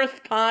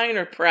 Hemsworth, Pine,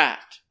 or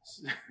Pratt?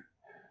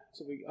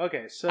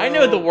 Okay, so I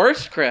know the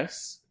worst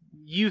Chris.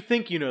 You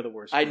think you know the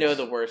worst? I Chris. know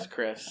the worst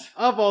Chris.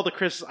 Of all the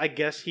Chris's, I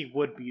guess he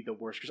would be the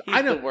worst Chris.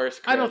 He's the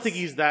worst Chris. I don't think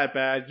he's that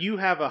bad. You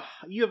have a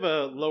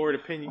lowered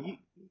opinion.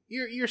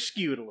 You're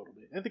skewed a little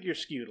bit. I think you're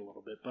skewed a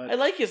little bit, but I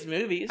like his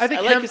movies. I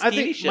think like his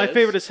TV shows. my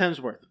favorite is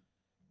Hemsworth.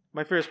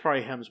 My favorite is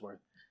probably Hemsworth.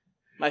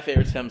 My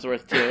favorite's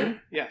Hemsworth too.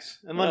 Yes,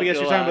 and let me guess,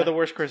 you're talking about the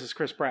worst Chris is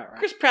Chris Pratt, right?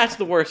 Chris Pratt's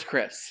the worst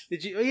Chris.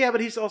 Did you? Yeah,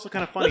 but he's also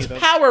kind of funny. Let's though.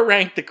 power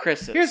rank the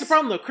Chris's. Here's the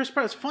problem, though. Chris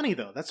Pratt is funny,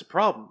 though. That's the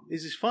problem.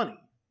 Is he's funny?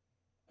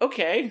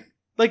 Okay.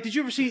 Like, did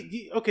you ever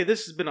see? Okay,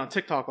 this has been on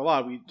TikTok a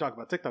lot. We talked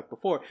about TikTok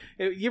before.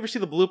 You ever see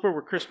the blooper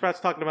where Chris Pratt's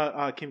talking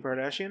about Kim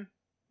Kardashian?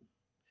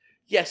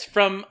 Yes,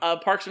 from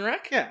Parks and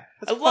Rec. Yeah,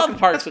 I love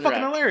Parks and Rec.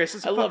 That's fucking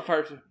hilarious. I love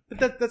Parks.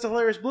 That's a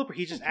hilarious blooper.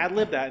 He just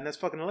ad-libbed that, and that's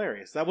fucking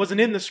hilarious. That wasn't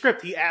in the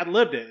script. He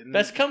ad-libbed it. And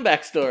Best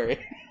comeback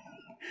story.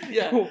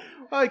 Yeah. Cool.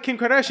 Kim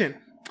Kardashian.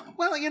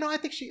 Well, I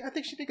think she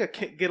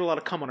did get a lot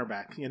of cum on her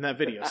back in that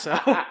video. So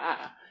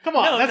come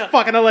on, that's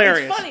fucking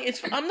hilarious. It's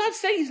funny. I'm not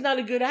saying he's not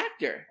a good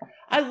actor.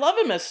 I love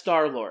him as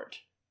Star-Lord,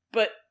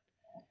 but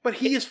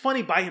he is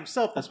funny by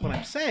himself. That's what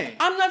I'm saying.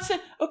 I'm not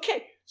saying.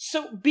 Okay,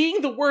 so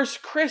being the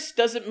worst Chris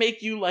doesn't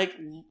make you like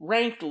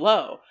ranked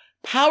low.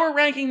 Power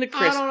ranking the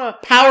Chris. I don't know.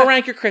 Power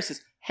rank your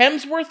Chris's.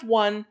 Hemsworth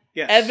 1,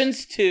 yes.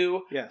 Evans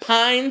 2, yes.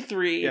 Pine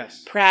 3,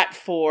 yes. Pratt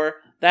 4.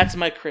 That's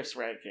my Chris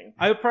ranking.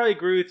 I would probably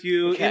agree with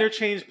you. Okay.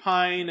 Interchange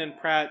Pine and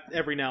Pratt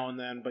every now and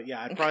then, but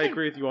yeah, I'd probably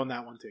agree with you on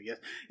that one too. Yes,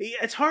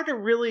 it's hard to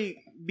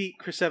really beat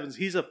Chris Evans.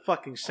 He's a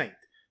fucking saint.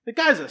 The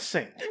guy's a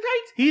saint,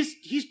 right?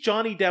 He's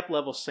Johnny Depp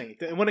level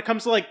saint. And when it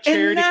comes to like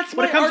charity, and that's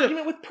my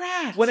argument with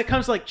Pratt. When it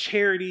comes to like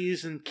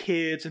charities and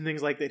kids and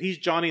things like that, he's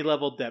Johnny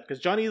level Depp. Because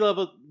Johnny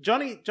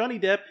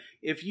Depp,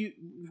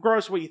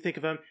 regardless of what you think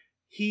of him,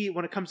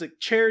 when it comes to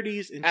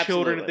charities and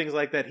children and things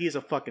like that, he's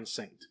a fucking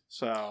saint.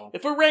 So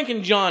if we're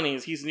ranking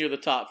Johnny's, he's near the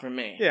top for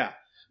me. Yeah.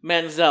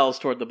 Manziel's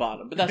toward the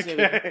bottom, but that's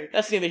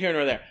neither here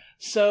nor there.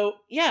 So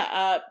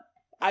yeah,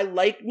 I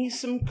like me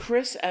some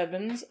Chris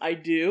Evans, I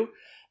do,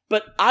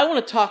 but I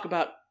want to talk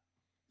about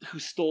who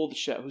stole the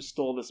show, who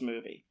stole this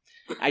movie.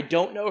 I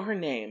don't know her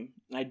name.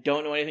 I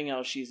don't know anything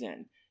else she's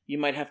in. You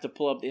might have to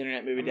pull up the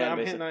Internet Movie Database. I'm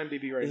hitting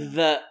IMDb right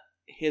now.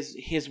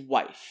 His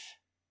wife,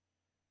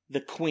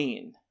 the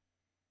Queen.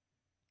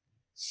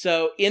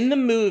 So in the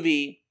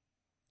movie,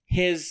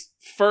 his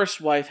first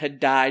wife had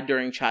died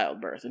during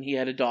childbirth, and he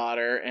had a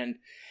daughter, and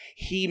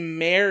he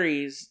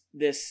marries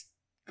this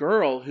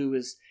girl who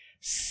is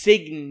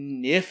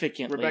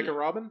significantly...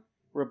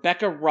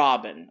 Rebecca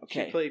Robin.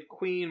 Okay. She played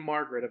Queen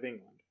Margaret of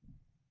England.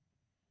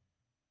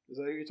 Is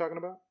that what you're talking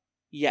about?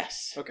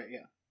 Yes. Okay,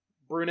 yeah.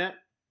 Brunette?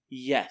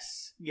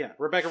 Yes. Yeah,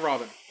 Rebecca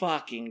Robin.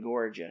 Fucking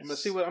gorgeous. I'm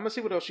gonna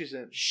see what else she's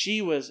in. She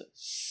was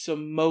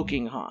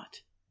smoking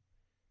hot.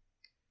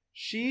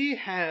 She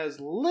has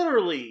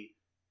literally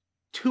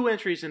 2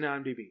 entries in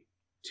IMDb.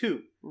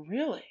 2.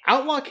 Really?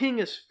 Outlaw King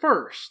is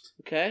first.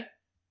 Okay.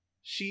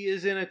 She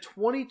is in a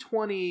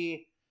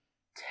 2020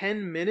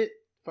 10-minute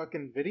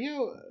fucking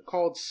video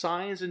called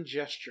Signs and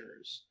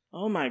Gestures.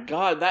 Oh my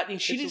god, that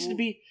means she needs to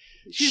be...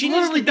 She's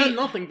literally done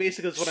nothing,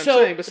 basically, is what I'm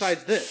saying,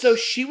 besides this. So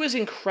she was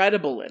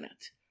incredible in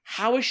it.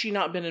 How has she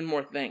not been in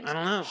more things? I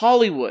don't know.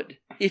 Hollywood,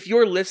 if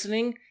you're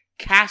listening,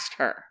 cast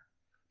her.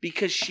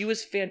 Because she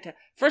was fantastic.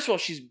 First of all,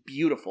 she's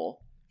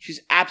beautiful.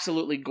 She's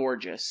absolutely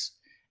gorgeous.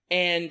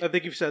 And I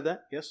think you've said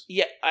that, yes.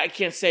 Yeah, I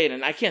can't say it,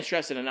 and I can't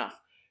stress it enough.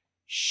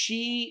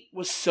 She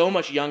was so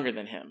much younger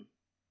than him.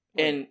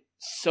 Right. And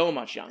so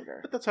much younger.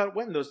 But that's how it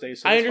went in those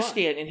days. So I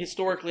understand, and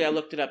historically I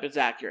looked it up, it's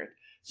accurate.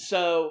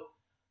 So,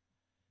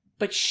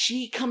 but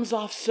she comes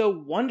off so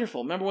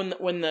wonderful. Remember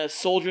when the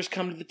soldiers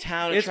come to the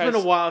town? And it's been a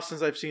while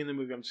since I've seen the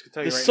movie. I'm just gonna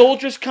tell you right now. The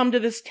soldiers come to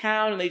this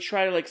town and they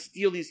try to like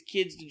steal these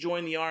kids to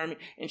join the army,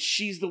 and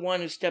she's the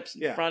one who steps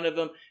in front of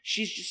them.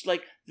 She's just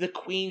like the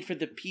queen for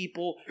the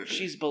people.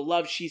 She's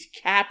beloved. She's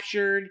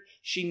captured.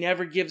 She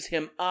never gives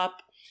him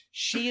up.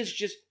 She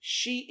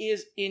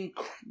is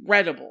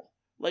incredible.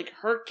 Like,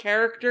 her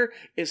character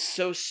is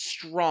so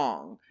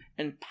strong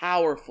and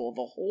powerful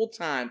the whole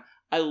time.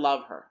 I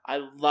love her. I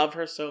love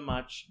her so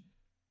much.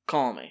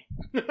 Call me.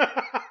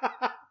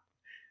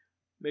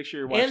 Make sure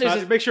your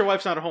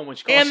wife's not at home when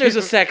she calls you. And there's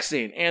a sex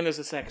scene.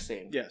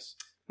 Yes.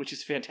 Which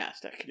is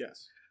fantastic.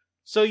 Yes.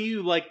 So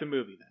you like the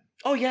movie then?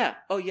 Oh, yeah.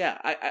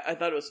 I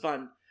thought it was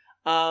fun.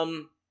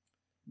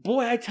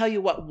 Boy, I tell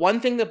you what. One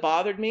thing that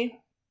bothered me,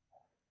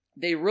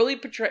 they really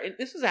portrayed...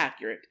 This is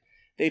accurate.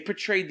 They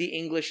portrayed the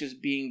English as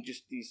being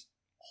just these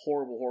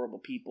horrible, horrible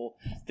people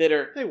that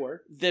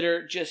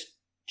are just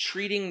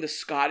treating the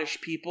Scottish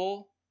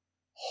people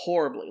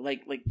horribly,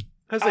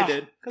 because they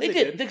did.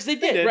 Because they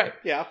did, right?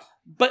 Yeah.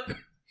 But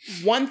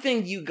one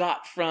thing you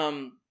got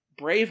from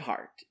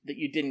Braveheart that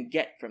you didn't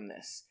get from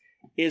this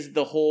is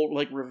the whole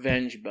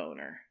revenge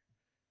boner.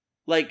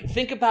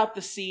 Think about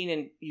the scene,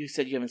 and you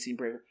said you haven't seen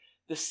Braveheart.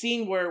 The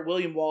scene where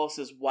William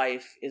Wallace's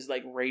wife is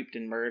raped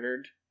and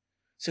murdered.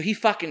 So he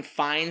fucking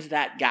finds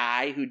that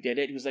guy who did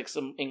it, who's like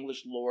some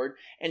English lord,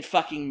 and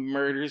fucking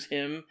murders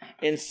him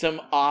in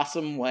some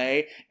awesome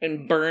way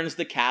and burns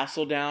the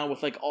castle down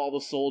with like all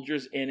the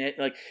soldiers in it.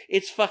 Like,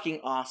 it's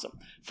fucking awesome.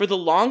 For the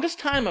longest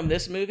time on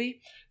this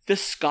movie, the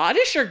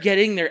Scottish are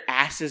getting their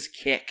asses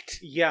kicked.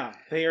 Yeah,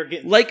 they are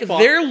getting like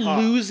they're up.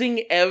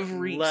 losing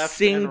every Left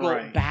single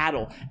and right.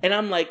 battle, and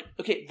I'm like,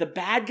 okay, the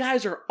bad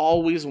guys are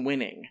always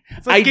winning.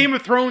 It's like Game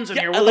of Thrones in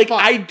here. What like the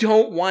fuck? I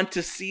don't want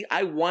to see.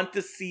 I want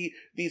to see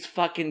these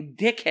fucking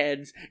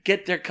dickheads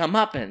get their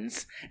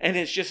comeuppance, and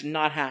it's just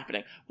not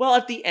happening. Well,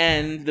 at the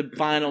end, the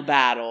final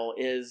battle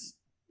is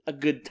a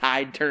good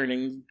tide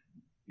turning.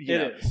 You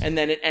know, is. and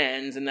then it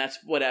ends, and that's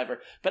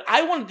whatever. But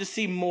I wanted to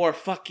see more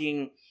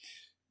fucking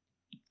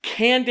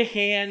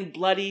hand-to-hand,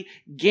 bloody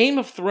Game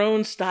of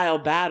Thrones style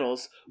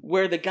battles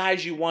where the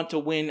guys you want to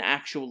win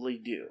actually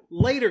do.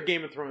 Later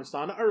Game of Thrones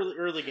style, not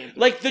early Game of Thrones.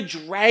 Like the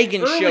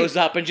dragon shows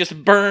up and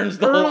just burns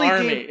the whole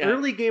army.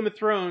 Early Game of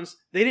Thrones,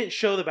 they didn't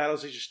show the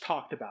battles; they just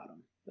talked about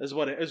them. Is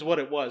what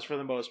it was for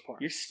the most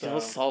part. You're still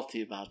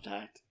salty about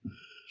that.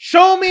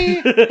 Show me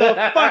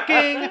the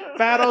fucking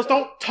battles.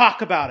 Don't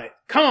talk about it.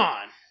 Come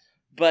on.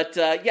 But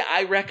yeah,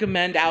 I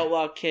recommend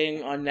Outlaw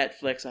King on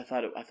Netflix. I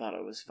thought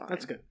it was fine.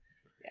 That's good.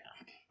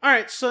 All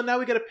right, so now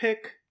we got to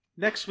pick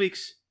next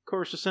week's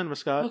Chorus of Cinema,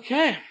 Scott.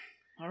 Okay.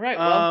 All right.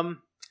 Well,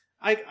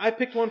 I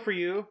picked one for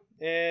you,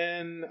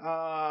 and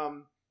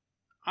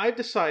I've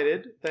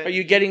decided that. Are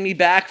you getting me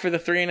back for the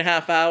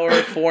 3.5 hour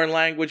foreign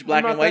language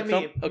black and white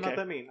film? I'm not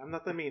that mean. I'm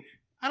not that mean.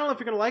 I don't know if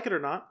you're gonna like it or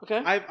not.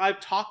 Okay. I've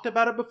talked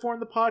about it before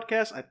in the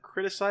podcast. I've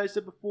criticized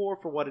it before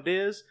for what it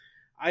is.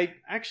 I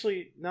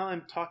actually, now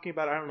I'm talking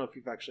about it, I don't know if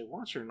you've actually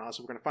watched it or not,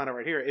 so we're gonna find out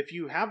right here. If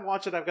you have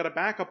watched it, I've got a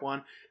backup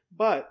one,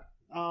 but.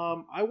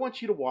 I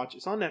want you to watch.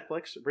 It's on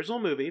Netflix. Original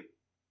movie.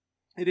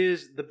 It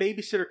is The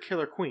Babysitter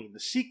Killer Queen, the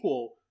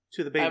sequel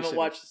to The Babysitter. I haven't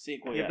watched the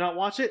sequel yet. You've not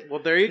watched it?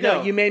 Well, there you go.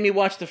 No, you made me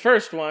watch the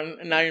first one,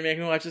 and now you're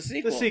making me watch the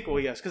sequel. The sequel,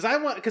 yes,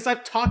 because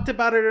I've talked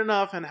about it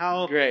enough and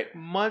how Great.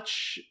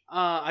 much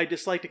I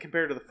dislike it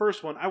compared to the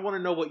first one. I want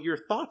to know what your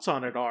thoughts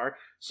on it are.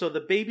 So,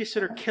 The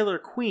Babysitter Killer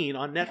Queen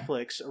on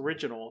Netflix,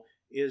 original,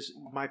 is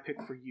my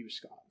pick for you,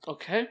 Scott.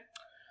 Okay.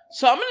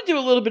 So I'm gonna do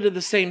a little bit of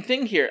the same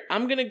thing here.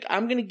 I'm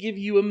gonna give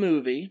you a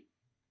movie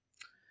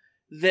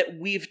that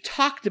we've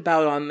talked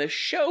about on this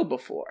show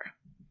before.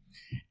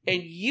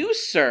 And you,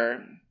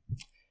 sir,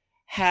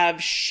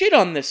 have shit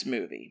on this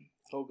movie.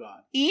 Oh, God.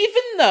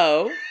 Even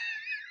though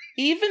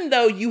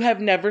you have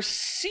never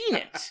seen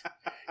it.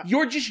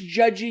 You're just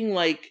judging,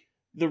 like,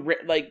 the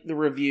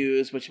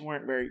reviews, which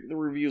weren't very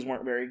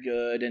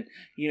good, and,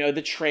 you know,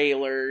 the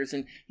trailers,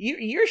 and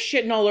you're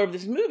shitting all over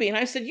this movie, and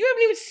I said, you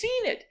haven't even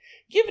seen it.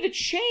 Give it a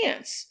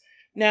chance.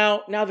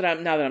 Now that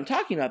I'm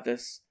talking about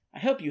this, I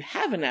hope you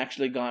haven't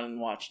actually gone and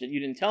watched it. You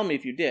didn't tell me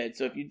if you did,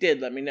 so if you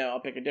did, let me know. I'll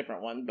pick a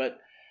different one. But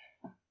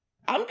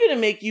I'm going to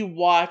make you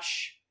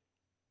watch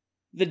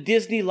the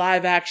Disney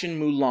live-action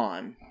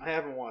Mulan. I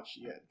haven't watched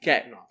it yet.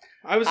 Okay. No.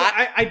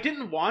 I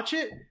didn't watch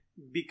it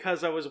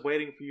because I was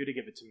waiting for you to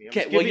give it to me.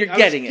 Okay, well, you're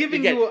getting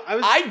it.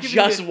 I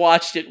just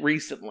watched it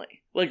recently.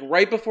 Like,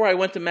 right before I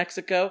went to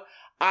Mexico,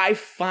 I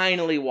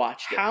finally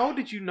watched it. How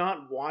did you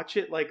not watch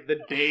it, like, the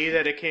day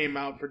that it came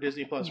out for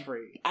Disney Plus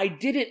free? I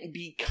didn't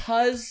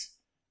because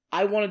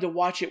I wanted to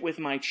watch it with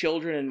my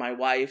children and my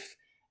wife,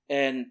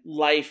 and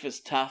life is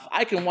tough.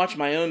 I can watch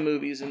my own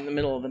movies in the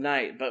middle of the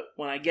night, but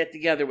when I get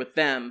together with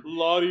them...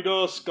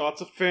 La-di-da,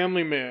 Scott's a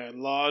family man.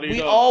 La-di-da.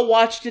 We all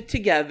watched it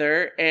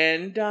together,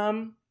 and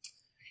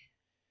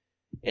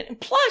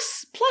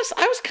plus,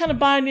 I was kind of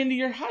buying into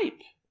your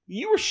hype.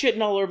 You were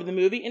shitting all over the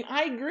movie, and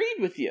I agreed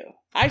with you.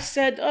 I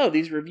said, oh,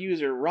 these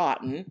reviews are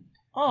rotten.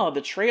 Oh, the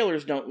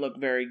trailers don't look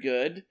very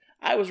good.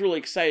 I was really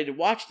excited to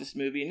watch this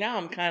movie, and now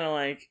I'm kind of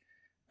like,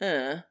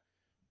 But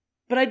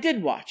I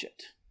did watch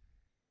it.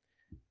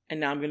 And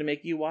now I'm going to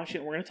make you watch it,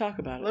 and we're going to talk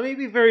about it. Let me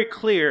be very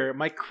clear.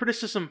 My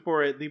criticism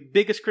for it, the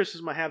biggest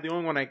criticism I have, the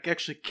only one I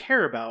actually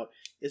care about,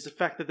 is the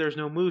fact that there's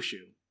no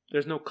Mushu.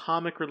 There's no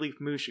comic relief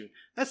Mushu.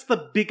 That's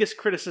the biggest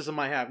criticism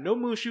I have. No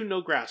Mushu,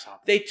 no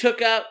Grasshopper. They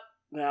took out,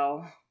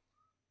 well,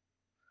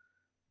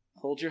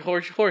 hold your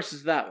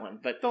horses, that one.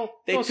 But don't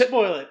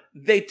spoil it.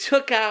 They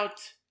took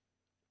out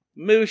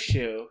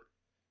Mushu,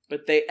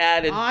 but they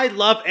added... I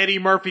love Eddie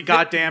Murphy,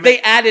 goddammit. They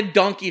added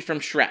Donkey from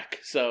Shrek,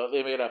 so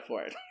they made up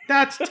for it.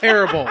 That's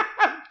terrible.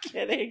 I'm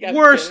kidding.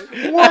 Worst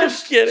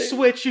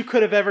switch you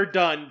could have ever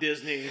done,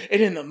 Disney.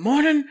 And in the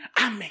morning,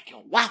 I'm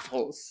making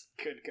waffles.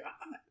 Good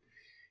God.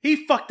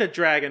 He fucked a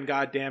dragon,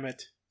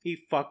 goddammit.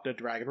 He fucked a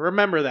dragon.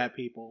 Remember that,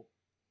 people.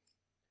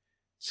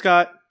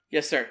 Scott.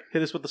 Yes, sir.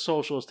 Hit us with the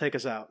socials. Take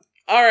us out.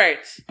 All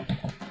right.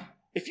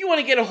 If you want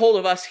to get a hold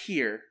of us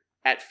here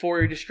at For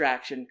Your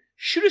Distraction,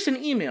 shoot us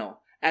an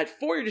email at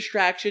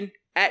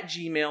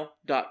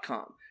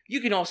foryourdistraction@gmail.com.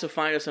 You can also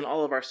find us on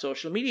all of our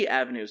social media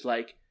avenues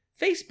like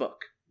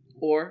Facebook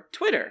or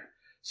Twitter.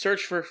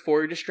 Search for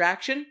Your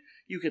Distraction.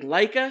 You can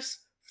like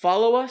us,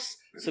 follow us,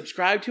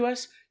 subscribe to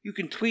us. You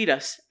can tweet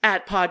us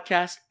at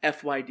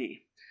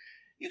podcastfyd.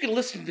 You can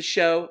listen to the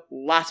show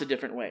lots of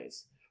different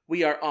ways.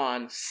 We are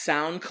on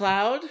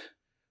SoundCloud.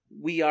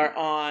 We are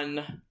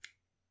on...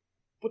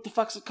 What the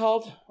fuck's it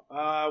called?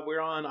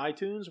 We're on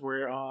iTunes.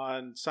 We're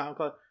on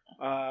SoundCloud.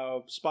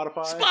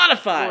 Spotify.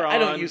 Spotify! We're I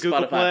don't on use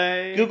Google Spotify.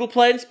 Play. Google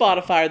Play and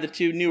Spotify are the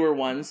two newer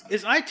ones.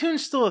 Is iTunes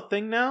still a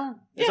thing now?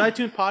 Is Yeah.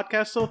 iTunes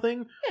Podcast still a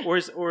thing? Yeah.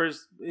 Or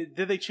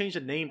did they change the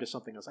name to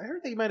something else? I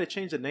heard they might have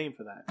changed the name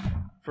for that.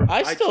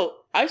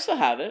 I still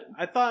have it.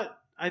 I thought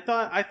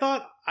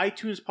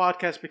iTunes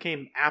Podcast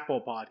became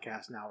Apple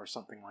Podcast now or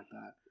something like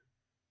that.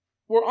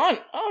 We're on...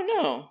 Oh,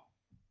 no.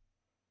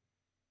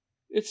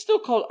 It's still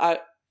called...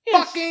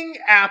 Fucking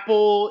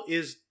Apple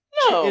is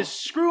No.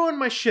 screwing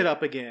my shit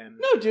up again.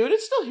 No, dude,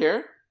 it's still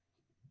here.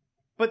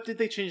 But did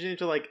they change it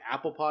into like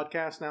Apple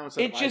Podcast now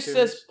instead It of just iTunes?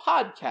 says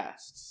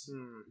podcasts.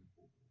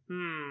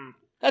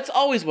 That's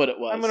always what it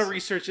was. I'm gonna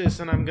research this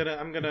and I'm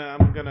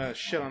gonna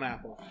shit on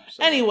Apple.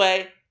 So.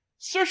 Anyway,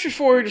 search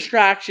for your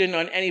distraction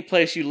on any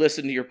place you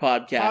listen to your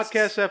podcasts.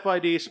 Podcast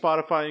FID,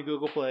 Spotify, and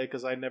Google Play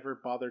because I never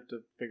bothered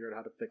to figure out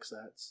how to fix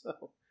that.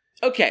 So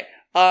Okay.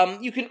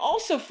 You can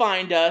also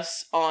find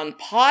us on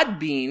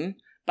Podbean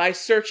by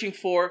searching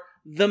for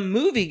the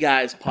Movie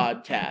Guys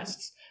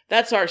Podcasts.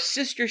 That's our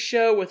sister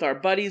show with our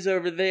buddies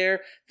over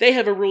there. They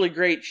have a really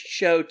great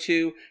show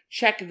too.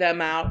 Check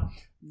them out.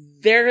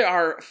 They're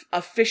our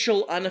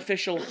official,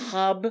 unofficial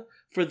hub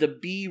for the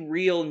Be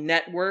Real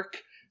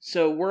Network.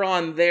 So we're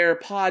on their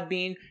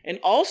Podbean and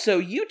also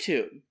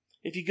YouTube.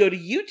 If you go to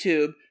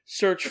YouTube,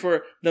 search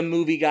for the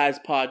Movie Guys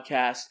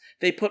Podcast.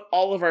 They put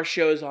all of our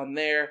shows on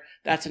there.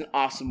 That's an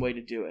awesome way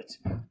to do it.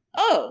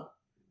 Oh,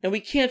 and we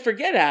can't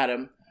forget,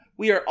 Adam,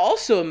 we are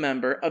also a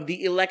member of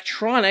the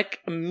Electronic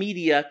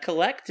Media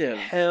Collective.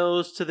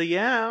 hells to the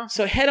yeah.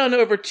 So head on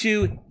over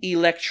to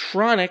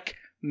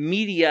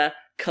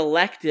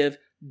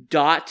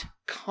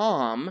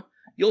electronicmediacollective.com.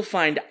 You'll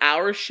find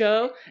our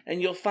show,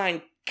 and you'll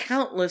find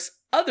countless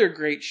other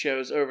great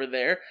shows over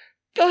there.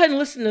 Go ahead and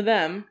listen to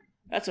them.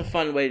 That's a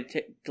fun way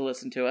to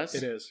listen to us.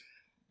 It is.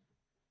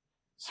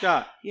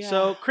 Scott, Yeah.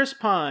 so Chris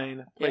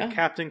Pine played Yeah.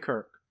 Captain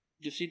Kirk.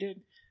 Yes, you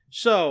did.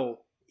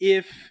 So,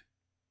 if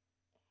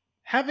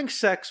having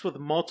sex with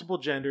multiple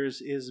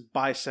genders is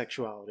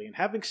bisexuality, and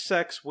having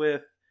sex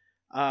with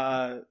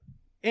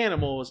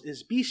animals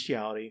is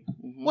bestiality,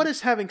 Mhm. what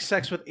is having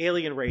sex with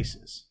alien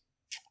races?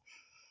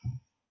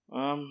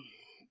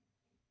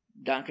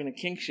 Not gonna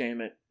kink shame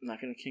it.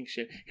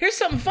 Here's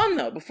something fun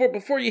though.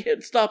 Before you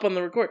hit stop on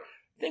the record,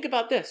 think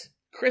about this.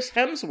 Chris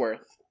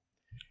Hemsworth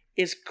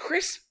is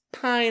Chris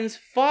Pine's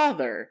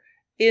father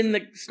in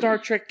the Star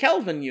Trek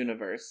Kelvin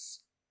universe.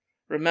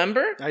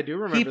 Remember? I do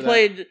remember He that.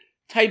 played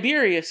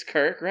Tiberius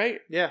Kirk, right?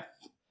 Yeah.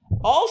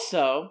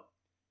 Also,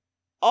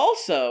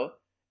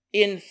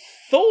 in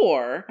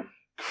Thor,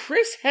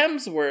 Chris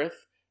Hemsworth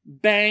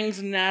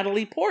bangs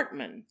Natalie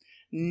Portman.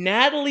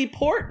 Natalie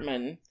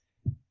Portman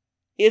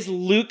is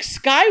Luke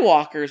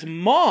Skywalker's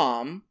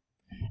mom,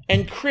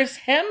 and Chris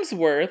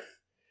Hemsworth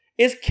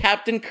is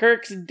Captain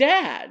Kirk's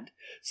dad.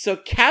 So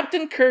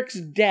Captain Kirk's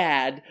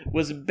dad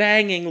was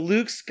banging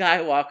Luke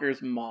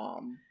Skywalker's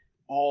mom.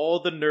 All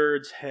the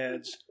nerds'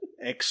 heads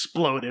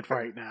exploded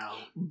right now.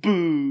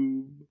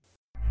 Boo.